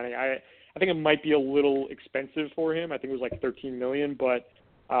good signing. I think it might be a little expensive for him. I think it was like $13 million, but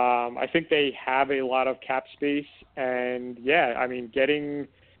I think they have a lot of cap space. And yeah, I mean,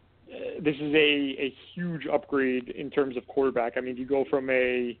 this is a huge upgrade in terms of quarterback. I mean, you go from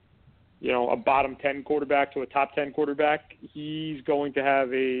a bottom 10 quarterback to a top 10 quarterback. He's going to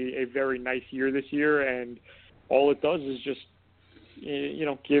have a very nice year this year, and all it does is just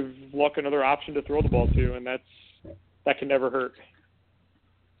give Luck another option to throw the ball to, and that can never hurt.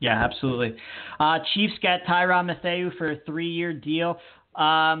 Yeah, absolutely. Chiefs get Tyrann Mathieu for a 3-year deal.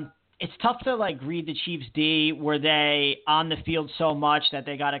 it's tough to read the Chiefs D. Were they on the field so much that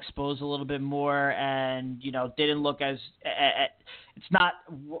they got exposed a little bit more and, didn't look as it's not,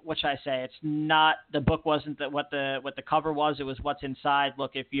 what should I say? It's not, the book wasn't what the cover was. It was what's inside.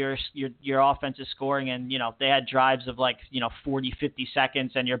 Look, if your offense is scoring and, they had drives of 40, 50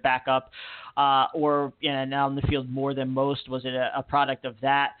 seconds and you're back up or now on the field more than most, was it a product of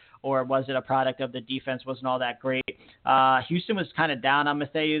that? Or was it a product of the defense wasn't all that great? Houston was kind of down on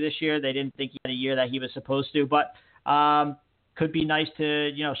Mathieu this year. They didn't think he had a year that he was supposed to, but could be nice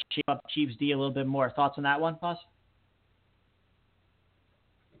to, shape up Chiefs D a little bit more. Thoughts on that one, Boss?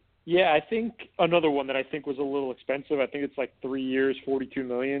 Yeah, I think another one that I think was a little expensive. I think it's 3 years, $42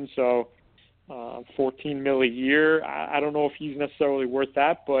 million, so $14 million a year. I don't know if he's necessarily worth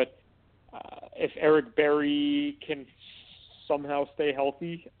that, but if Eric Berry can somehow stay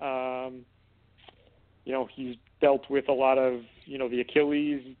healthy. He's dealt with a lot of, the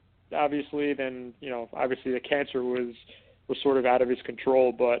Achilles, obviously. Then, obviously the cancer was sort of out of his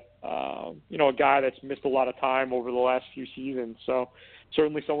control. But, a guy that's missed a lot of time over the last few seasons. So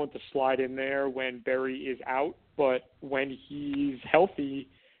certainly someone to slide in there when Berry is out. But when he's healthy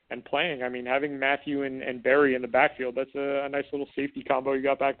and playing, I mean, having Mathieu and Berry in the backfield, that's a nice little safety combo you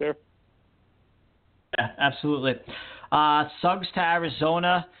got back there. Yeah, absolutely. Suggs to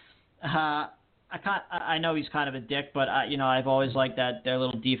Arizona. I know he's kind of a dick, but I've always liked that their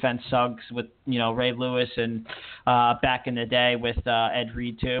little defense Suggs with Ray Lewis and back in the day with Ed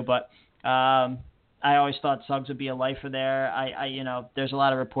Reed too. But I always thought Suggs would be a lifer there. There's a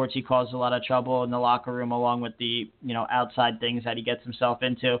lot of reports he caused a lot of trouble in the locker room, along with the outside things that he gets himself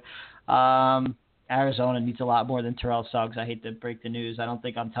into. Arizona needs a lot more than Terrell Suggs. I hate to break the news. I don't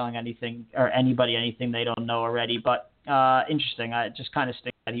think I'm telling anything or anybody anything they don't know already, but interesting. I just kind of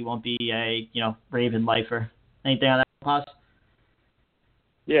think that he won't be a, Raven lifer. Anything on that, Haas?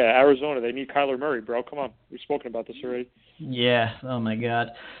 Yeah, Arizona, they need Kyler Murray, bro. Come on. We've spoken about this already. Yeah. Oh, my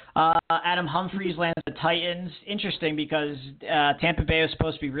God. Adam Humphries lands the Titans. Interesting because Tampa Bay was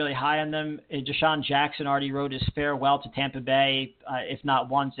supposed to be really high on them. Deshaun Jackson already wrote his farewell to Tampa Bay, if not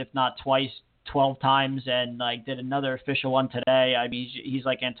once, if not twice, 12 times, and did another official one today. I mean, he's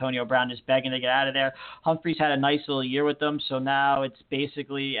like Antonio Brown, just begging to get out of there. Humphries had a nice little year with them, so now it's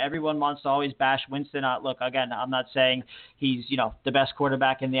basically everyone wants to always bash Winston. Look, again, I'm not saying he's the best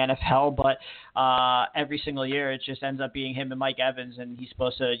quarterback in the NFL, but every single year it just ends up being him and Mike Evans, and he's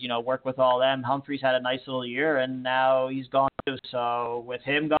supposed to work with all them. Humphries had a nice little year, and now he's gone too. So with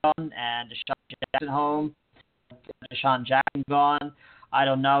him gone and Deshaun Jackson gone. I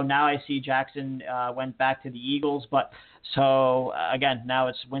don't know. Now I see Jackson went back to the Eagles, but so again, now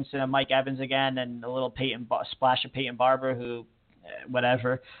it's Winston and Mike Evans again, and a little splash of Peyton Barber, who,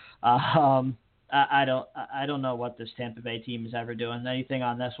 whatever. I don't know what this Tampa Bay team is ever doing. Anything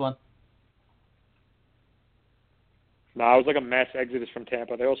on this one? No, it was like a mass exodus from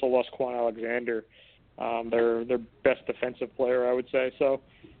Tampa. They also lost Quan Alexander, their best defensive player, I would say. So.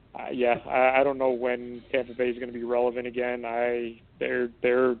 I don't know when Tampa Bay is going to be relevant again.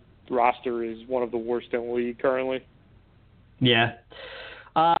 Their roster is one of the worst in the league currently. Yeah.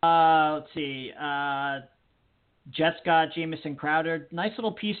 Let's see. Jets got Jamison Crowder. Nice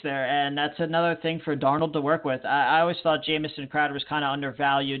little piece there, and that's another thing for Darnold to work with. I always thought Jamison Crowder was kind of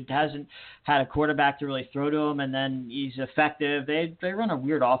undervalued. Hasn't had a quarterback to really throw to him, and then he's effective. They run a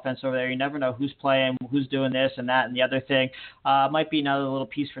weird offense over there. You never know who's playing, who's doing this and that and the other thing. Might be another little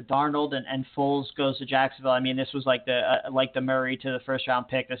piece for Darnold, and Foles goes to Jacksonville. I mean, this was like the Murray to the first round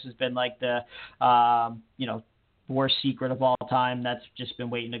pick. This has been like the worst secret of all time that's just been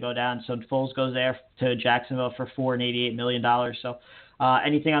waiting to go down. So Foles goes there to Jacksonville for $488 million. So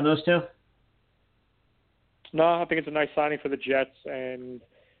anything on those two? No, I think it's a nice signing for the Jets. And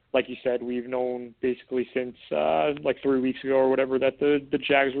like you said, we've known basically since 3 weeks ago or whatever that the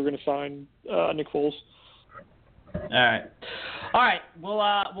Jags were going to sign Nick Foles. All right.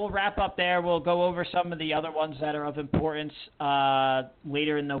 We'll wrap up there. We'll go over some of the other ones that are of importance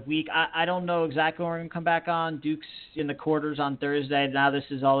later in the week. I don't know exactly when we're going to come back on. Duke's in the quarters on Thursday. Now this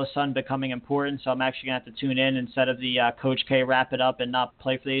is all of a sudden becoming important, so I'm actually going to have to tune in instead of the Coach K wrap it up and not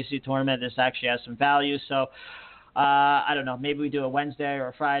play for the ACC tournament. This actually has some value, so I don't know. Maybe we do a Wednesday or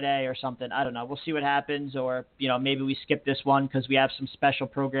a Friday or something. I don't know. We'll see what happens. Or, maybe we skip this one because we have some special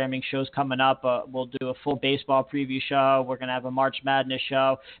programming shows coming up. We'll do a full baseball preview show. We're going to have a March Madness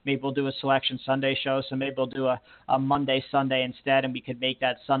show. Maybe we'll do a Selection Sunday show. So maybe we'll do a Monday, Sunday instead, and we could make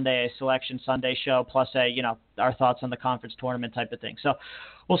that Sunday a Selection Sunday show plus our thoughts on the conference tournament type of thing. So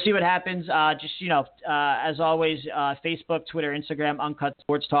we'll see what happens. As always, Facebook, Twitter, Instagram, Uncut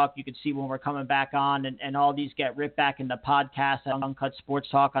Sports Talk. You can see when we're coming back on, and all these get ripped back in the podcast at Uncut Sports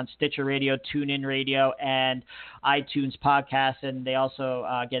Talk on Stitcher Radio, TuneIn Radio, and iTunes Podcast, and they also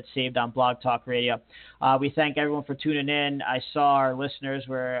get saved on Blog Talk Radio. We thank everyone for tuning in. I saw our listeners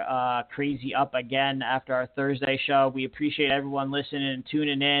were crazy up again after our Thursday show. We appreciate everyone listening and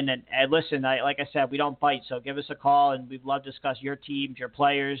tuning in. And listen, like I said, we don't bite, so give us a call, and we'd love to discuss your teams, your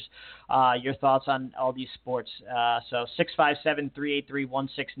players, your thoughts on all these sports. So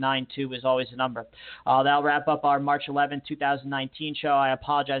 657-383-1692 is always the number. That'll wrap up our March 11, 2019 show. I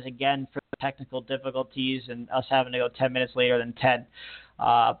apologize again for the technical difficulties and us having to go 10 minutes later than 10.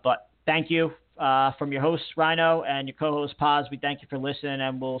 But thank you. From your host, Rhino, and your co-host, Paz, we thank you for listening,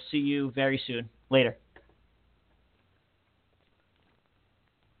 and we'll see you very soon. Later.